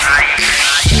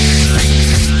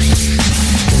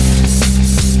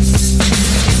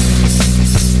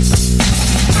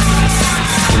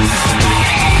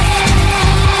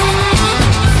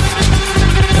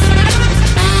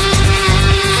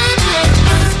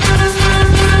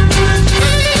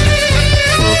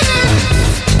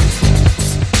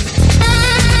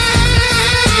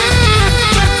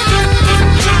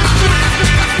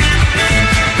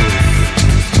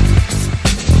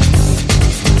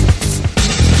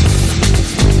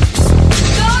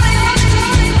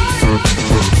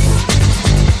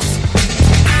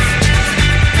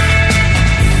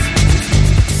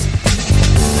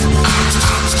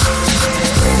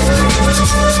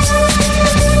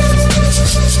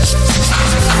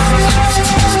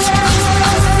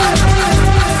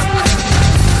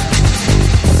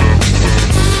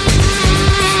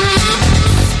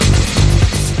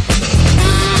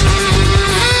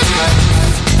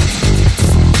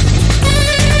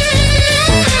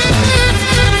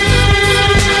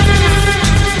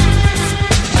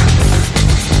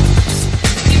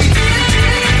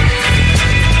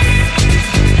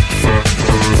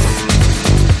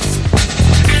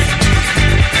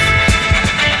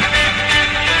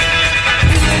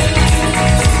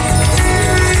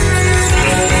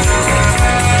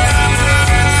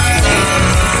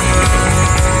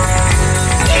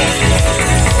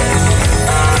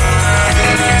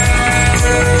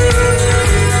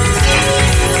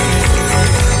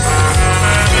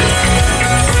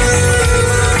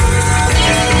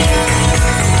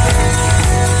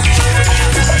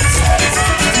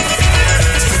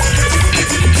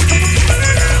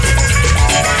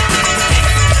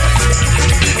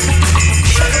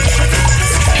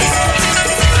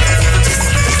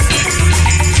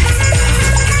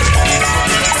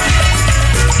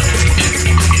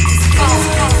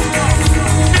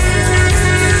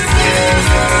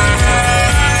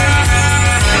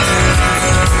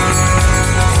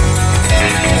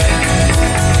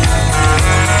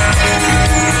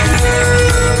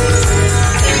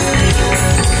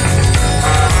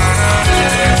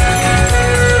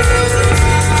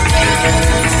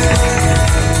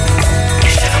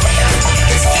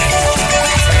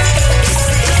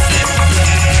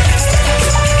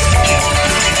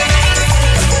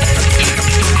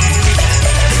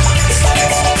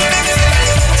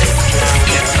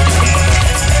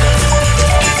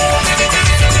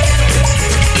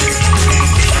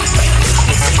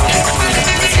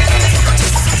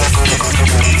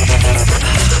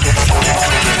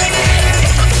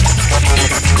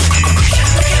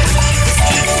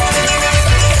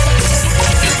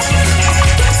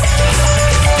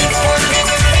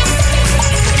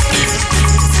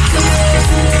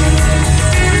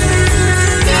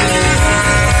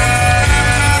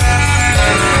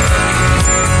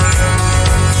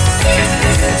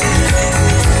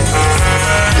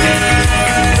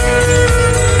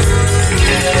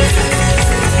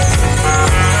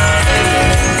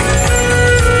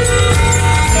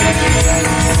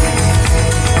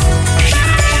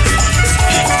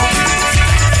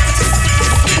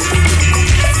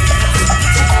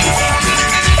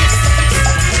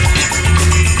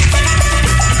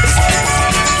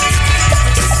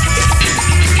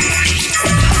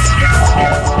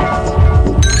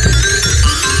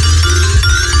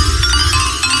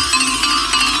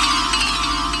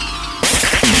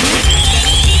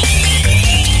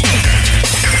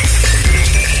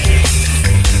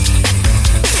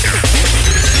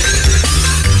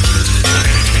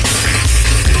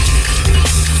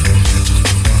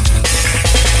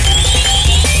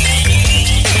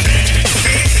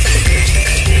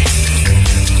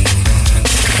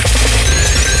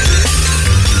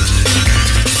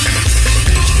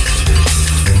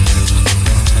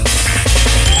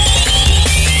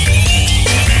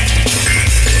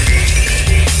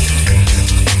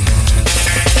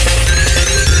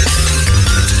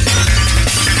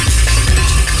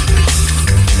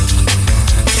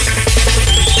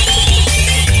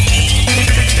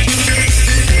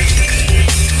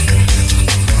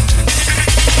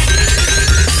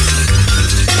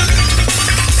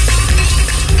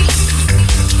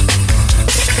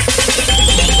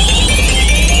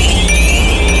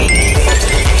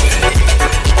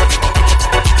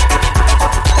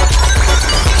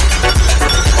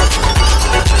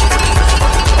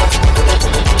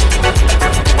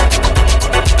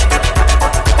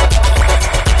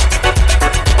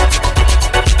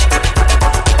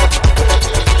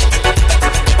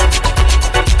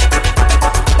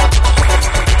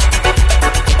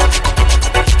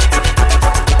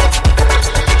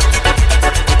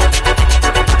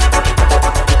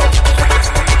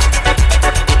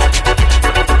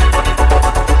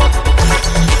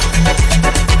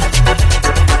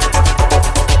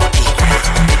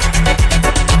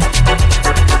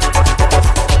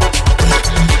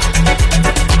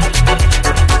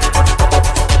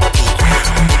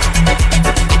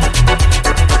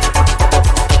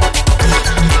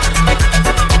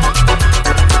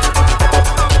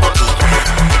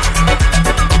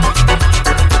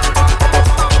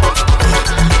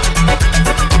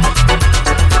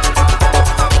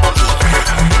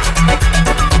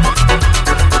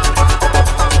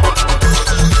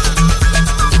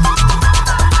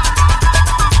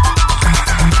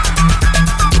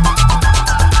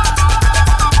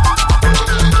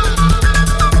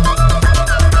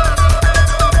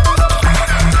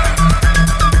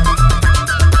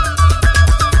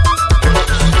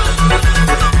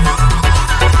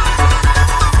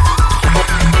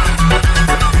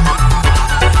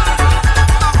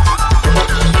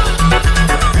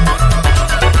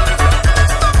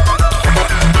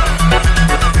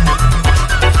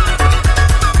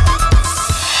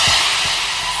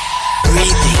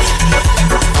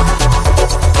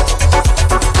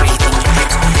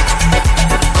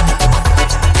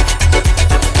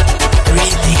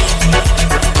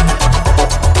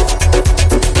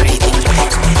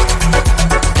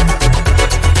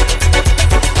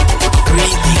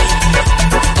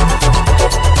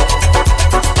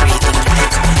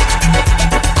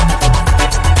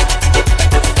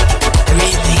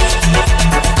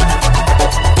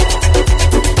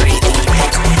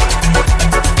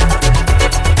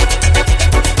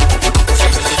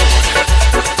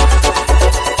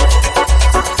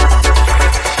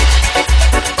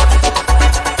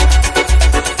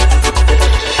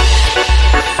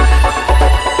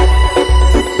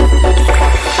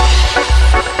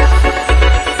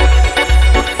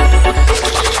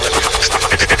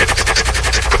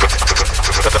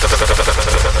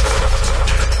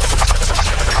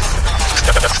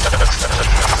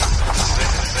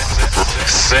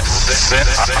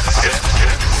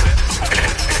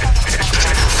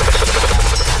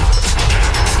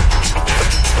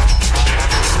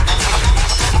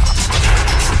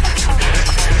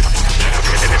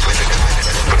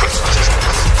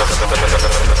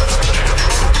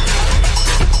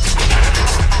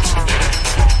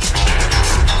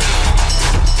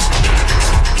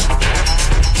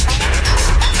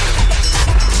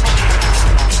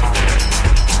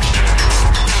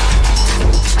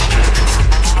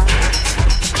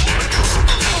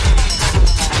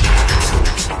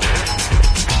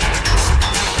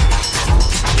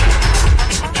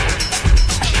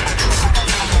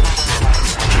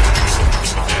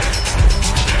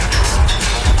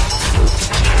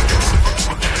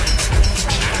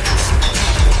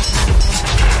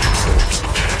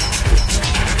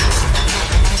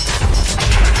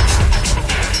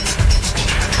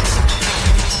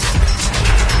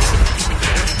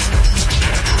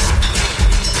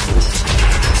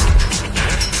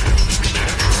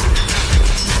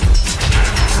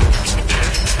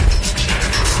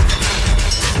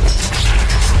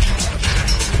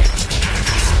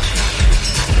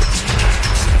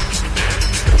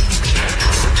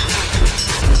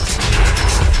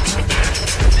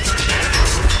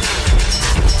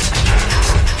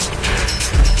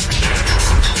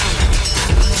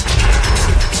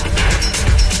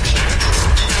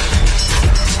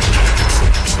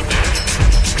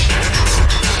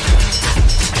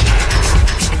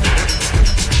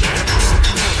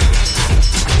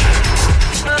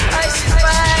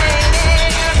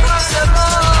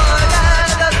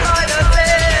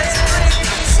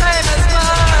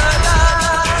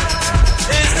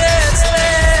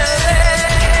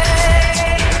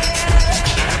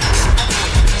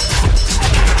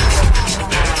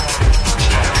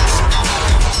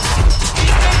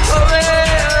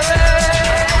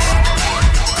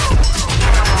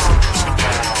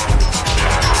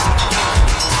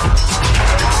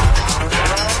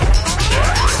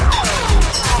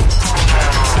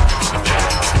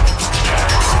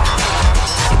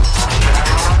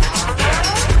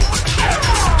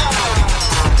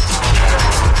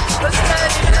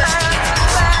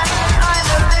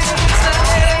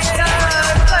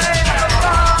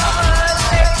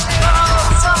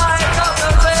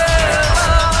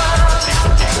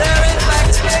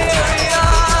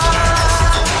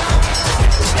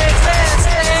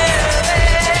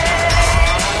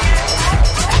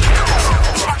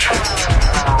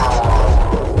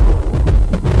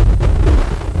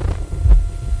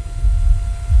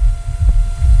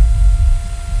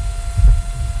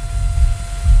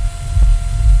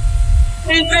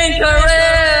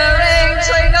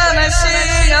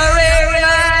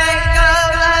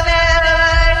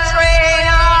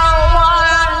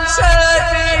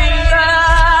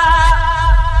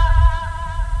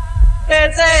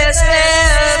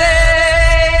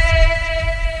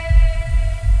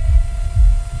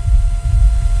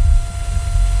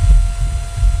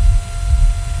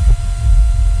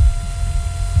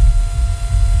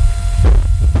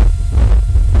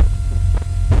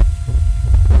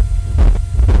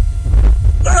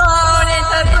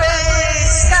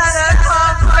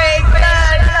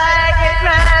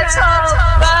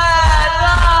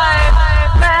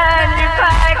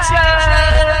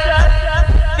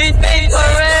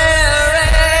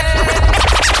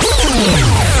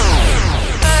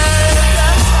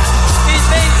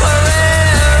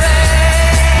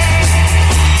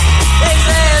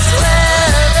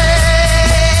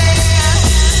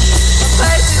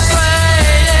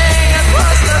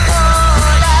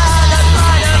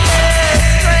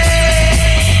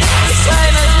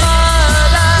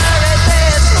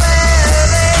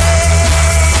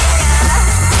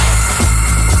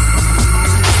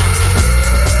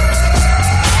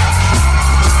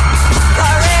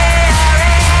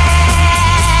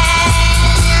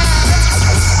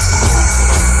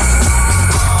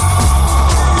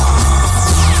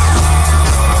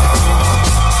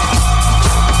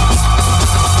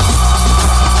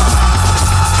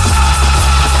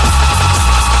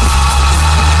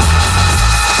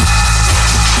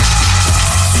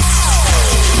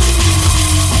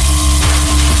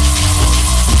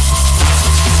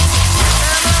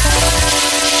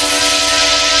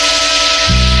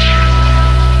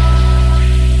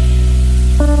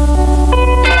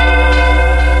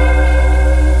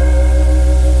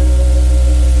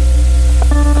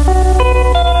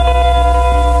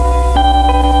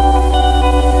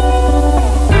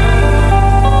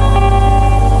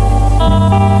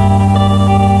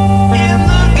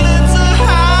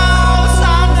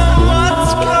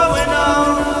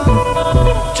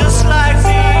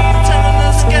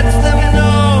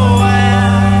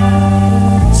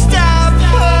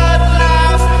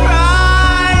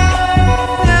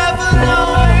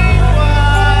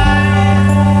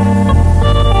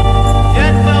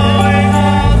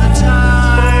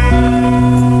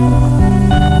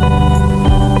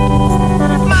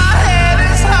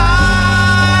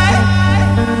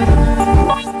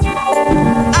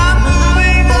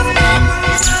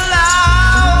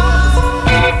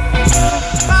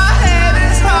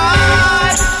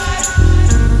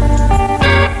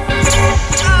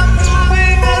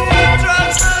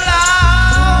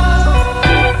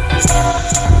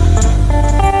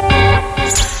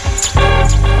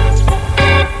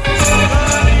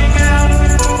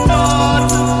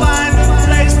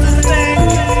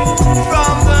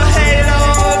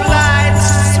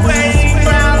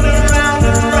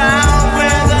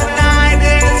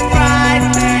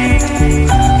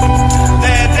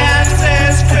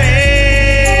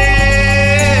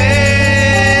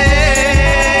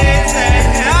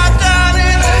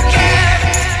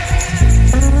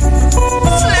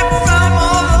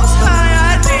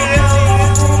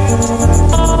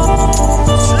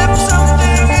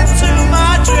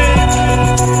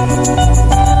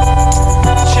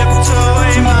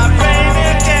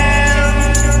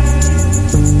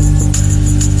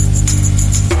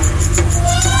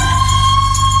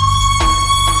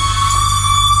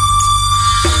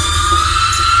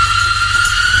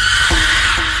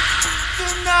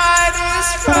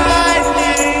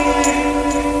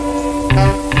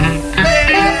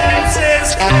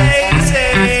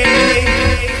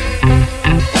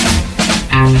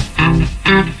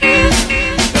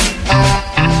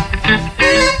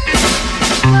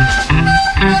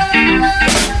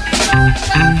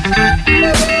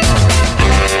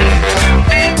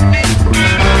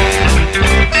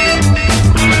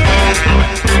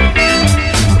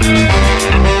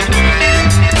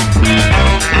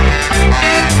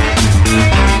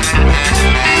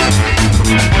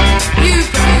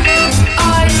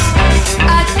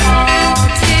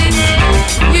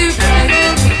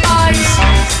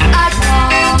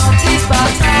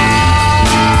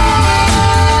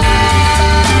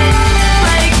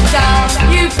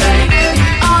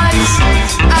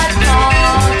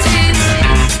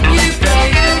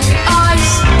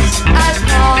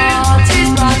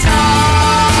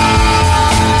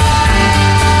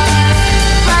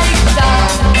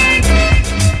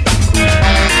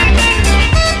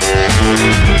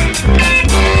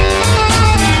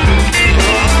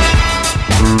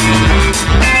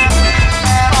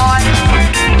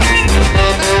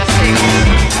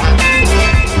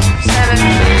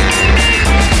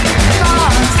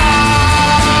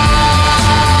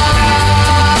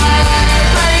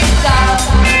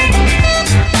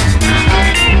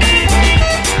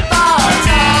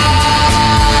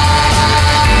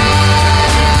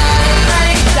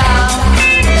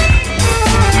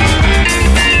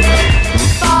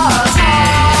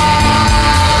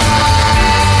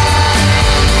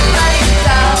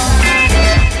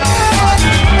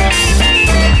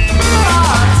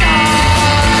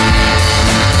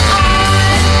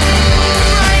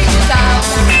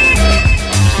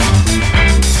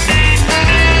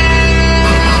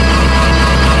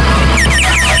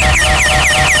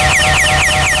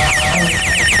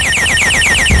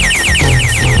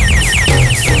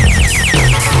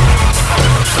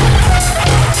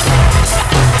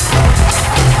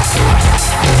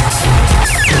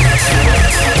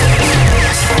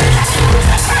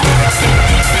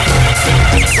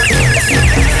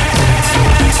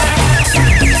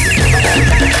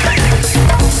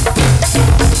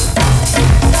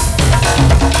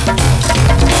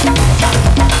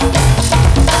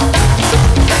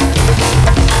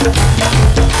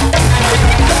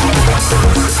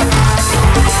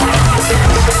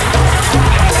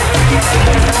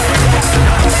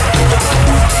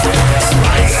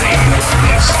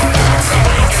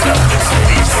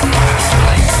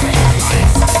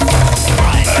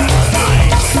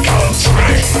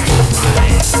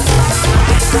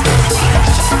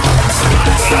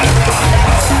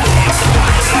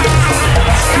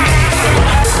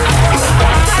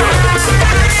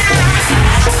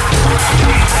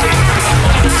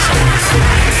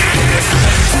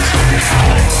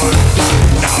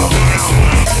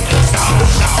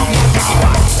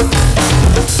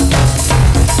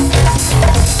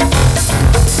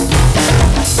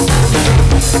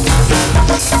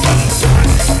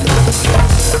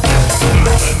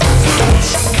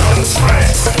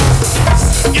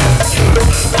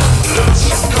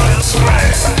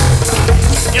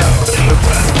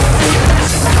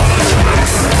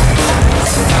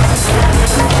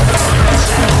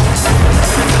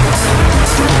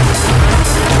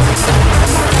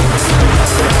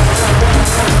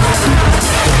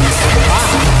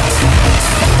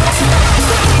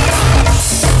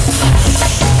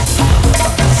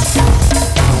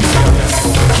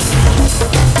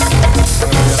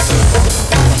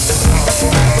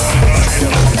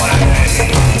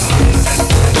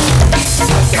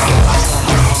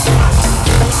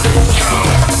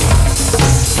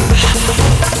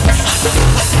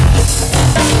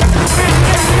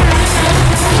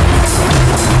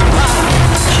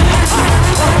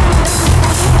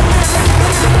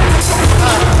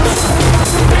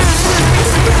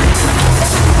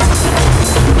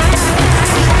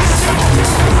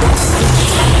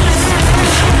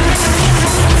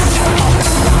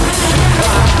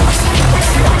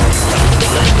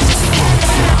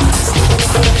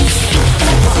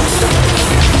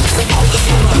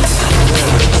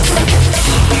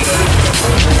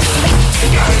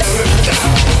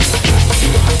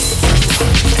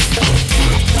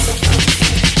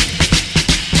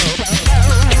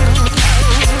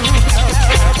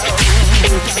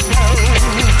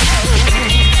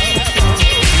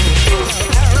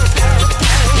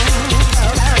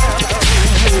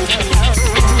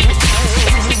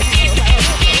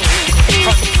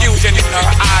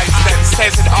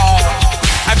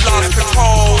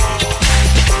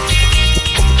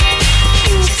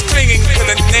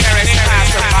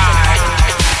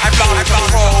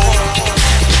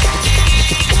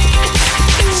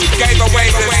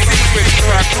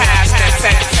past and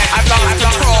said, I've lost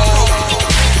control.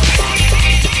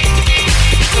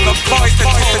 To the voice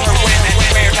that told her when and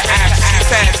where to act, she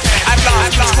said, I've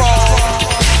lost control.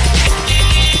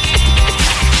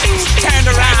 She turned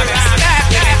around and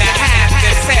stabbed him in the hand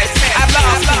and said, I've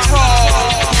lost control.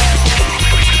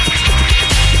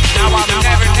 Now I'll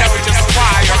never know just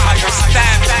why or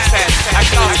understand, she said,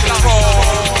 I've lost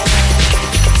control.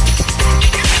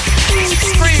 She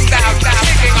screamed out,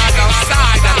 kicking on the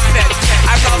side and said,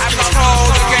 I've lost control.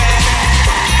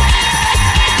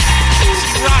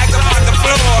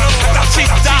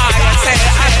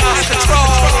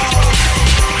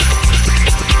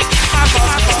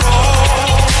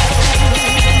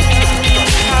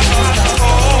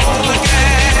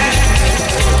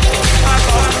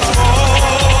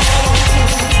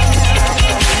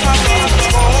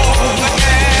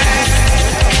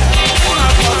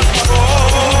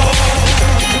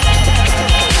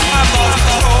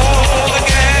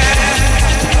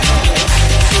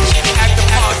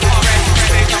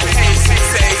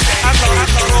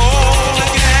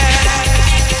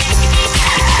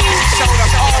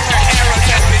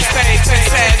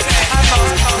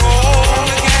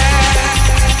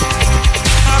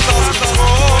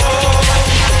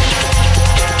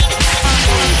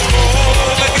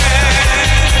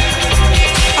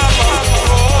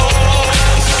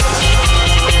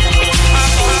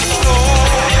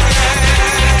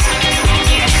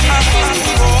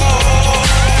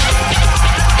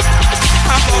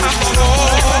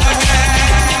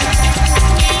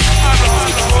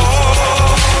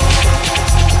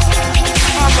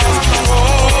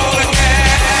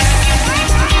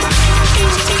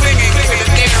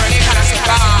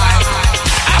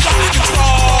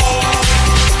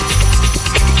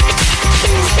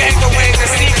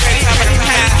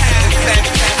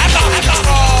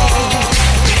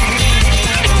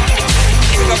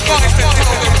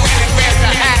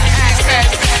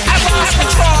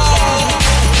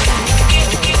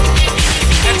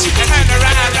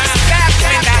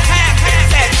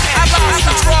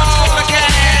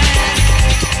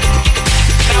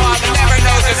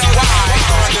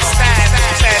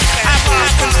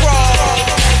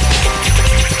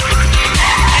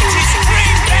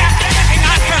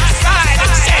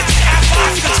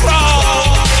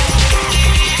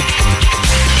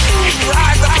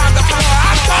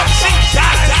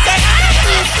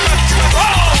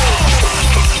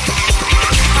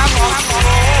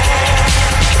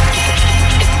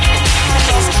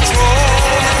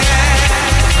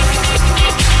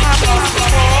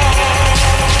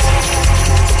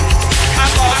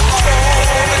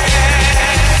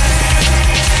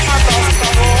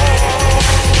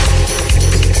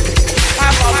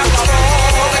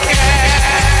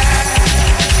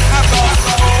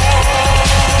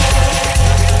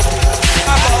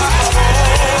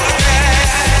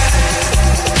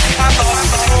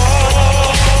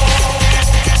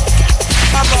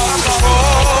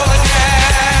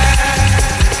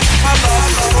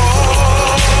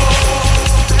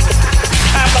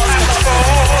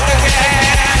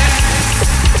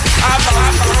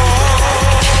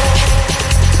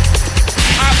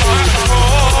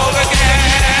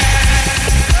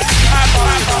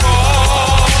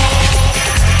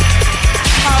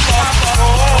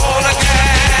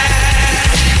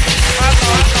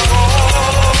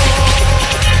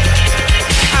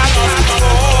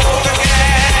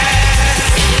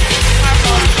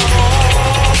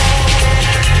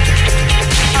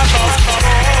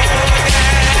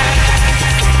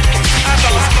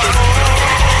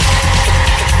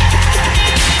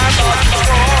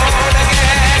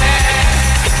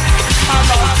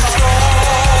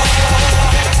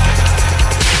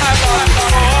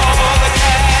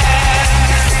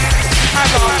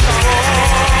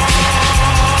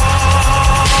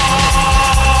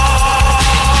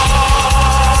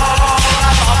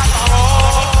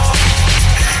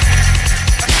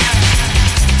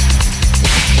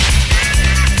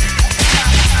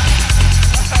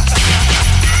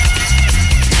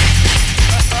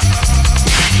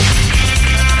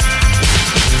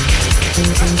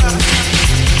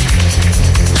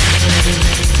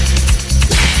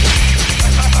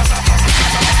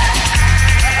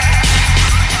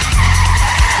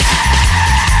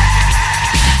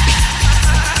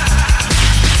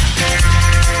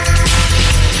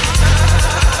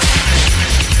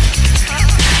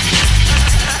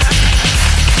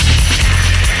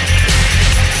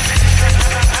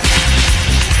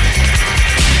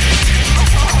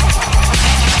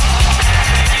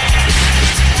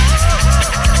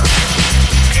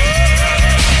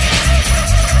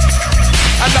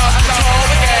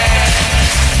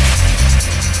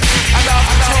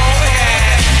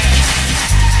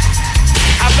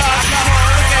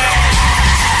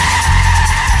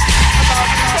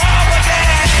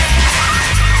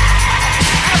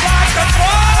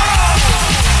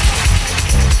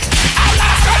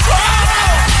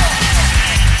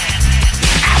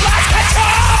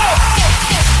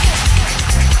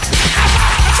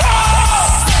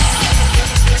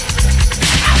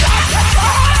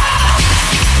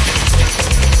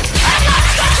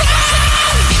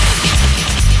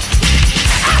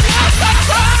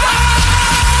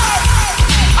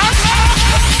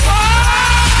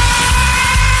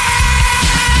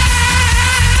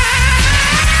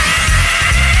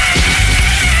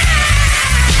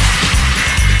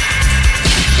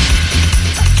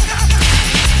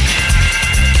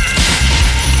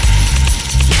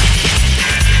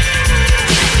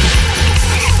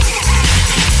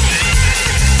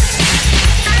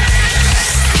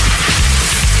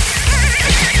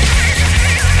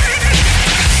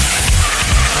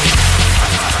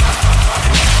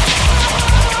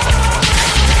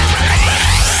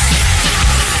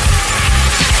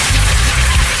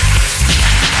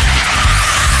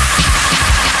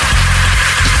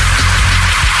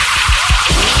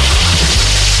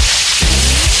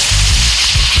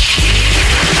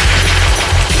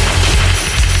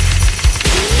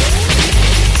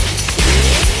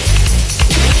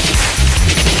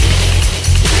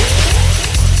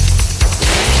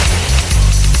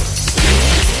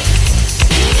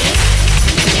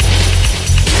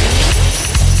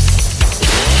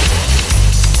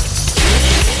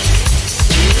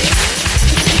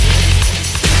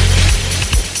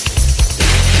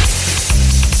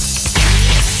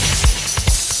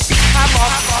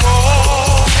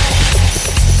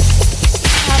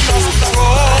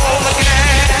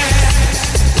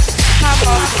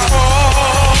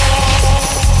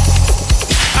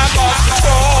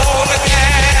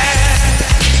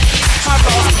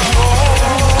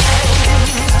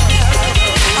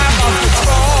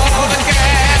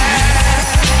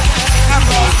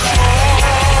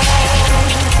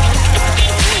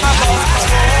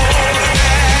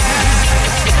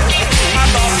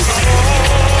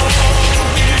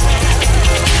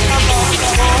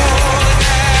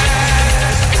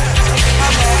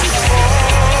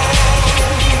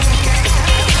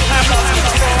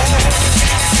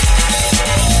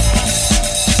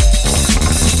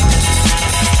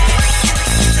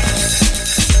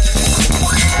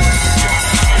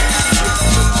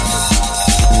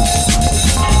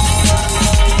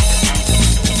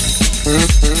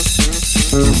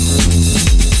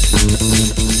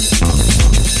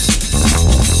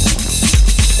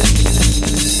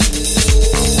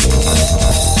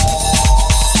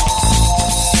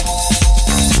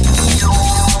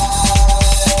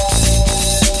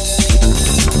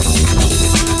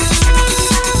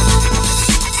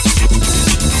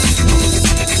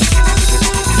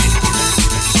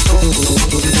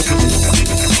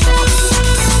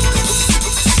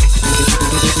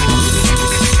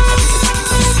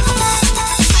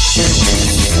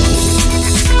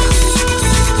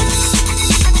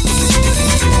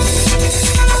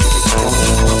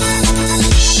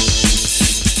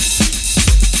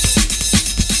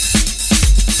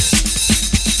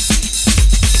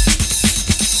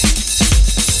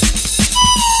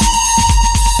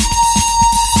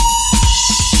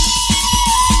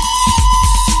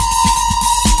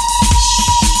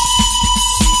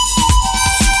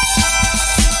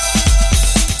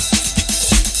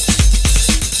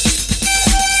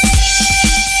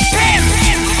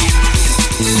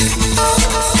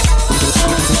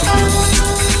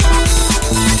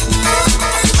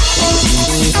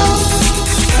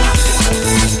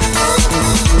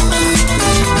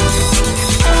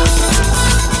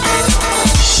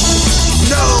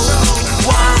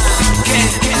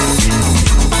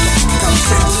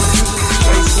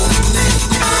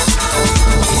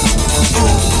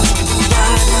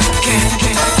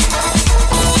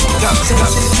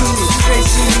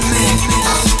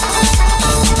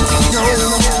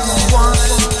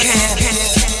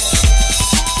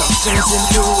 turns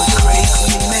into a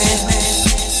crazy man.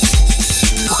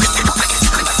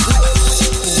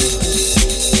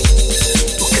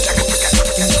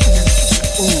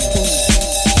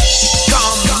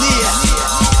 Come near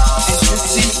and you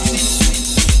see.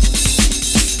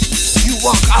 You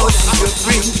walk out and you're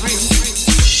free.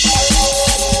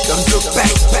 Don't look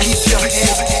back, keep your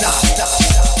head down.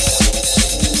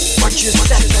 Watch your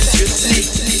step and you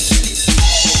see.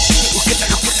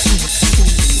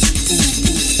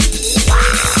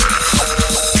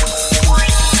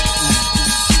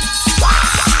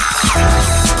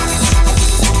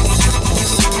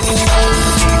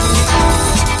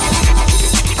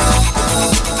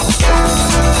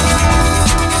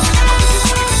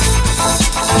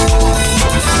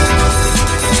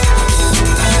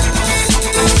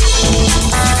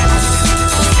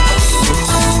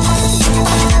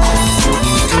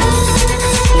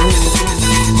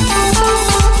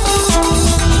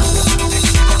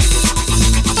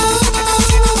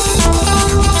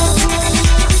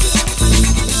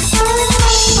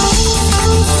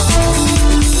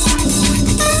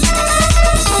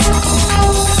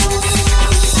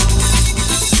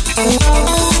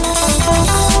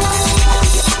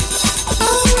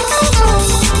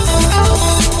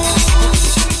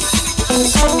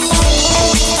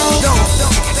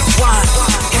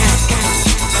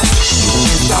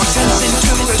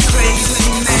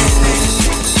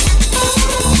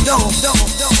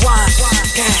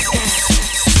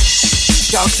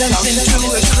 Turns into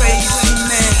a crazy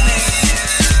man.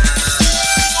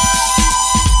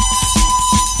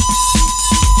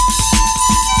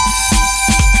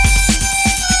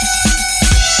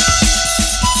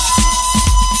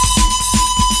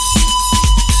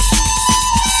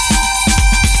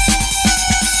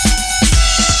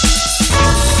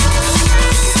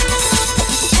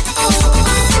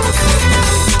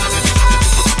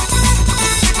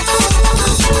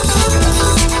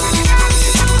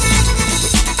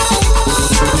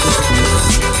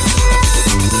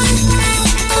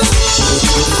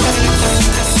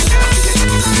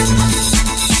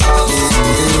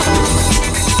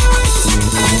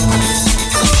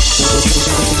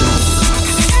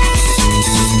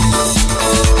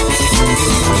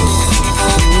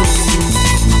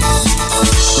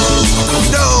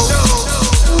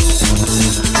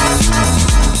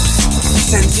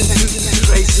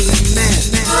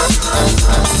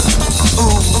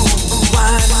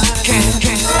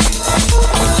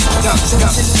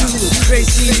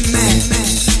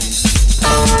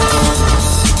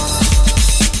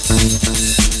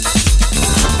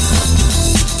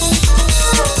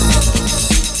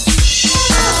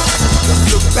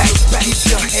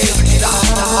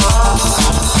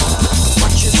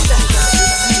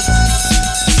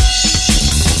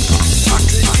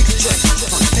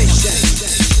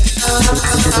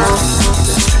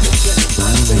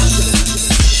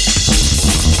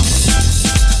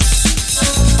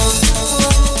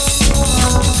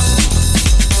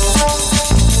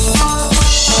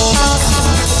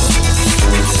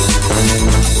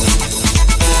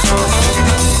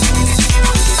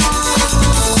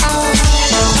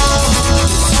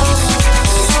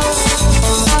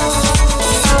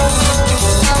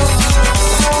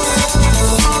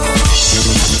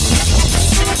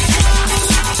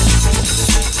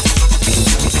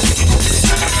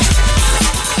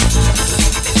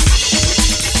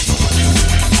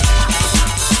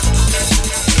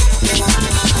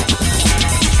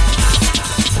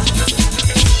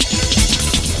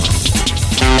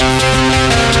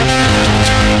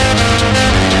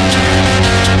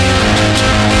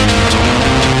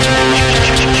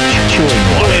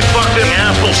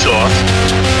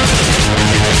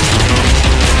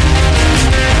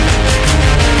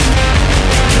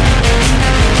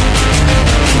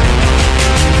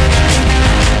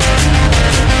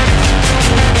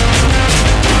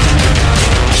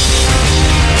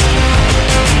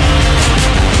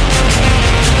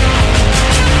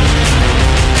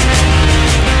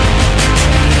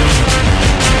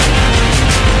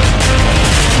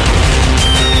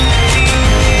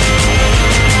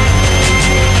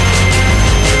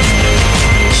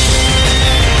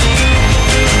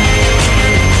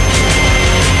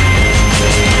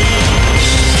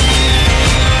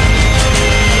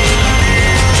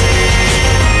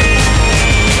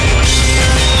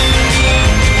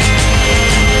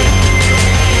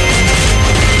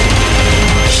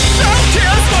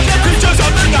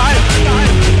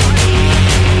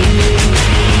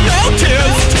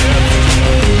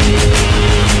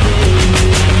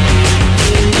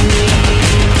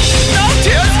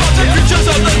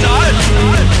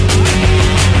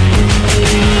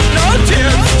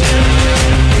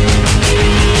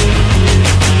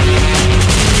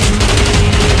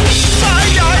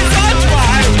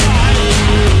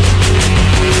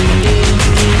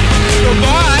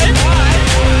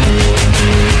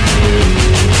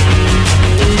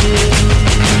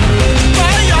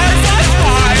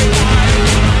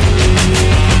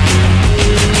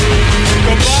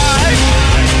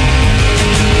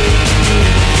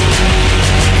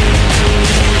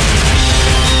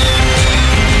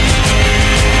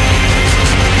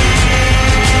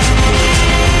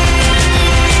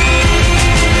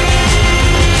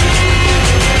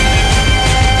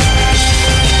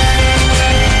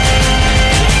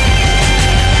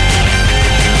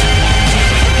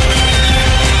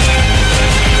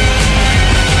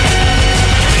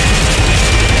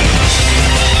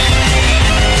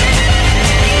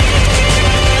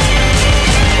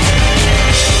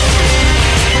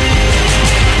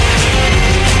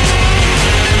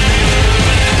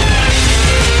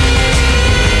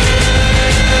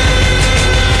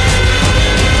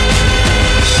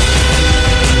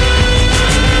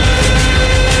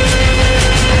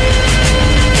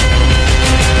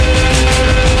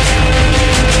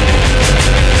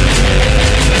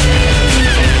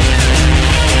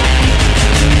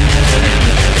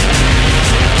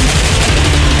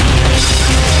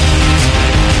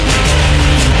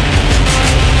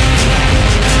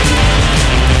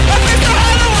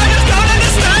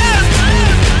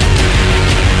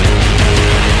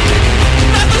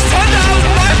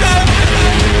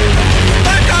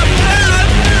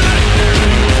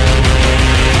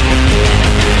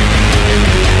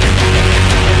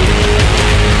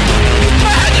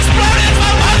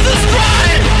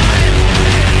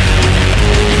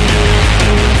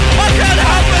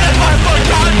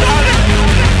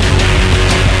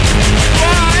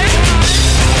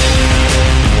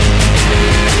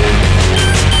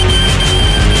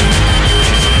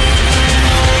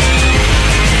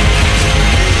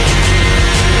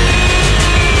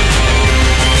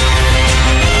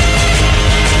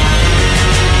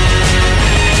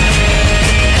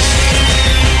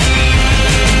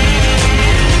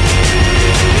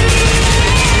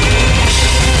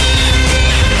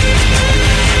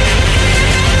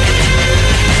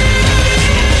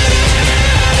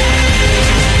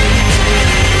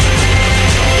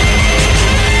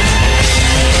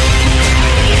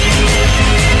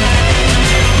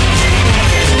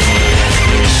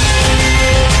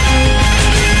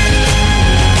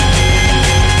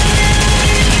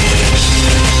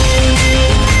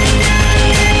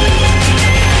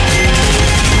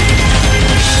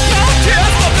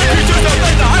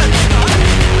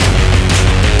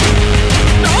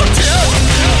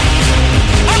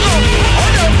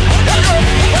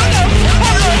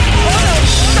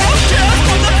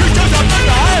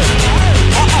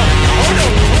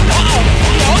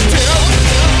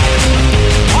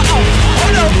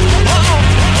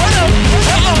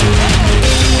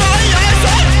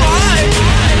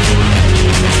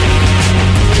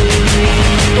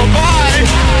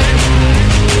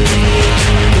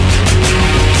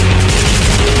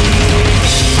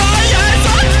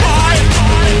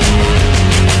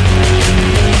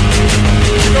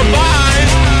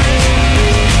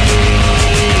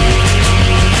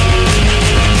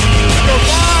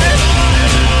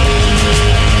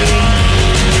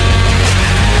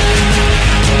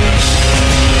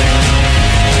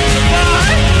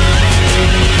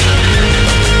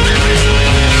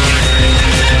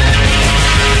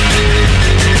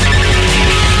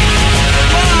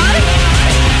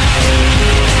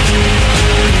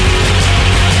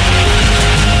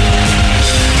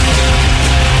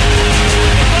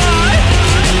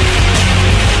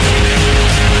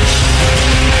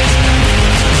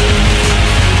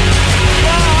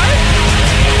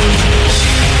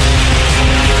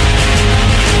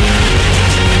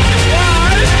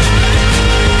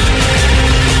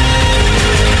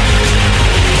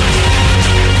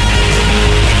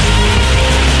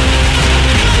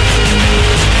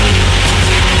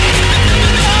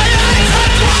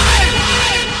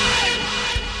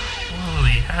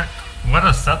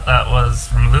 was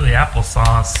from Louis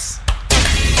Applesauce.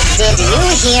 Did you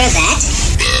hear that?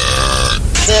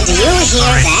 Did you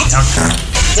hear that?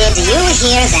 Did you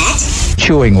hear that?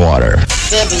 Chewing water.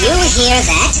 Did you hear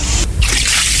that?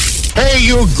 Hey,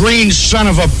 you green son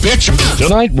of a bitch!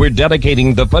 Tonight we're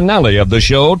dedicating the finale of the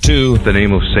show to the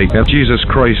name of Satan, Jesus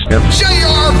Christ.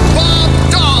 J.R.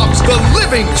 Bob Dobbs, the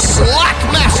living slack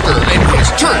master, and his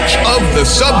Church of the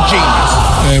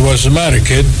Subgenius. Hey, what's the matter,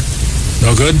 kid?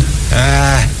 No good?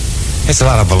 It's a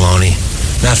lot of baloney.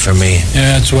 Not for me.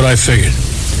 Yeah, that's what I figured.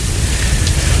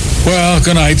 Well,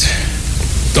 good night.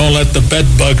 Don't let the bed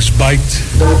bugs bite.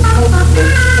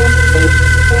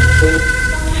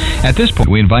 At this point,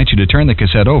 we invite you to turn the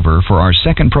cassette over for our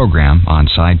second program on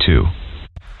side 2.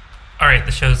 Alright,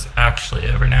 the show's actually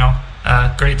over now.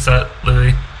 Great set,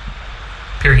 Louis.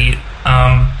 Pure heat.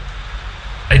 I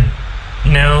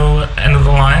know end of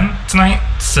the line tonight,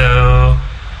 so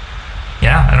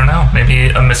yeah, I don't know. Maybe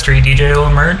a mystery DJ will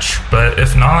emerge, but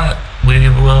if not, we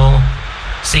will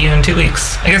see you in 2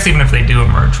 weeks. I guess even if they do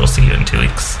emerge, we'll see you in 2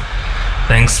 weeks.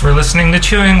 Thanks for listening to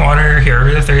Chewing Water here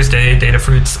every Thursday,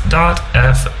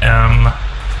 datafruits.fm.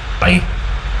 Bye.